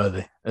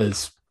cheer-worthy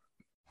as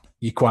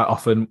you quite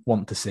often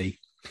want to see.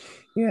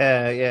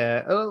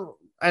 Yeah. Oh,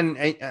 and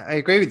I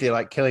agree with you,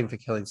 like killing for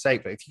killing's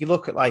sake. But if you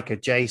look at like a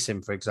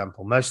Jason, for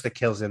example, most of the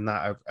kills in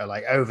that are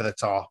like over the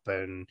top,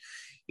 and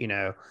you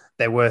know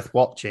they're worth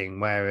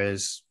watching.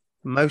 Whereas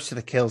most of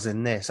the kills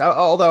in this,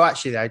 although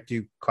actually I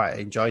do quite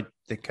enjoy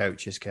the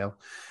coach's kill,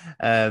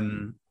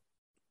 but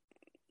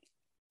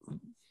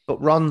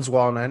Ron's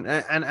one, and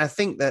I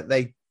think that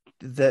they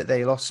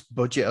lost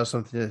budget or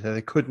something, so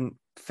they couldn't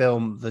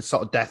film the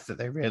sort of death that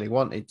they really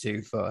wanted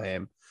to for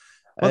him.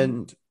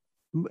 And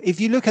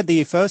if you look at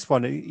the first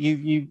one,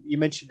 you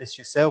mentioned this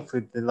yourself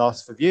with the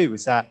last review,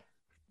 is that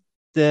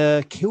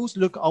the kills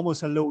look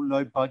almost a little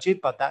low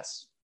budget, but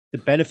that's the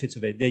benefits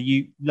of it. That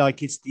you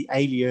like, it's the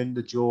Alien,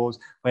 the Jaws,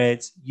 where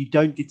you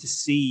don't get to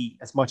see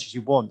as much as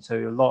you want. So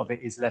a lot of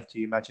it is left to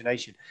your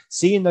imagination.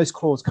 Seeing those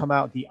claws come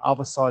out the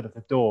other side of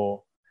the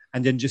door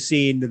and then just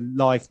seeing the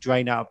life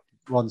drain out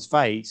of one's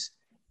face,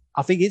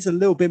 I think it's a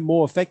little bit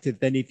more effective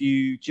than if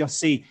you just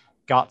see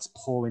guts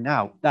pouring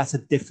out. That's a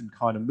different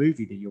kind of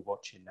movie that you're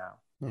watching now.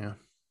 Yeah.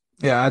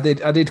 Yeah,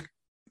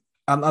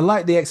 I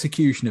like the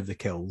execution of the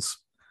kills.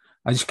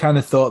 I just kind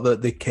of thought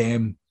that they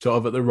came sort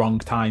of at the wrong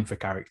time for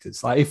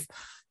characters. Like if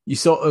you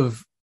sort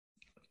of,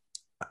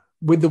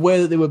 with the way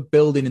that they were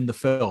building in the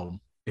film,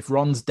 if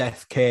Ron's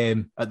death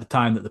came at the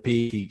time that the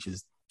PE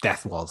teacher's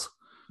death was,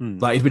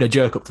 like he'd been a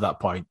jerk up to that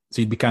point.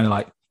 So you'd be kind of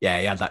like,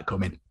 yeah, he had that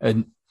coming.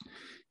 And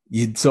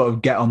you'd sort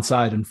of get on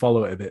side and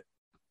follow it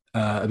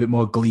a bit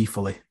more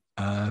gleefully.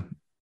 But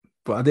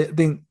I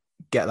didn't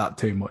get that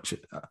too much.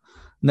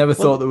 Never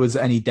thought there was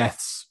any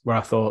deaths where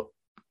I thought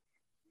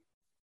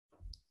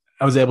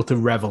I was able to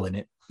revel in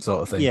it,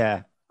 sort of thing.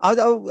 Yeah.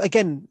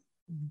 Again,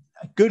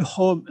 a good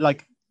home,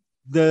 like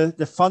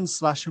the fun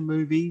slasher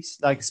movies,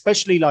 like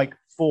especially like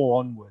 4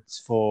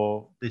 onwards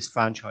for this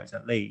franchise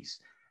at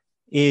least,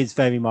 is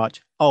very much,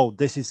 oh,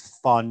 this is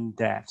fun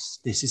deaths.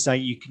 This is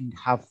something you can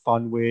have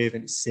fun with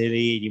and it's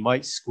silly. And you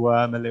might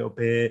squirm a little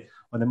bit.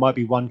 Or there might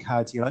be one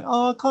character you're like,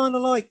 oh, I kind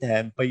of like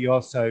them, but you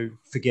also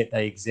forget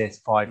they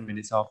exist 5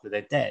 minutes after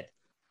they're dead.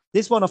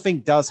 This one, I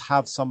think, does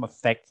have some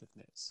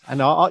effectiveness.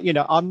 And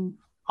I'm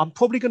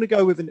probably going to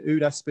go with an ooh,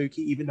 that's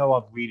spooky, even though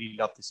I really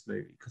love this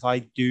movie, because I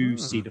do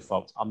see the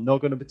faults. I'm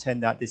not going to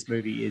pretend that this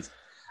movie is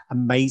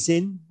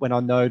amazing when I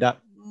know that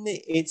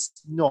it's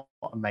not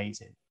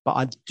amazing, but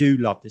I do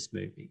love this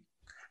movie.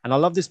 And I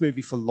love this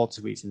movie for lots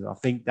of reasons. I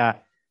think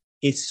that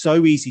it's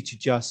so easy to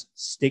just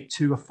stick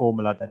to a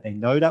formula that they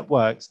know that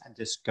works and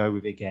just go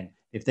with it again.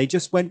 If they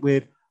just went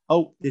with,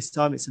 oh, this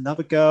time it's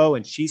another girl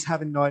and she's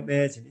having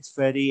nightmares and it's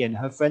Freddy and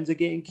her friends are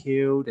getting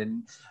killed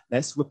and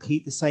let's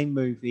repeat the same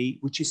movie,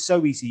 which is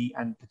so easy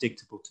and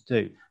predictable to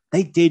do.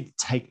 They did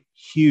take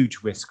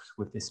huge risks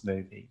with this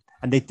movie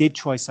and they did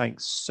try something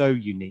so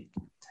unique.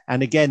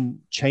 And again,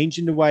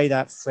 changing the way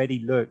that Freddy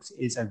looks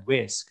is a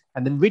risk.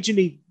 And then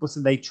originally,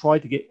 wasn't they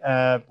tried to get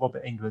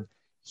Robert Englund?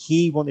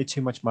 He wanted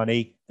too much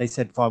money. They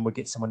said, fine, we'll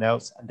get someone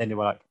else. And then they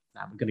were like,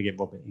 nah, we're going to get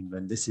Robert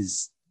Englund. This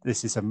is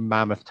a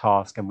mammoth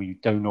task and we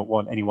do not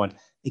want anyone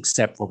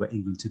except Robert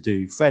Englund to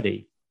do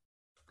Freddy.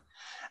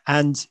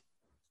 And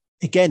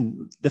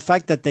again, the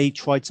fact that they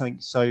tried something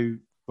so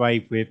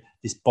brave with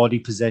this body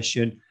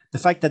possession, the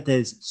fact that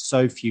there's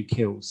so few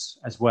kills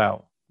as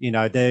well. You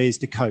know, there is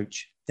the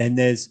coach, then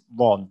there's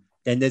Ron,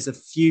 then there's a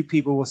few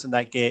people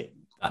that get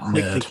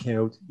quickly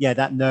killed. Yeah,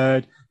 that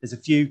nerd. There's a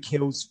few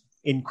kills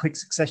in quick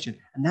succession,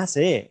 and that's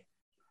it.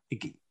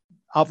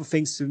 Other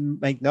things to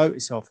make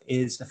notice of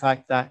is the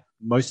fact that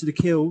most of the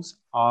kills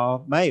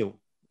are male.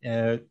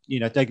 Don't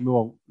get me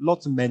wrong,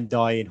 lots of men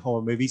die in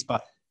horror movies,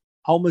 but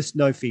almost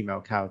no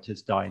female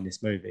characters die in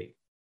this movie.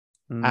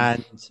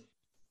 And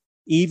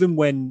even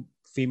when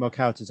female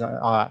characters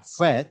are at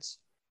threat,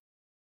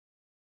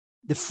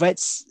 the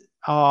threats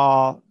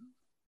are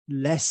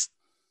less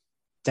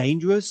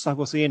dangerous. I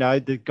will say,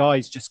 the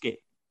guys just get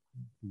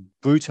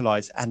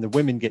brutalized and the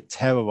women get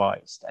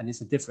terrorized, and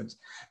it's a difference.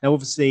 Now,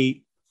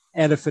 obviously,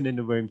 elephant in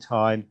the room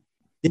time.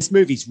 This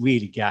movie's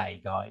really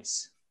gay,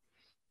 guys.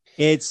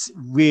 It's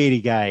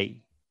really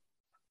gay.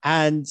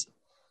 And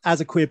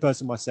as a queer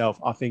person myself,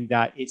 I think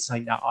that it's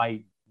something that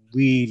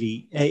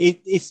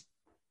it's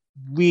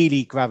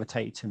really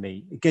gravitated to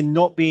me. Again,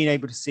 not being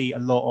able to see a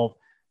lot of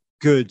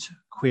good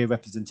queer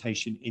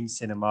representation in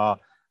cinema,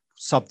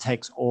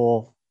 subtext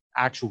or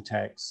actual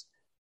text.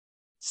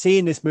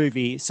 Seeing this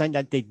movie, something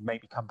that did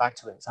make me come back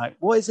to it. It's like,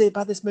 what is it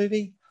about this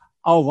movie?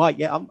 Oh, right,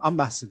 yeah, I'm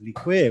massively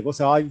queer.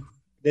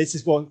 This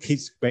is what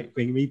keeps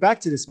bringing me back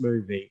to this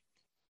movie.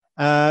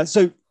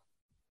 So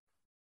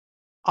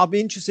I'll be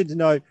interested to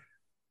know,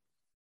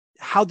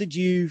 how did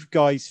you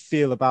guys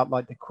feel about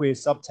like the queer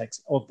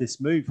subtext of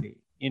this movie,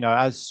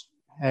 as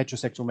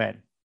heterosexual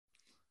men?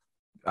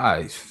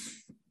 I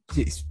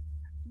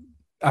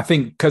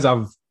think because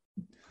I've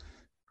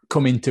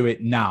come into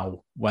it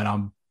now when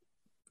I'm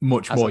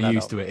much more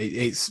used to it.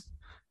 It's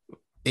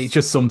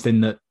just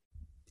something that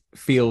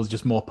feels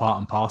just more part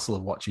and parcel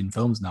of watching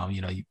films now.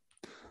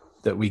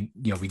 That we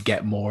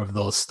get more of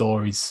those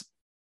stories,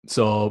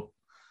 so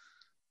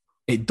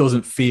it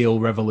doesn't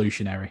feel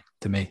revolutionary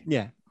to me.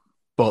 Yeah,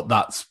 but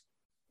that's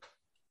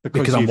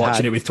because I'm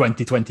watching it with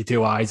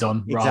 2022 eyes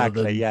on,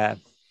 rather than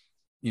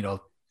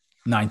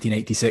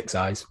 1986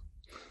 eyes.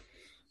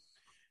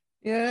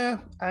 Yeah,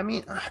 I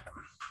mean,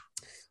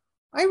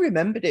 I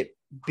remembered it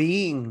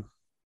being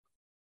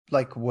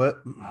like I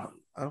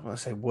don't want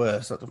to say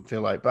worse. I don't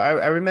feel like, but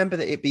I remember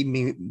that it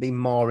being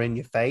more in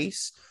your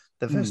face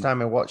the first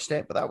time I watched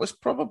it. But that was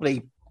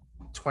probably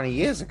 20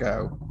 years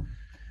ago.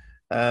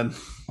 And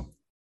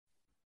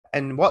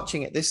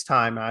watching it this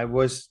time, I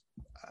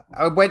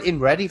went in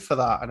ready for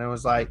that, and I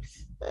was like,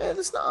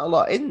 "There's not a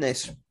lot in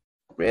this,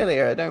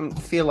 really. I don't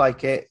feel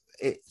like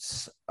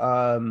it's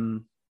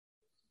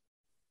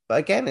But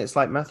again, it's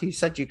like Matthew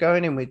said, you're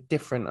going in with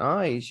different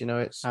eyes. You know,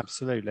 it's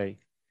Absolutely.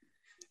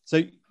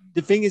 So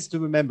the thing is to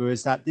remember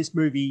is that this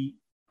movie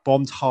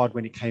bombed hard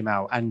when it came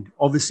out. And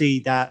obviously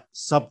that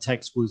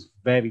subtext was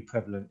very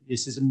prevalent.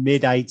 This is the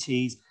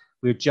mid-80s.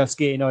 We were just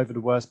getting over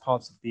the worst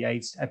parts of the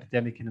AIDS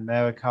epidemic in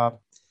America.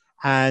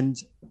 And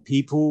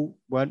people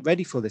weren't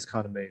ready for this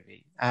kind of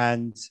movie.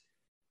 And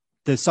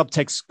the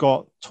subtext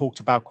got talked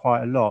about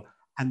quite a lot.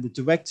 And the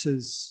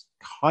directors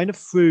kind of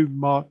threw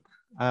Mark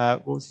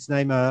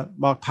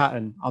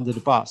Patton under the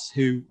bus,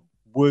 who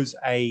was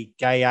a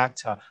gay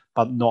actor,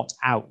 but not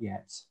out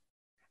yet.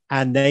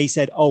 And they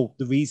said, oh,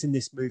 the reason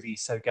this movie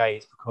is so gay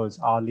is because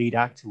our lead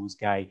actor was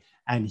gay.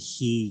 And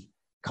he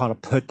kind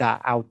of put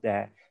that out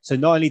there. So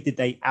not only did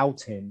they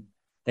out him,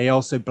 they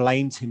also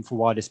blamed him for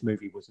why this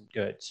movie wasn't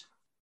good,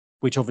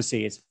 which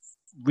obviously is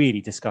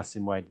really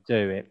disgusting way to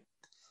do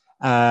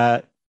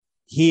it.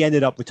 He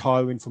ended up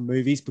retiring from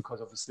movies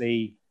because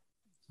obviously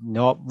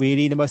not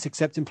really the most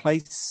accepting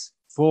place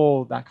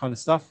for that kind of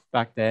stuff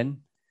back then.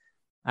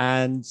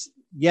 And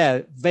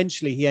yeah,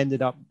 eventually he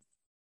ended up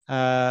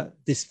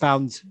this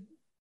found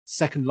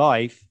second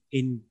life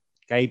in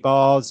gay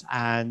bars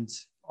and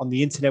on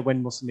the internet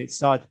when it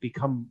started to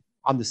become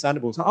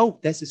understandable. So, oh,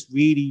 there's this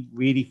really,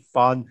 really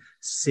fun,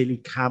 silly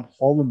camp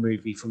horror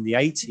movie from the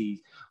 80s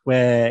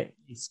where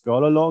it's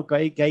got a lot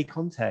of gay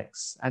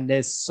context and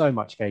there's so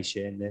much gay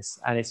shit in this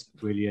and it's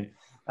brilliant.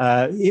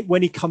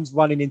 When he comes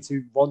running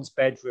into Ron's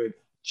bedroom,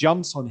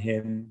 jumps on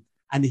him,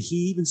 and he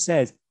even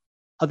says,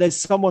 oh, there's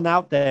someone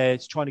out there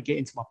that's trying to get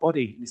into my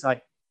body. And he's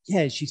like,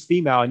 yeah, she's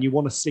female and you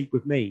want to sleep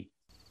with me.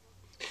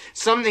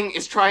 Something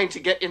is trying to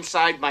get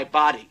inside my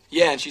body.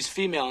 Yeah, and she's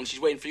female and she's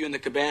waiting for you in the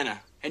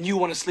cabana. And you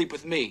want to sleep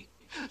with me.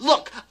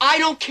 Look, I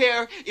don't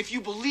care if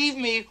you believe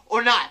me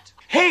or not.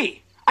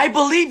 Hey, I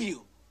believe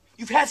you.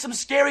 You've had some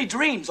scary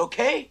dreams,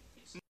 okay?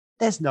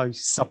 There's no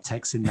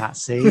subtext in that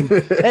scene.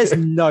 There's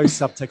no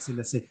subtext in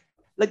the scene.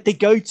 Like they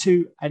go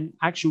to an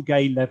actual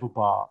gay level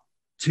bar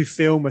to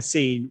film a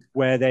scene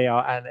where they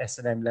are at an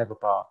S&M level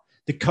bar.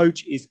 The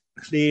coach is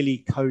clearly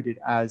coded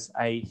as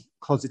a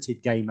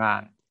closeted gay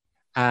man.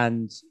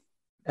 And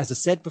as I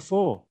said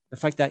before, the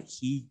fact that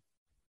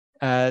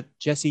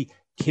Jesse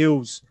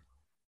kills,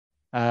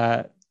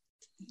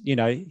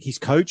 his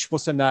coach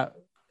was someone that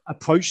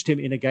approached him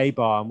in a gay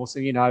bar and was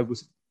a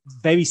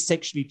very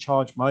sexually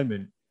charged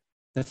moment.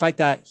 The fact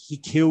that he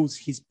kills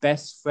his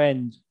best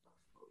friend,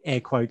 air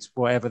quotes,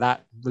 whatever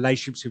that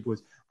relationship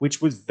was,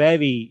 which was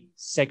very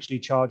sexually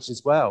charged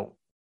as well.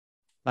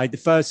 Like the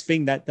first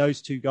thing that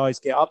those two guys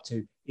get up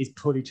to is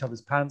pull each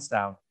other's pants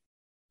down.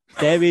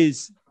 There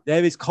is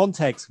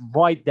context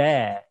right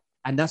there.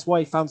 And that's why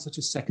it found such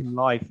a second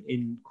life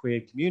in queer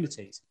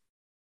communities.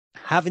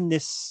 Having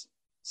this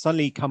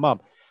suddenly come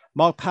up,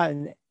 Mark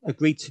Patton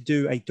agreed to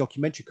do a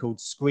documentary called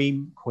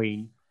Scream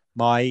Queen,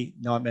 My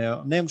Nightmare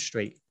on Elm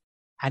Street.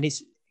 And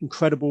it's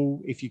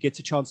incredible if you get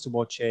a chance to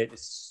watch it.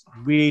 It's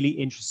really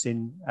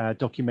interesting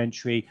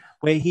documentary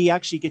where he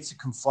actually gets to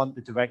confront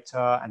the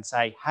director and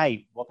say,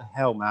 hey, what the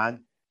hell,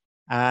 man?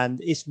 And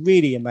it's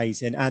really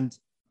amazing. And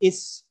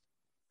it's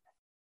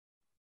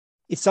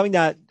something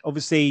that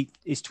obviously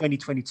is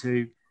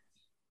 2022.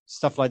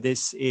 Stuff like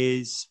this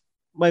is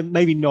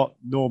maybe not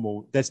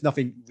normal. There's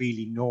nothing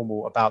really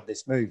normal about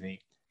this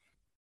movie.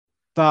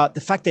 But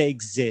the fact that it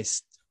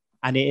exists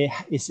and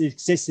it's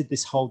existed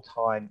this whole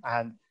time,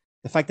 and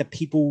the fact that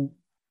people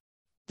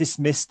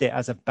dismissed it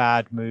as a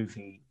bad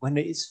movie when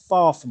it is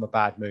far from a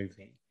bad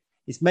movie.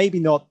 It's maybe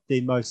not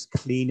the most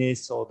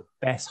cleanest or the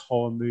best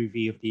horror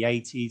movie of the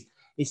 80s.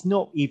 It's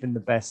not even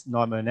the best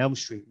Nightmare on Elm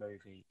Street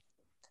movie.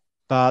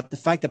 But the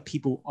fact that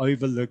people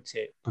overlooked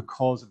it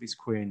because of its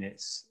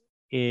queerness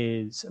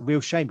is a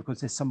real shame,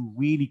 because there's some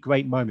really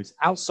great moments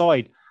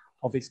outside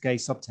of its gay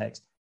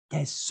subtext.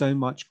 There's so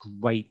much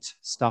great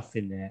stuff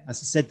in there. As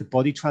I said, the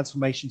body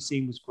transformation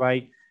scene was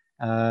great.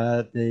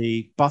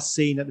 The bus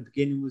scene at the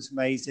beginning was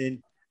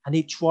amazing. And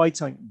it tried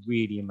something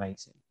really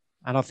amazing.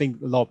 And I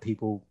think a lot of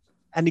people,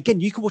 and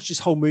again, you can watch this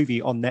whole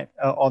movie on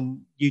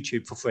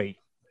YouTube for free.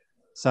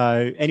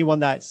 So anyone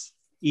that's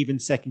even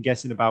second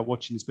guessing about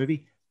watching this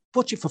movie,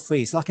 watch it for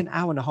free. It's like an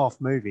hour and a half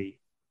movie.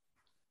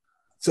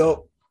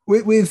 So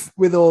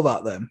with all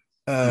that then,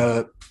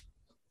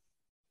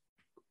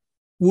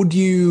 would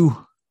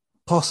you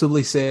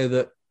possibly say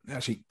that,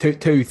 actually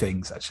two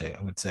things actually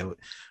I would say.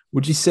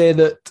 Would you say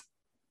that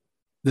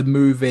the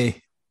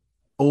movie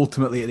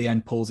ultimately at the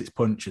end pulls its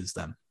punches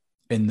then,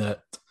 in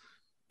that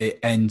it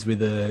ends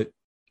with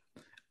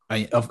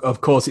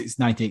of course it's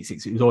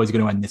 1986, it was always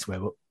going to end this way,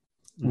 but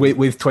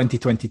with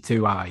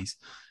 2022 eyes,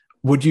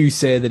 would you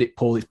say that it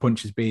pulled its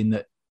punches, being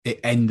that it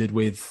ended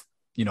with,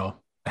 a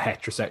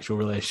heterosexual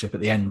relationship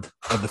at the end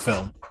of the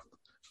film?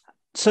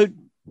 So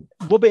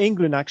Robert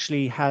Englund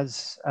actually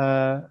has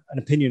an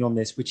opinion on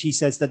this, which he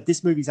says that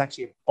this movie is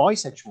actually a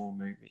bisexual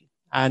movie,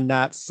 and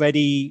that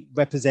Freddy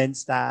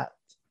represents that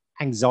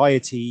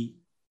anxiety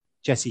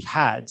Jesse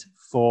had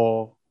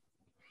for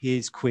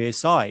his queer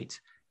side.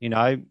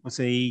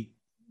 So he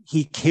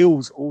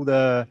kills all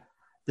the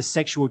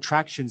sexual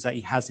attractions that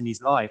he has in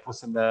his life, or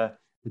some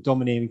the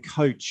domineering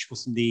coach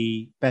wasn't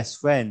the best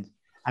friend.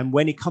 And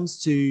when it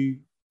comes to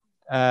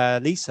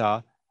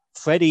Lisa,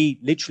 Freddy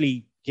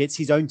literally gets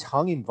his own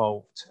tongue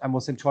involved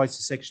and tries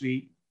to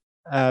sexually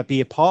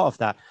be a part of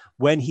that.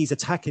 When he's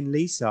attacking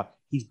Lisa,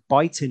 he's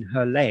biting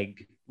her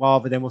leg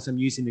rather than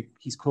using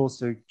his claws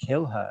to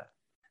kill her.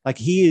 Like,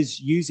 he is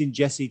using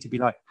Jesse to be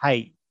like,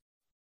 hey,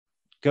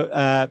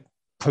 go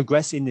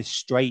progress in this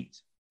straight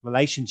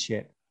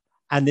relationship.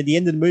 And at the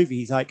end of the movie,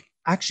 he's like,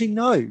 actually,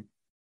 no,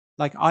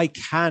 like, I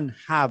can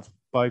have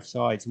both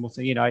sides.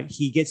 And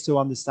he gets to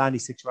understand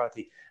his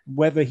sexuality.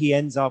 Whether he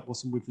ends up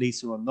with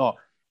Lisa or not,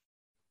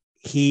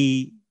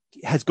 he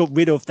has got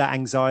rid of that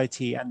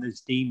anxiety and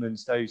those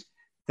demons,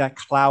 that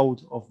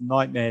cloud of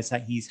nightmares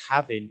that he's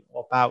having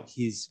about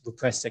his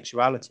repressed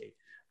sexuality.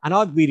 And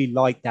I really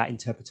like that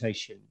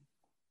interpretation.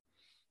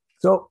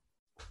 So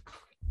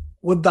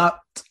would that,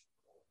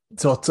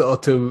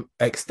 to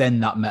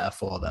extend that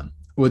metaphor then,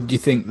 would you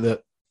think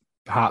that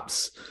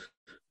perhaps,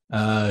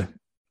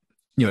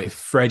 if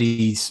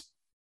Freddy's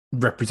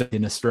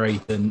representing a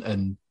straight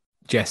and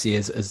Jesse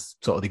as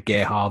sort of the gay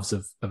halves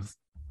of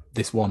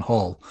this one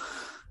whole,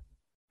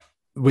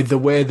 with the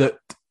way that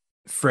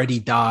Freddy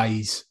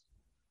dies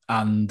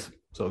and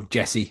sort of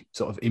Jesse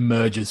sort of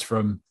emerges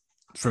from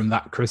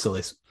that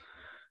chrysalis,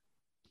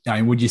 I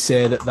mean, would you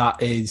say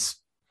that is,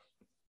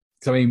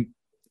 I mean,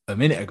 a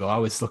minute ago I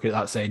was looking at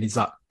that saying, is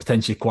that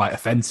potentially quite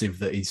offensive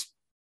that he's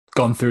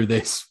gone through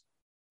this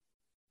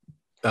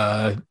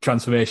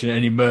transformation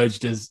and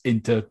emerged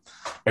into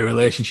a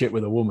relationship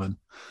with a woman?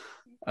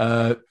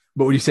 But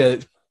would you say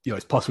that,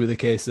 it's possibly the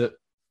case that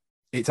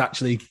it's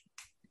actually,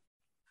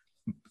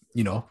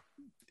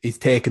 he's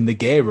taken the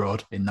gay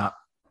road in that?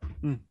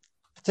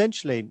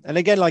 Potentially. And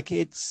again, like,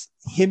 it's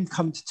him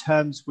come to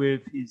terms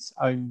with his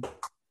own,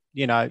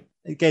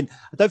 again,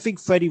 I don't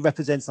think Freddy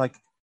represents like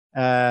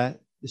the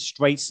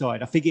straight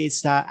side. I think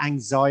it's that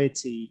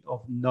anxiety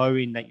of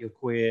knowing that you're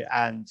queer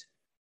and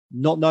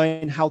not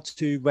knowing how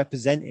to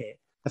represent it.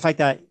 The fact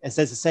that, as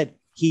I said,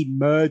 he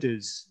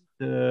murders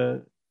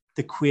the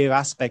queer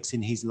aspects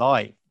in his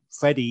life.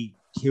 Freddy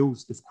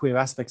kills the queer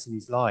aspects in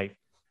his life.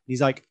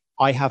 He's like,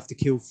 I have to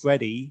kill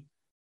Freddy,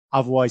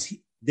 otherwise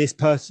this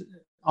person,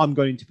 I'm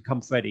going to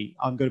become Freddy.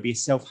 I'm going to be a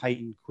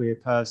self-hating queer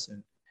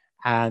person.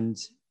 And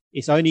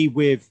it's only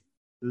with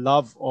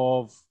love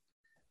of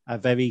a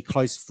very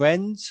close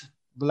friend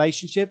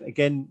relationship.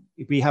 Again,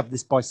 if we have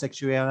this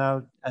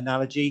bisexual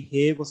analogy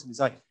here, it's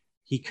like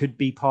he could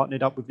be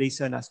partnered up with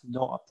Lisa and that's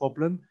not a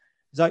problem.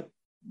 It's like,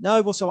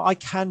 no, also I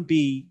can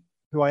be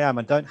who I am.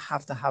 I don't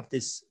have to have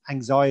this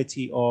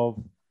anxiety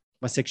of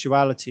my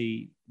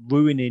sexuality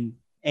ruining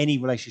any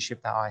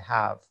relationship that I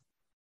have.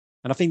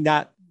 And I think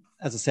that,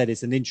 as I said,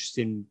 it's an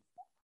interesting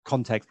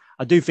context.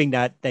 I do think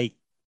that they,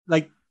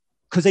 like,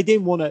 because they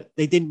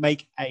didn't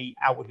make a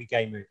outwardly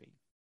gay movie.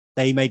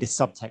 They made a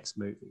subtext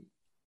movie.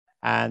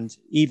 And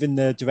even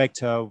the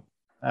director,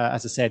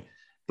 as I said,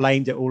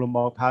 blamed it all on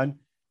Mark Pound.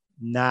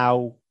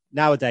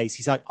 Nowadays,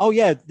 he's like, oh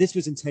yeah, this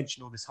was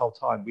intentional this whole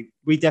time.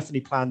 We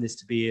definitely planned this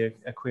to be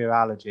a queer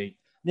allergy.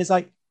 And it's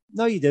like,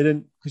 no, you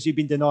didn't, because you've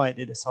been denying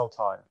it this whole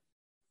time.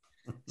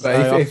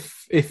 But So,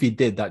 if he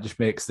did, that just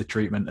makes the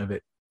treatment of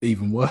it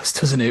even worse,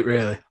 doesn't it,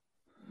 really?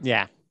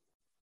 Yeah.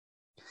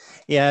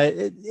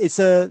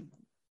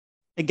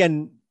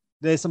 Again,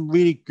 there's some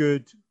really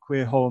good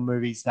queer horror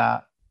movies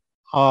that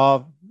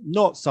are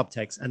not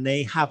subtext and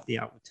they have the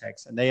outward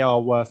text and they are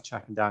worth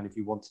tracking down if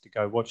you wanted to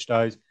go watch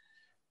those.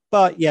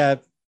 But yeah,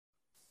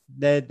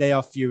 they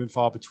are few and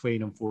far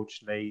between,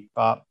 unfortunately.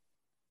 But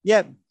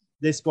yeah,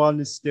 this one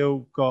has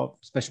still got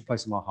a special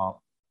place in my heart.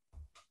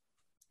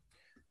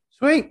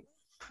 Sweet.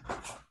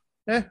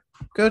 Yeah,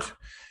 good.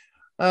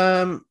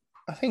 I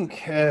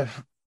think,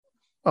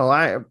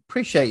 I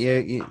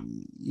appreciate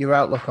your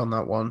outlook on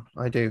that one.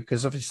 I do,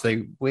 because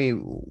obviously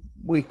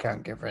we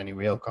can't give any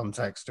real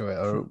context to it,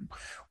 or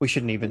we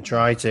shouldn't even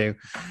try to.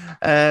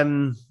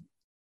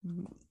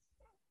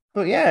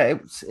 But yeah,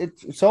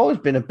 it's always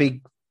been a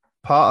big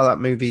part of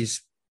that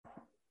movie's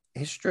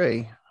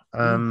history.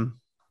 But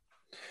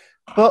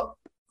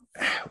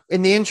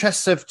in the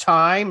interests of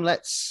time,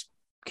 let's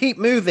keep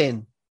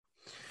moving.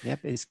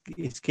 Yep,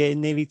 it's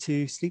getting nearly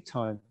to sleep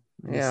time.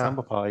 Yeah.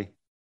 Samba pie.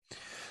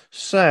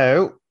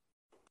 So,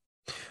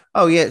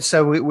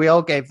 so we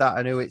all gave that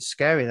a new It's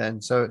Scary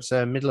then. So it's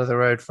middle of the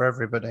road for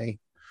everybody.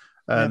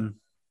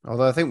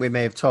 Although I think we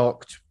may have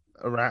talked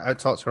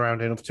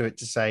around enough to it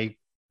to say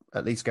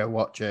at least go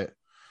watch it.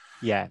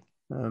 Yeah.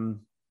 We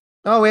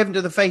haven't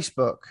done the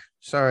Facebook.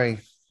 Sorry.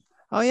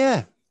 Oh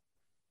yeah.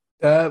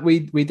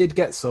 We did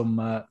get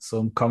some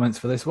comments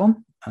for this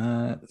one.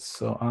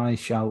 So I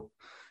shall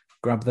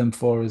grab them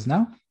for us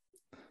now.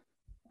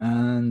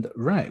 And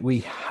right, we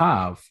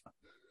have.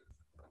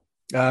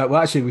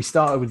 We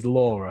started with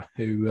Laura,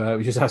 who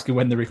was just asking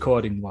when the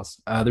recording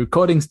was. The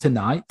recording's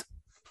tonight.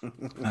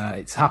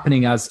 It's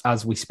happening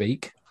as we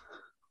speak.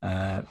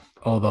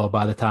 Although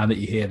by the time that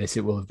you hear this,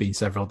 it will have been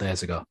several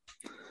days ago.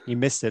 You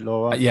missed it,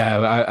 Laura.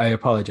 I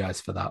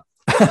apologise for that.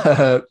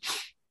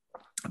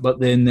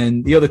 But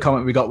then the other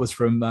comment we got was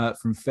from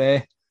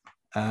Faye,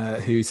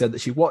 who said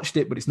that she watched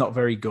it, but it's not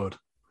very good.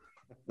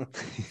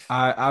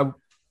 I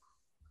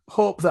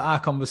hope that our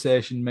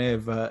conversation may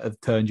have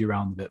turned you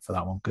around a bit for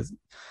that one, because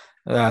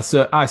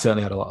so I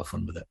certainly had a lot of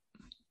fun with it.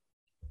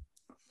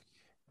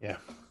 Yeah.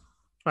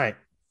 Right.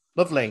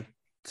 Lovely.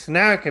 So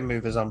now I can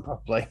move us on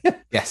properly.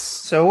 Yes.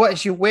 So what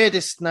is your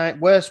weirdest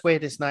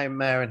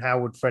nightmare, and how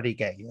would Freddy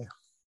get you?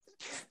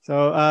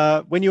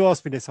 So when you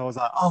asked me this, I was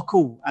like, oh,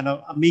 cool. And I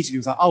immediately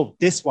was like, oh,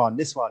 this one.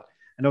 And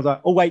I was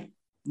like, oh, wait,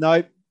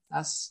 no,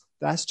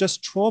 that's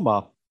just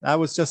trauma. That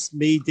was just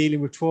me dealing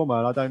with trauma,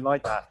 and I don't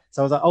like that.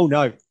 So I was like, oh,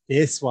 no,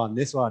 this one.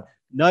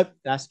 Nope,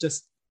 that's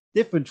just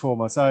different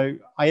trauma. So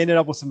I ended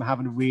up with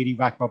having to really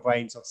rack my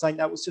brains off, saying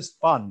that was just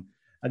fun.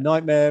 A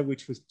nightmare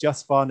which was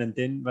just fun and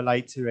didn't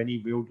relate to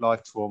any real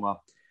life trauma.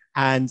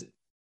 And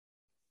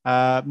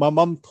my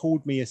mum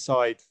pulled me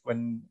aside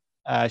when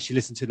she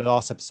listened to the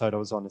last episode I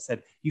was on and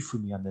said, you threw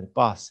me under the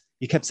bus.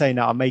 You kept saying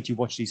that I made you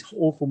watch these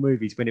awful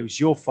movies when it was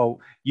your fault.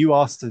 You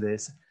asked for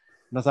this.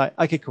 And I was like,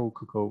 okay,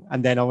 cool.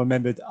 And then I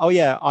remembered, oh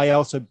yeah, I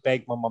also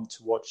begged my mum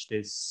to watch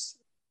this,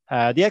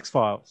 The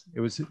X-Files. It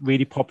was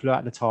really popular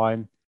at the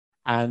time.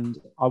 And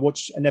I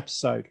watched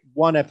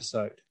one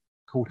episode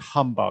called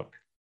Humbug.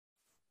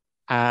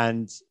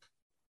 And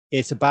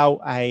it's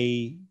about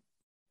a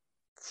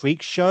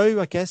freak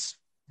show, I guess,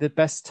 the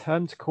best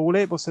term to call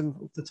it was at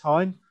the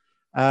time.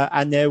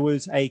 And there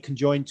was a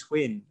conjoined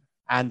twin,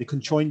 and the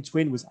conjoined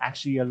twin was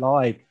actually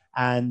alive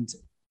and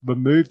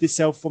removed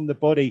itself from the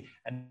body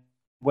and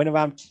went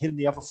around killing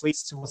the other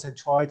freaks and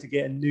tried to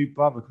get a new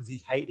brother because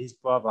he hated his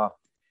brother.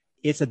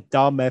 It's a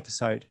dumb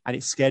episode, and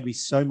it scared me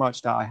so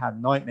much that I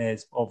had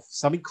nightmares of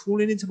something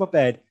crawling into my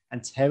bed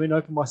and tearing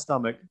open my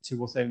stomach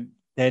to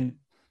then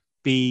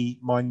be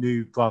my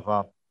new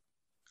brother.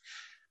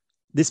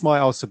 This might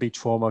also be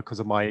trauma because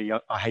of I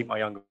hate my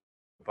younger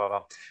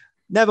brother.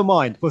 Never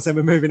mind. Well, then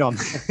we're moving on.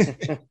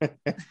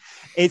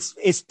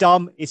 It's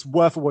dumb. It's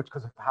worth a watch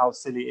because of how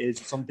silly it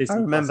is. It's on Disney. I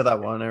remember that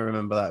one. I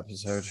remember that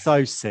episode.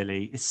 So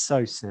silly. It's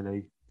so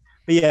silly.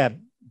 But yeah,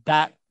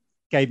 that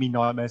gave me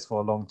nightmares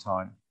for a long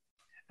time.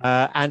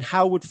 And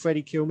how would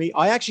Freddy kill me?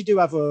 I actually do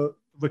have a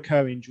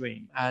recurring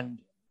dream. And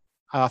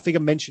I think I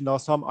mentioned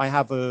last time, I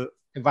have a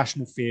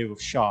irrational fear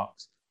of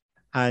sharks.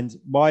 And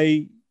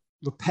my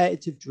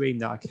repetitive dream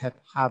that I kept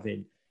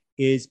having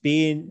is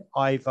being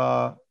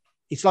either,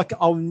 it's like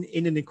I'm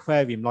in an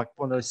aquarium, like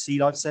one of those sea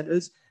life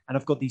centers, and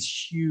I've got these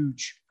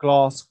huge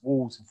glass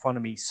walls in front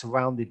of me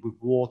surrounded with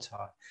water.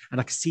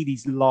 And I can see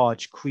these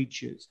large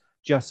creatures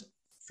just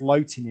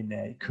floating in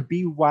there. It could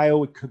be a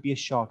whale, it could be a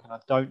shark, and I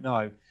don't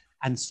know.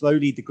 And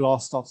slowly the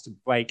glass starts to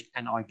break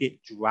and I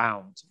get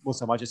drowned.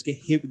 Also, I just get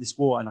hit with this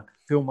water and I can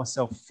feel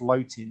myself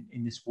floating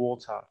in this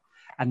water.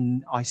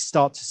 And I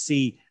start to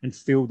see and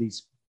feel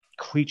these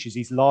creatures,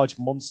 these large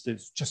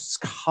monsters just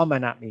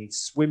coming at me,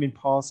 swimming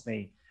past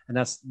me. And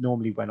that's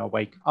normally when I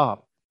wake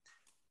up.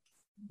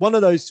 One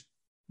of those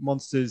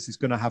monsters is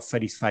going to have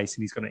Freddy's face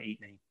and he's going to eat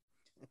me.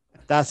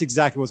 That's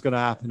exactly what's going to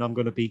happen. I'm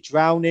going to be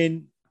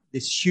drowning,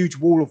 this huge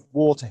wall of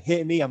water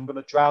hitting me. I'm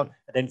going to drown.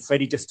 And then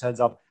Freddy just turns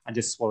up and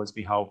just swallows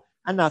me whole.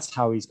 And that's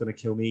how he's going to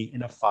kill me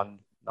in a fun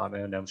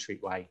Nightmare on Elm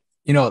Street way.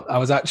 You know, I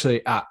was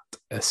actually at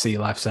a Sea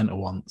Life Centre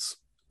once,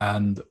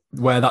 and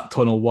where that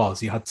tunnel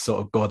was, you had to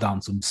sort of go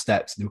down some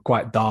steps. They were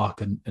quite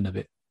dark and a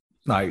bit,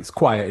 like, it's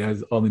quiet. It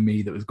was only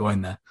me that was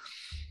going there.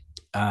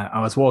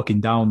 I was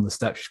walking down the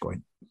steps just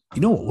going,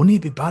 you know what, wouldn't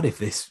it be bad if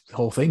this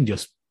whole thing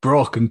just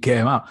broke and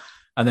came out?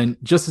 And then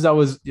just as I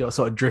was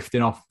sort of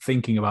drifting off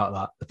thinking about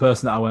that, the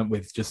person that I went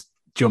with just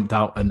jumped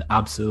out and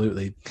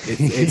absolutely,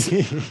 it's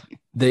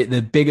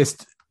the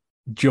biggest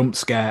jump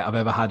scare I've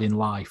ever had in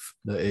life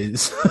that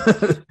is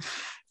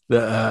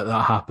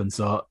that happened.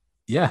 So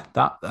yeah,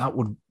 that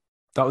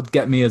would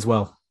get me as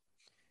well.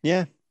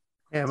 Yeah,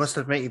 it must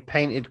have made you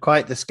painted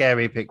quite the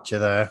scary picture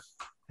there.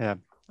 Yeah,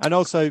 and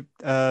also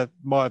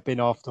might have been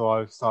after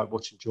I started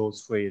watching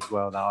Jaws 3 as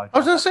well. Now I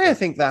was gonna say, I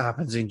think that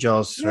happens in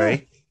Jaws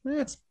 3.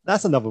 Yeah.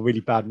 That's another really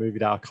bad movie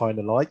that I kind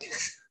of like.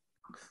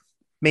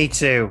 Me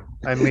too.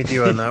 I'm with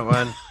you on that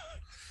one.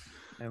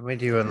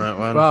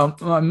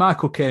 Well,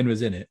 Michael Caine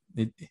was in it.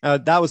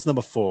 That was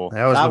number 4.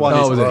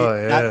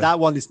 That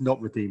one is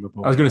not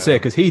redeemable. I was going to say,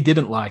 because he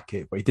didn't like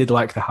it, but he did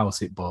like the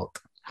house it bought.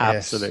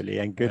 Absolutely,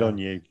 yes. And good on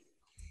you.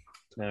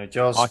 No,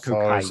 Jaws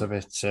 4 is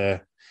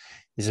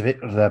a bit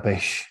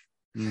rubbish.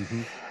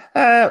 Mm-hmm.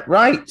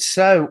 Right,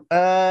 so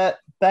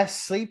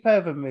best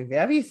sleepover movie.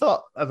 Have you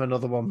thought of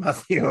another one,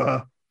 Matthew?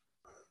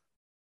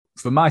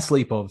 For my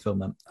sleepover film,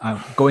 then,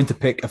 I'm going to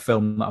pick a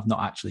film that I've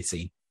not actually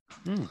seen.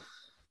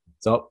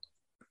 So,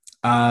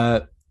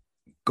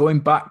 going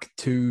back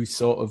to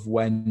sort of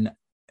when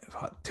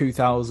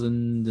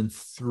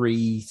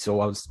 2003, so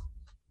I was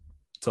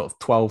sort of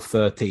 12,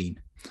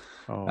 13.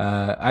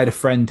 I had a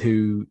friend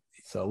who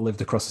sort of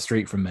lived across the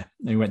street from me,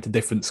 and we went to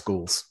different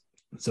schools.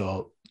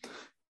 So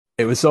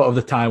it was sort of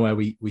the time where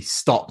we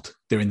stopped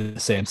doing the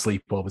same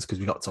sleepovers because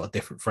we got sort of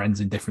different friends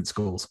in different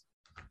schools.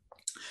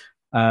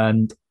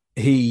 And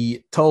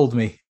he told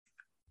me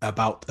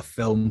about a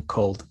film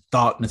called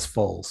Darkness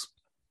Falls.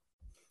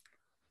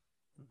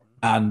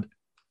 And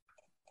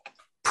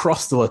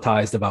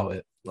proselytized about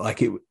it.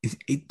 Like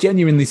it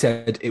genuinely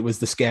said it was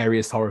the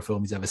scariest horror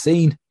film he's ever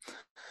seen.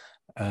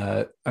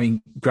 I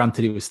mean,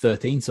 granted, he was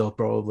 13, so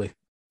probably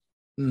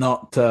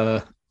not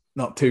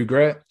too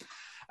great.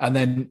 And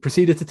then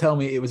proceeded to tell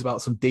me it was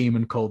about some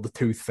demon called the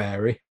Tooth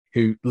Fairy,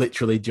 who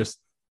literally just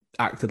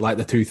acted like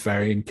the Tooth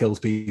Fairy and kills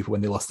people when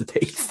they lost their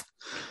teeth.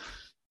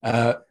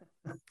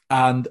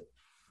 And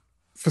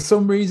for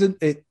some reason,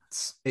 it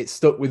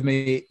stuck with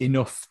me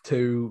enough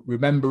to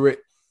remember it,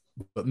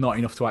 but not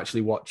enough to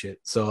actually watch it.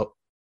 So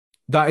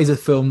that is a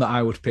film that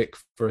I would pick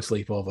for a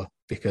sleepover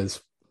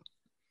because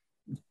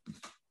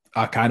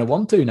I kind of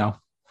want to now.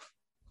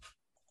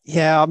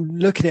 Yeah, I'm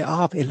looking it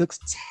up. It looks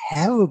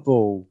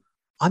terrible.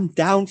 I'm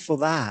down for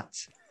that.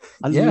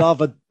 I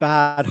love a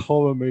bad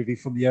horror movie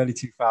from the early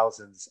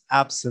 2000s.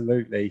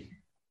 Absolutely.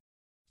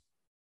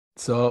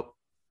 So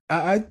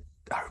I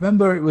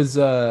remember it was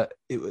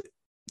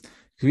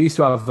we used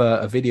to have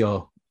a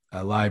video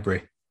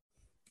library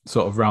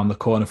sort of around the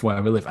corner from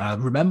where we live. And I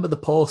remember the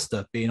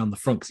poster being on the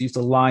front because I used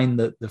to line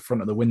the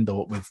front of the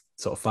window up with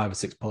sort of 5 or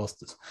 6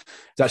 posters.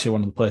 It's actually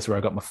one of the places where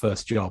I got my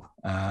first job.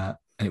 And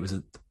it was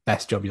the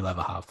best job you'll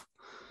ever have.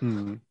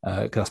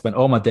 Because I spent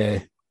all my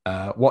day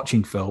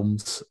watching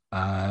films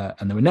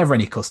and there were never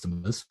any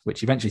customers,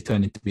 which eventually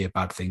turned into be a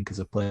bad thing because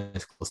the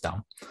place closed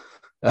down.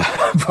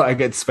 But I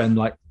get to spend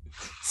like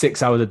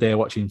 6 hours a day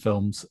watching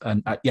films.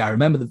 And I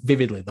remember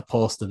vividly the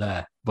poster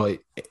there, but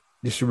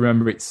just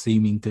remember it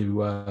seeming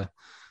to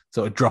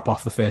sort of drop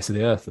off the face of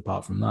the earth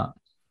apart from that.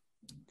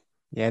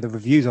 Yeah, the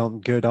reviews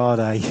aren't good, are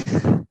they?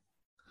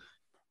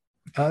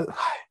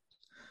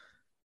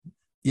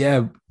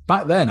 Yeah,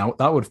 back then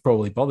that would have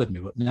probably bothered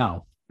me, but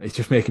now it's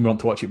just making me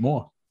want to watch it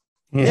more.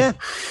 Yeah,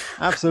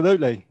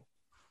 absolutely.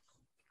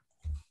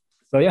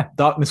 So yeah,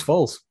 Darkness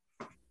Falls.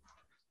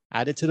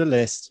 Add it to the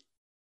list.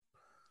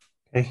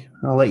 Okay,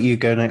 I'll let you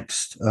go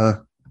next,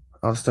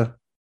 Alistair.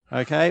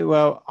 Okay,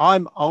 well,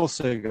 I'm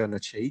also going to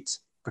cheat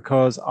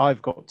because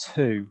I've got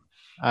 2.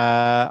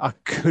 I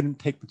couldn't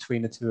pick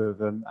between the 2 of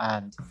them.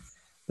 And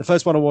the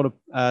first one I want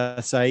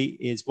to say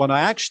is one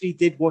I actually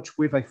did watch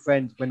with a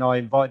friend when I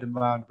invited him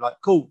around. Like,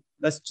 cool,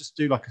 let's just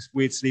do like a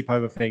weird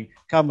sleepover thing.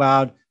 Come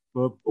round,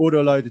 we'll order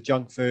a load of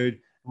junk food,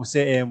 we'll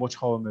sit here and watch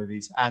horror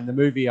movies. And the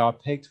movie I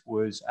picked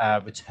was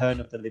Return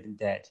of the Living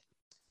Dead.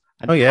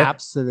 An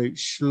absolute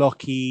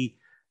schlocky,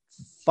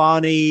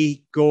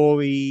 funny,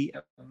 gory,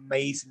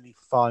 amazingly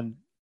fun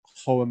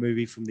horror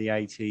movie from the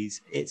 80s.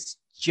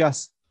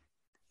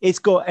 It's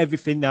got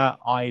everything that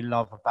I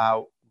love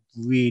about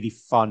really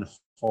fun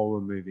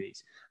horror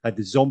movies. Like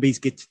the zombies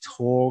get to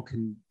talk,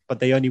 but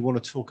they only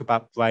want to talk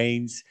about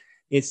brains.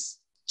 It's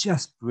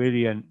just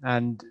brilliant,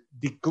 and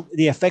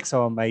the effects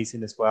are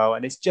amazing as well.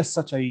 And it's just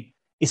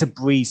it's a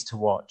breeze to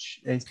watch.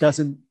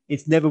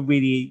 It's never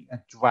really a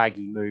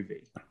draggy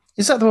movie.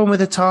 Is that the one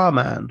with the tar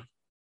man?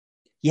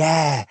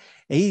 Yeah,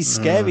 he's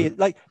scary.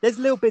 Like there's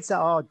little bits that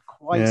are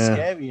quite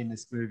scary in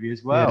this movie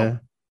as well.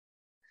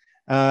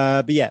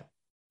 But yeah,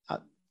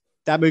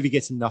 that movie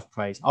gets enough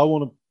praise. I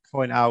want to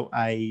point out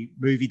a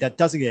movie that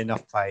doesn't get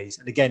enough praise.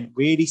 And again,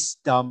 really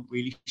stump,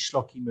 really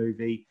schlocky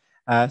movie.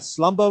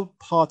 Slumber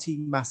Party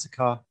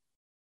Massacre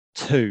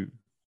 2.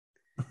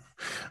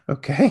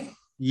 Okay.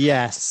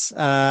 Yes.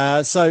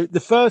 So the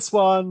first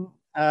one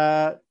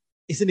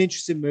is an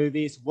interesting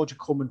movie. It's a Roger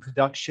Corman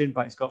production,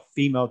 but it's got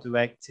female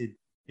directed.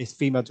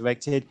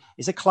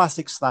 It's a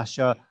classic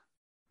slasher.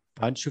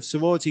 Bunch of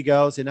sorority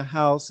girls in a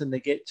house and they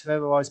get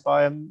terrorized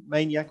by a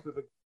maniac with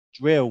a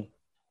drill.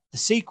 The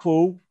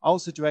sequel,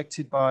 also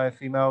directed by a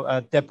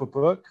female, Deborah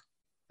Brock,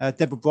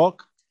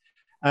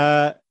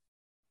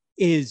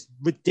 is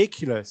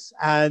ridiculous.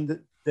 And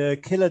the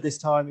killer this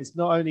time is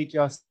not only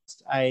just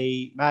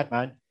a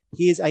madman,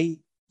 he's like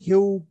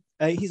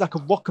a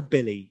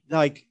rockabilly,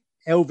 like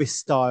Elvis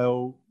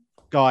style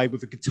guy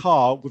with a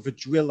guitar with a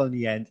drill on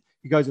the end.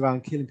 He goes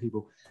around killing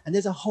people. And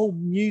there's a whole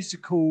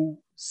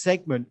musical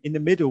segment in the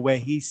middle where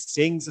he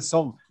sings a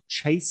song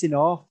chasing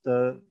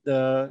after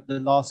the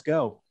last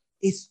girl.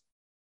 It's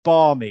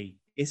balmy.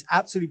 It's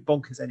absolutely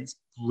bonkers and it's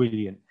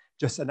brilliant.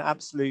 Just an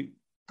absolute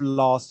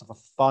blast of a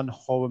fun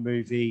horror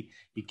movie.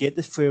 You get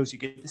the thrills, you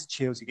get the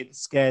chills, you get the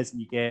scares, and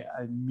you get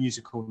a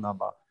musical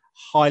number.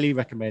 Highly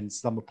recommend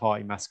Slumber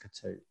Party Massacre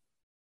 2.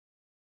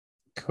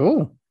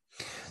 Cool.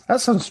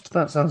 That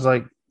sounds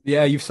like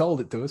you've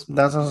sold it to us.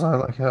 That sounds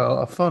like a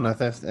lot of fun. I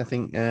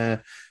think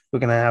we're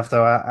gonna have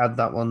to add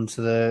that one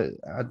to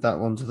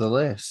the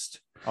list.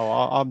 Oh,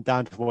 I'm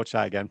down to watch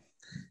that again.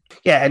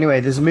 Yeah, anyway,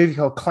 there's a movie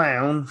called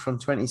Clown from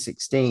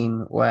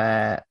 2016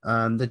 where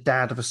the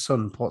dad of a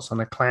son puts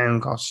on a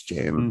clown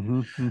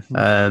costume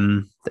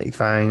that he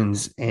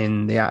finds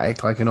in the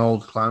attic, like an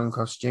old clown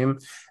costume,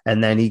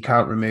 and then he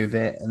can't remove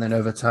it, and then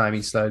over time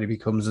he slowly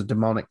becomes a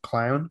demonic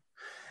clown.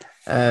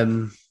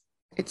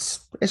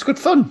 It's good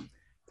fun.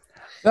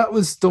 That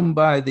was done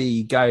by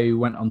the guy who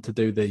went on to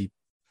do the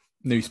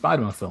new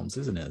Spider-Man films,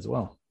 isn't it, as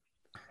well?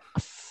 I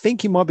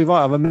think you might be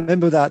right. I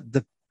remember that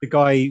the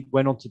guy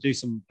went on to do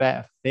some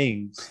better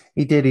things.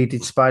 He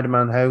did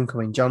Spider-Man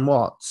Homecoming. John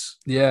Watts.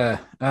 Yeah.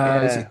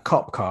 Is it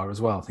Cop Car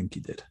as well? I think he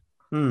did.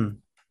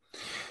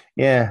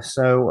 Yeah.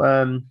 So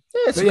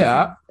it's But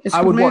yeah, it's a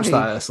I good would watch movie.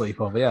 that at a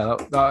sleepover. Yeah,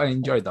 I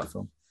enjoyed that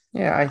film.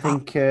 Yeah, I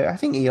think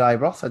Eli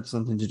Roth had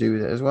something to do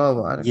with it as well,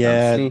 but I can't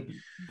Yeah. see.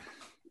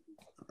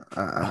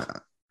 Uh,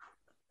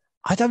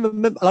 I don't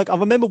remember. Like, I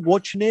remember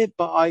watching it,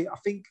 but I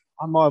think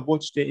I might have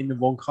watched it in the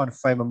wrong kind of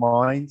frame of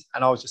mind.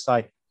 And I was just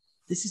like,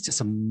 this is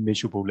just a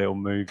miserable little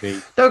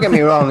movie. don't get me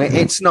wrong,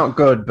 it's not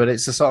good, but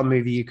it's the sort of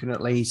movie you can at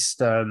least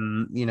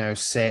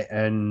sit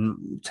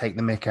and take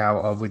the mick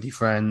out of with your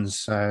friends.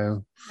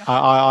 So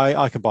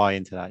I could buy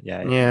into that.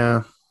 Yeah.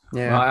 yeah.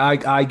 Well,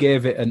 I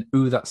gave it an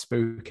ooh, that's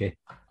spooky.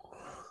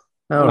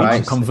 All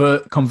right.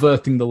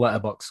 Converting the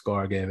letterbox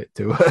score, I gave it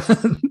to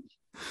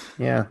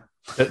yeah,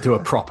 to a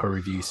proper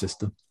review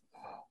system.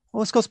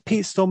 Well, it's got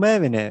Peter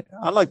Stormare in it.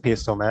 I like Peter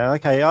Stormare.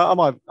 Okay,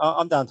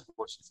 I'm down to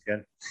watch this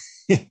again.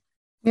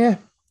 yeah.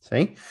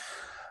 See,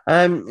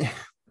 I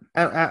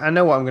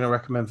know what I'm going to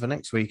recommend for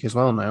next week as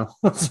well now.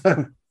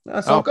 So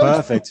that's all good.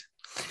 Perfect.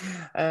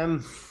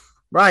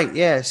 Right,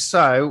 yeah.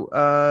 So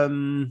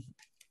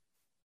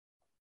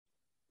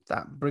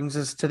that brings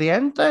us to the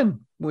end.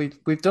 Then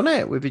we've done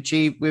it. We've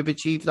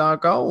achieved our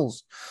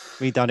goals.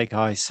 We've done it,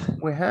 guys.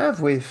 We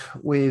have.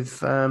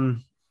 We've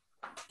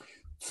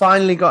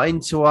finally got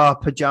into our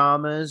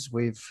pajamas.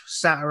 We've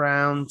sat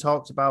around,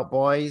 talked about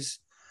boys.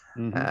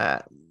 Mm-hmm.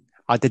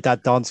 I did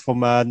that dance from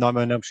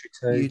Nightmare on Elm Street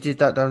 2. You did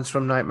that dance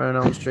from Nightmare on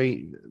Elm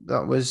Street.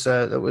 That was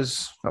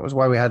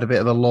why we had a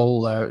bit of a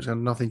lull there. It had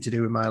nothing to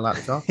do with my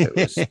laptop. It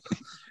was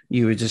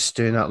you were just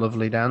doing that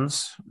lovely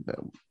dance.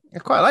 I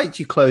quite liked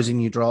you closing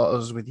your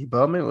drawers with your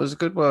bum. It was a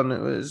good one. It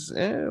was.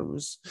 It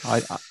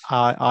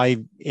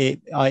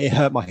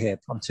hurt my hip.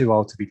 I'm too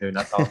old to be doing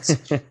that dance.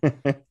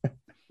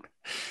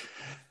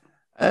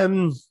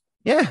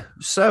 Yeah.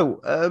 So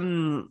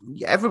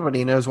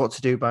everybody knows what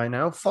to do by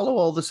now. Follow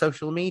all the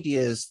social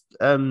medias.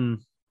 I'd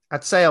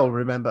say I'll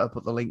remember to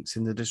put the links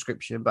in the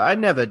description, but I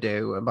never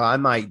do, but I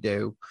might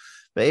do.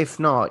 But if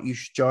not, you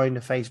should join the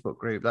Facebook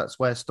group. That's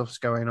where stuff's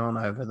going on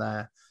over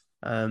there.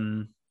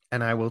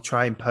 And I will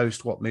try and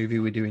post what movie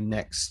we're doing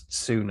next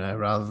sooner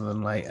rather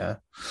than later.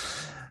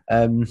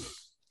 And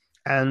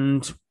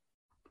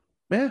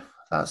yeah,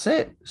 that's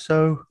it.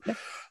 So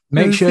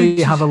make sure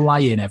you have a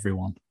lie-in,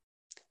 everyone.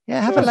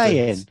 Yeah, have a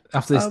lay-in.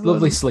 After this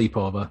lovely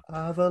sleepover.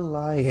 Have a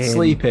lie-in.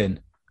 Sleep in.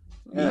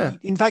 Yeah.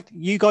 In fact,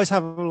 you guys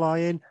have a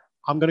lie-in.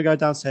 I'm going to go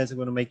downstairs. I'm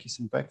going to make you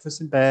some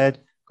breakfast in bed.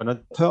 I'm going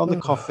to put on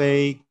the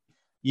coffee.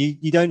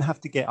 You don't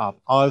have to get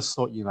up. I'll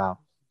sort you out.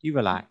 You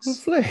relax.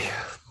 Lovely.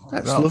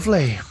 That's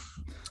lovely.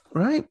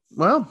 Right.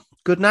 Well,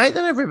 good night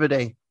then,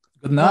 everybody.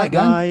 Good night,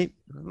 gang.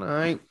 Good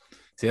night.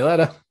 See you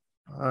later.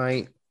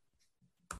 Bye.